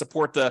Substack and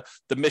support the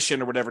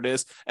mission or whatever it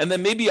is. And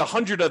then maybe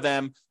 100 of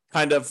them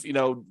kind of,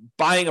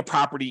 buying a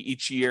property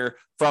each year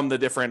from the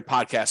different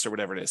podcasts or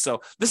whatever it is.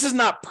 So this is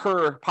not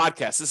per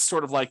podcast. This is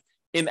sort of like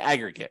in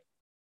aggregate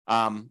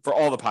for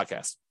all the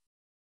podcasts.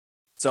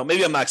 So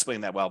maybe I'm not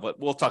explaining that well, but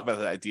we'll talk about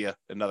that idea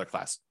in another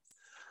class.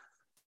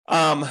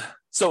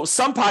 So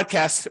some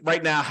podcasts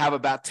right now have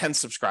about 10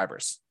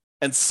 subscribers,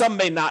 and some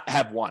may not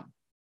have one.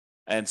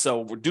 And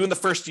so we're doing the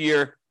first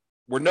year.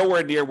 We're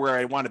nowhere near where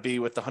I want to be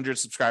with the 100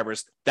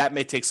 subscribers. That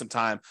may take some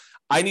time.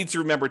 I need to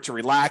remember to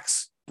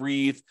relax,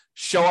 breathe,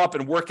 show up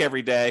and work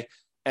every day.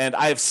 And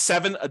I have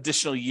 7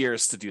 additional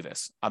years to do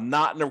this. I'm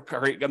not in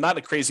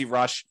a crazy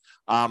rush.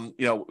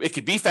 It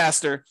could be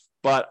faster,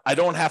 but I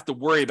don't have to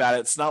worry about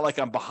it. It's not like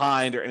I'm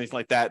behind or anything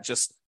like that.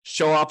 Just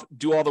show up,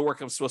 do all the work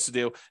I'm supposed to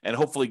do, and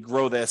hopefully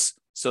grow this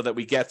so that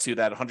we get to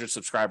that 100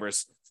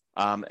 subscribers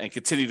and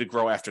continue to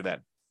grow after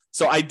that.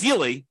 So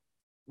ideally,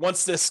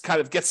 once this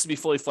kind of gets to be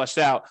fully fleshed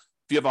out,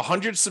 if you have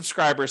 100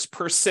 subscribers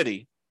per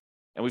city,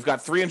 and we've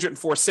got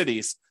 304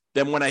 cities,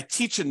 then when I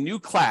teach a new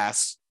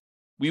class,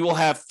 we will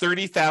have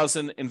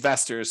 30,000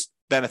 investors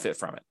benefit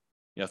from it.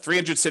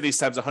 300 cities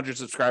times 100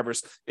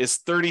 subscribers is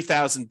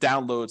 30,000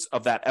 downloads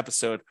of that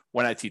episode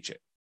when I teach it.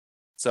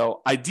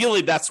 So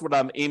ideally, that's what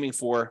I'm aiming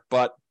for.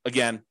 But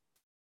again,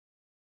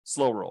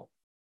 slow roll.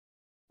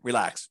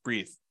 Relax,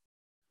 breathe.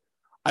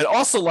 I'd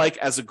also like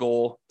as a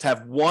goal to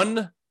have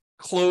 1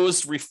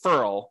 closed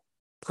referral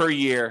per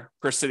year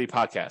per city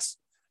podcast.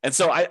 And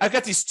so I've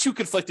got these 2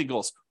 conflicting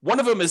goals.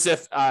 One of them is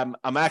if I'm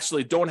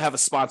actually don't have a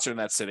sponsor in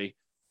that city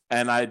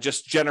and I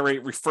just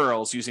generate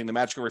referrals using the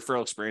magical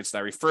referral experience, and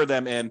I refer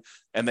them in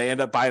and they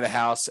end up buying the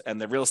house and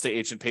the real estate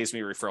agent pays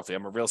me a referral fee.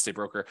 I'm a real estate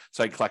broker,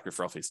 so I can collect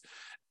referral fees.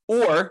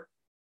 Or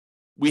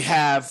we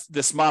have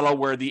this model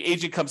where the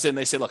agent comes in,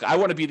 they say, look, I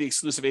want to be the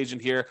exclusive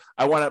agent here.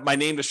 I want my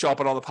name to show up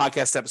on all the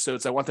podcast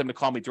episodes. I want them to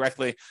call me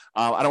directly.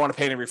 I don't want to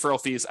pay any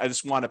referral fees. I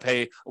just want to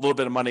pay a little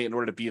bit of money in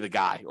order to be the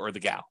guy or the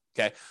gal.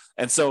 Okay.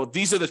 And so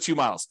these are the 2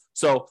 models.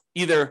 So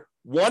either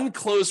 1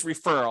 closed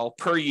referral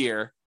per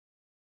year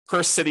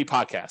per city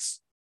podcast.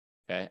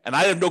 Okay. And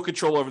I have no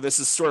control over this.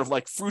 It's sort of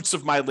like fruits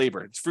of my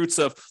labor. It's fruits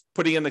of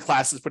putting in the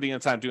classes, putting in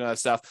the time, doing all that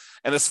stuff.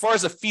 And as far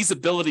as a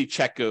feasibility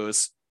check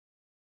goes,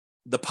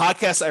 the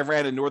podcast I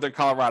ran in Northern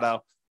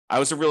Colorado, I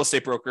was a real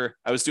estate broker.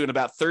 I was doing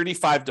about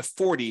 35 to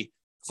 40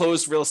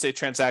 closed real estate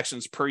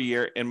transactions per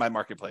year in my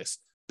marketplace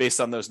based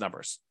on those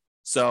numbers.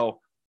 So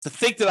to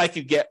think that I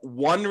could get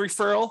 1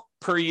 referral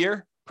per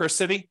year per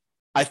city,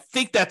 I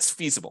think that's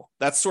feasible.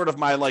 That's sort of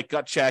my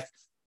gut check.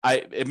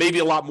 It may be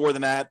a lot more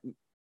than that,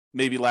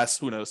 maybe less,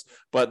 who knows,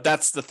 but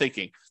that's the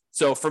thinking.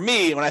 So for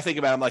me, when I think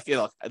about it, I'm like,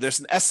 look, there's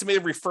an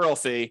estimated referral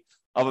fee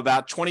of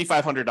about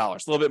 $2,500,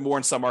 a little bit more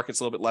in some markets,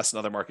 a little bit less in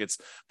other markets,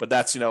 but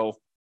that's,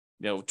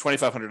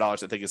 $2,500, I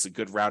think is a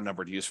good round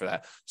number to use for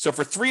that. So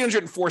for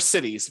 304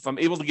 cities, if I'm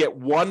able to get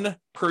 1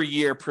 per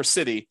year per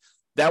city,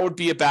 that would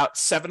be about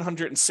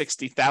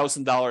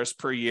 $760,000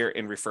 per year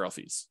in referral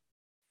fees.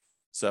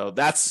 So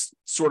that's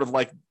sort of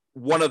like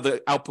one of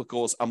the output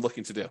goals I'm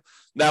looking to do.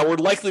 Now we're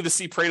likely to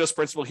see Pareto's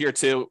principle here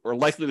too. We're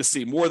likely to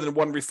see more than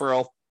 1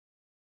 referral.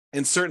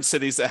 in certain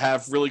cities that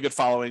have really good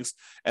followings,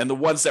 and the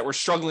ones that we're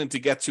struggling to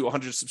get to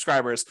 100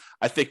 subscribers,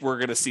 I think we're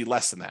going to see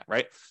less than that,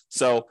 right?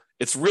 So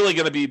it's really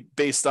going to be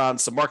based on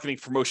some marketing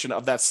promotion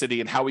of that city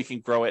and how we can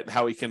grow it and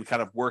how we can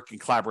kind of work and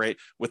collaborate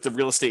with the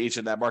real estate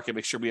agent in that market,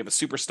 make sure we have a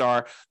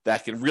superstar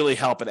that can really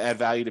help and add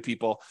value to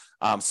people.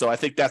 So I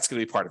think that's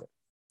going to be part of it.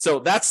 So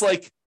that's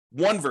like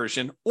one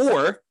version,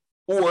 or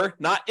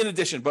not in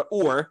addition, but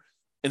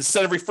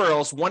instead of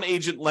referrals, one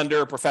agent,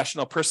 lender, or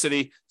professional per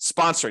city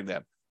sponsoring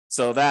them.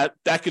 So that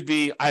could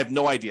be, I have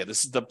no idea.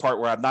 This is the part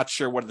where I'm not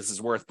sure what this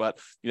is worth, but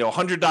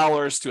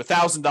 $100 to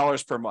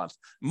 $1,000 per month.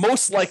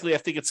 Most likely, I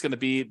think it's going to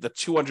be the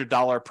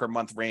 $200 per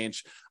month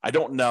range. I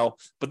don't know,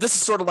 but this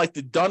is sort of like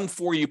the done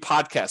for you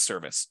podcast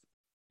service.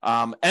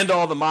 And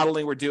all the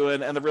modeling we're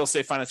doing and the real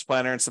estate finance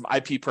planner and some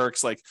IP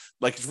perks, like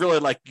it's really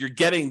like you're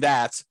getting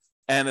that.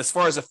 And as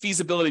far as a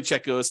feasibility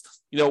check goes,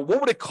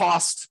 what would it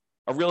cost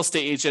a real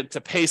estate agent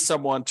to pay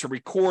someone to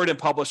record and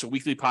publish a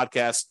weekly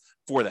podcast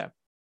for them?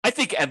 I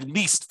think at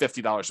least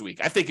 $50 a week.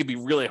 I think it'd be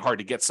really hard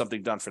to get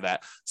something done for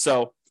that.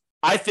 So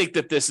I think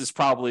that this is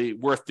probably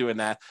worth doing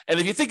that. And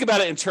if you think about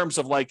it in terms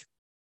of like,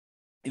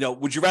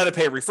 would you rather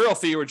pay a referral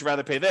fee or would you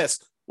rather pay this?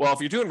 Well, if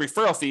you're doing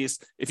referral fees,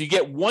 if you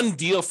get one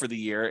deal for the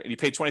year and you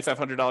pay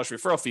 $2,500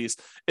 referral fees,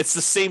 it's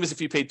the same as if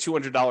you paid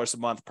 $200 a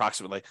month,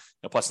 approximately,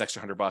 plus an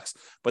extra $100.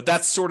 But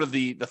that's sort of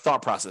the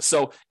thought process.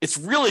 So it's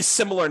really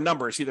similar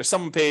numbers. Either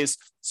someone pays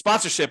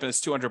sponsorship and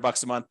it's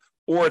 $200 a month,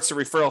 or it's a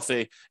referral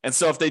fee. And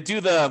so if they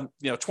do the,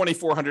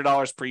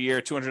 $2,400 per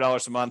year,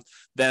 $200 a month,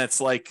 then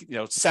it's like,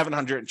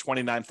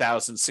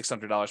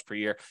 $729,600 per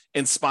year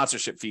in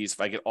sponsorship fees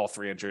if I get all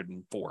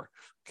 304.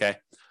 Okay.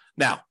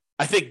 Now,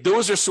 I think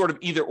those are sort of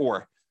either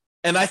or.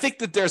 And I think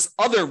that there's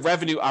other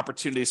revenue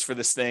opportunities for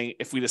this thing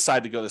if we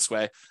decide to go this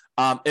way.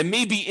 It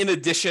may be in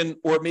addition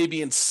or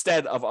maybe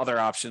instead of other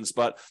options,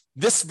 but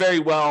this very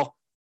well,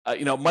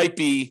 might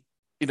be,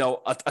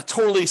 a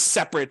totally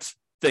separate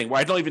thing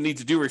where I don't even need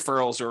to do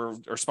referrals or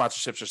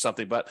sponsorships or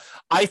something. But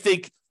I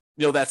think,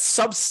 that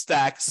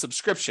Substack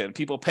subscription,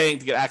 people paying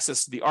to get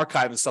access to the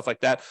archive and stuff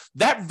like that,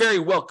 that very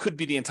well could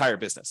be the entire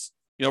business.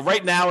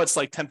 Right now it's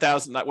like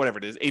 10,000, whatever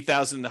it is,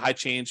 8,000 high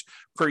change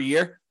per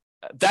year.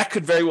 That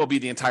could very well be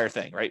the entire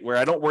thing, right? Where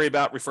I don't worry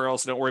about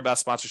referrals, I don't worry about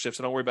sponsorships,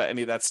 I don't worry about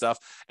any of that stuff.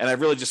 And I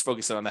really just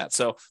focus on that.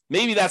 So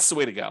maybe that's the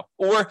way to go.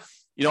 Or,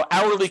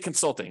 hourly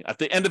consulting. At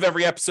the end of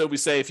every episode, we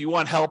say, if you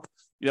want help,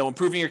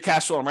 improving your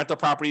cash flow on rental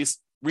properties,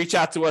 reach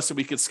out to us and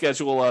we could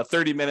schedule a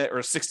 30-minute or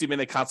a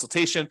 60-minute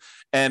consultation.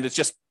 And it's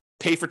just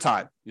pay for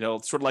time,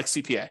 sort of like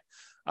CPA.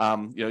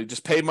 You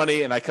just pay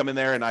money and I come in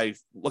there and I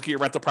look at your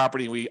rental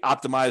property and we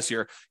optimize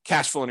your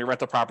cash flow on your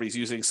rental properties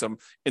using some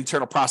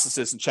internal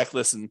processes and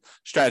checklists and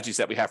strategies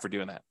that we have for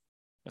doing that.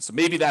 And so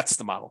maybe that's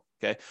the model.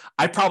 Okay.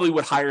 I probably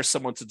would hire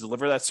someone to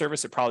deliver that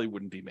service. It probably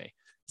wouldn't be me.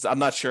 I'm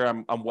not sure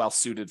I'm well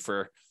suited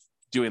for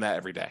doing that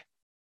every day.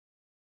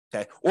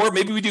 Okay. Or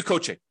maybe we do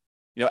coaching.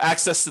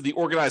 Access to the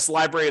organized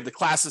library of the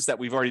classes that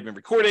we've already been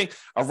recording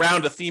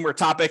around a theme or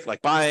topic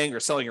like buying or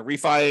selling or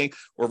refining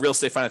or real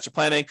estate financial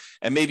planning,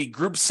 and maybe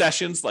group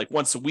sessions like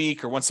once a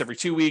week or once every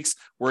 2 weeks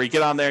where you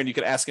get on there and you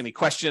can ask any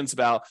questions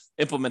about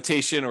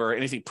implementation or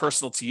anything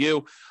personal to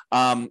you.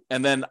 And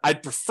then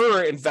I'd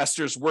prefer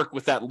investors work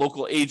with that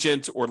local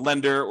agent or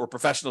lender or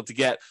professional to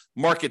get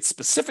market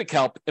specific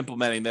help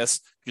implementing this,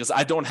 because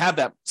I don't have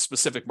that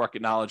specific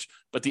market knowledge.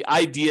 But the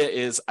idea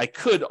is I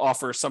could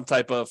offer some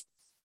type of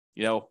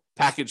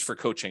package for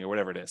coaching or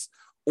whatever it is.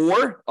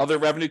 Or other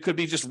revenue could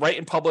be just write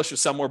and publish or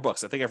sell more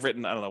books. I think I've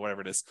written,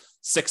 whatever it is,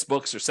 6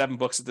 books or 7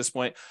 books at this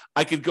point.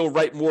 I could go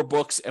write more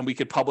books and we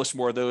could publish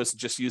more of those and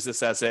just use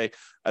this as a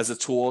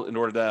tool in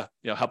order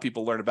to, help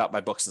people learn about my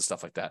books and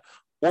stuff like that.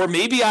 Or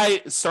maybe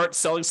I start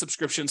selling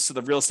subscriptions to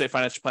the real estate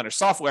financial planner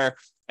software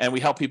and we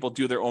help people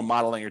do their own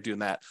modeling or doing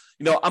that.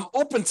 I'm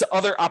open to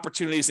other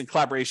opportunities and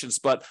collaborations,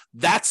 but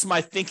that's my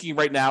thinking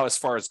right now as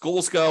far as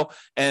goals go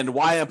and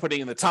why I'm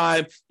putting in the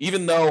time,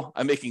 even though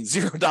I'm making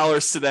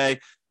 $0 today.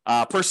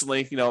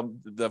 Personally,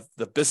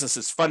 the business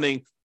is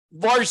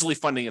largely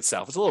funding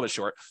itself. It's a little bit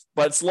short,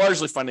 but it's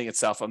largely funding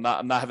itself. I'm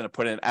not having to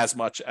put in as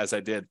much as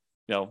I did,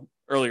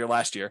 earlier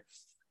last year.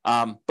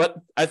 But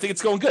I think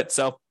it's going good.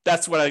 So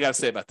that's what I got to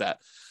say about that.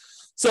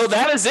 So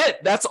that is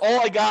it. That's all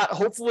I got.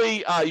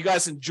 Hopefully you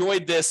guys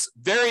enjoyed this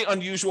very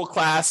unusual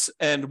class,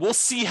 and we'll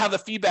see how the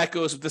feedback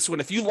goes with this one.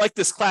 If you like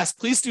this class,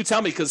 please do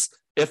tell me, because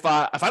if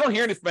I don't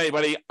hear anything from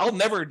anybody, I'll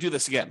never do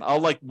this again.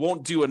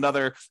 Won't do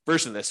another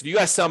version of this. If you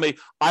guys tell me,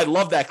 I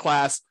love that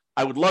class,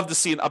 I would love to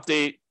see an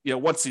update,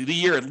 once a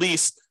year at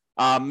least,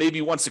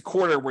 maybe once a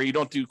quarter where you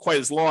don't do quite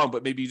as long,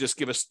 but maybe you just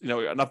give us, an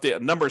update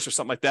on numbers or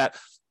something like that.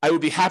 I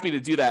would be happy to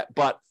do that.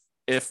 But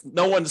if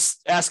no one's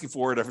asking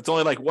for it, or if it's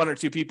only like 1 or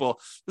 2 people,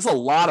 there's a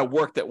lot of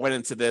work that went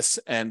into this.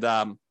 And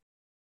I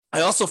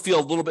also feel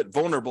a little bit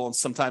vulnerable in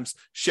sometimes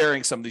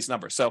sharing some of these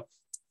numbers. So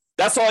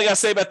that's all I got to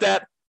say about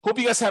that. Hope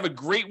you guys have a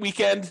great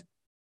weekend.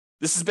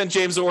 This has been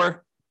James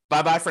Orr.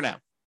 Bye-bye for now.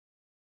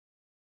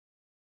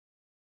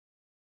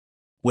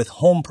 With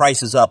home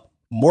prices up,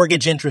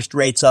 mortgage interest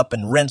rates up,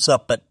 and rents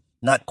up, but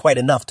not quite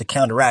enough to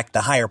counteract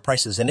the higher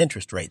prices and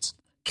interest rates,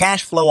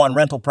 cash flow on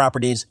rental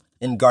properties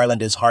in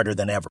Garland is harder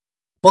than ever.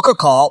 Book a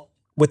call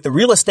with the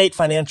Real Estate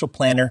Financial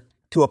Planner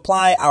to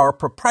apply our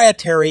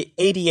proprietary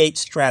 88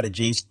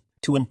 strategies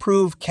to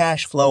improve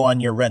cash flow on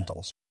your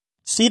rentals.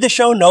 See the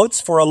show notes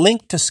for a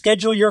link to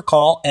schedule your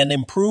call and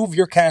improve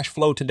your cash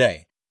flow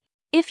today.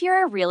 If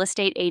you're a real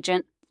estate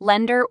agent,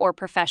 lender, or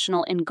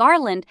professional in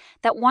Garland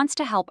that wants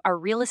to help our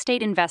real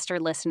estate investor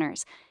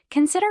listeners,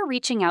 consider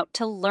reaching out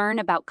to learn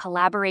about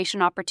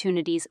collaboration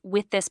opportunities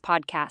with this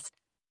podcast.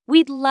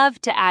 We'd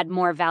love to add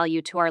more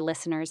value to our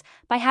listeners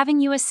by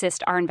having you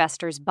assist our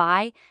investors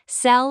buy,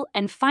 sell,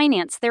 and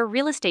finance their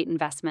real estate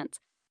investments.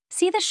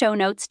 See the show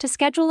notes to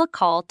schedule a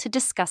call to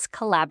discuss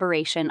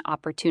collaboration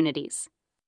opportunities.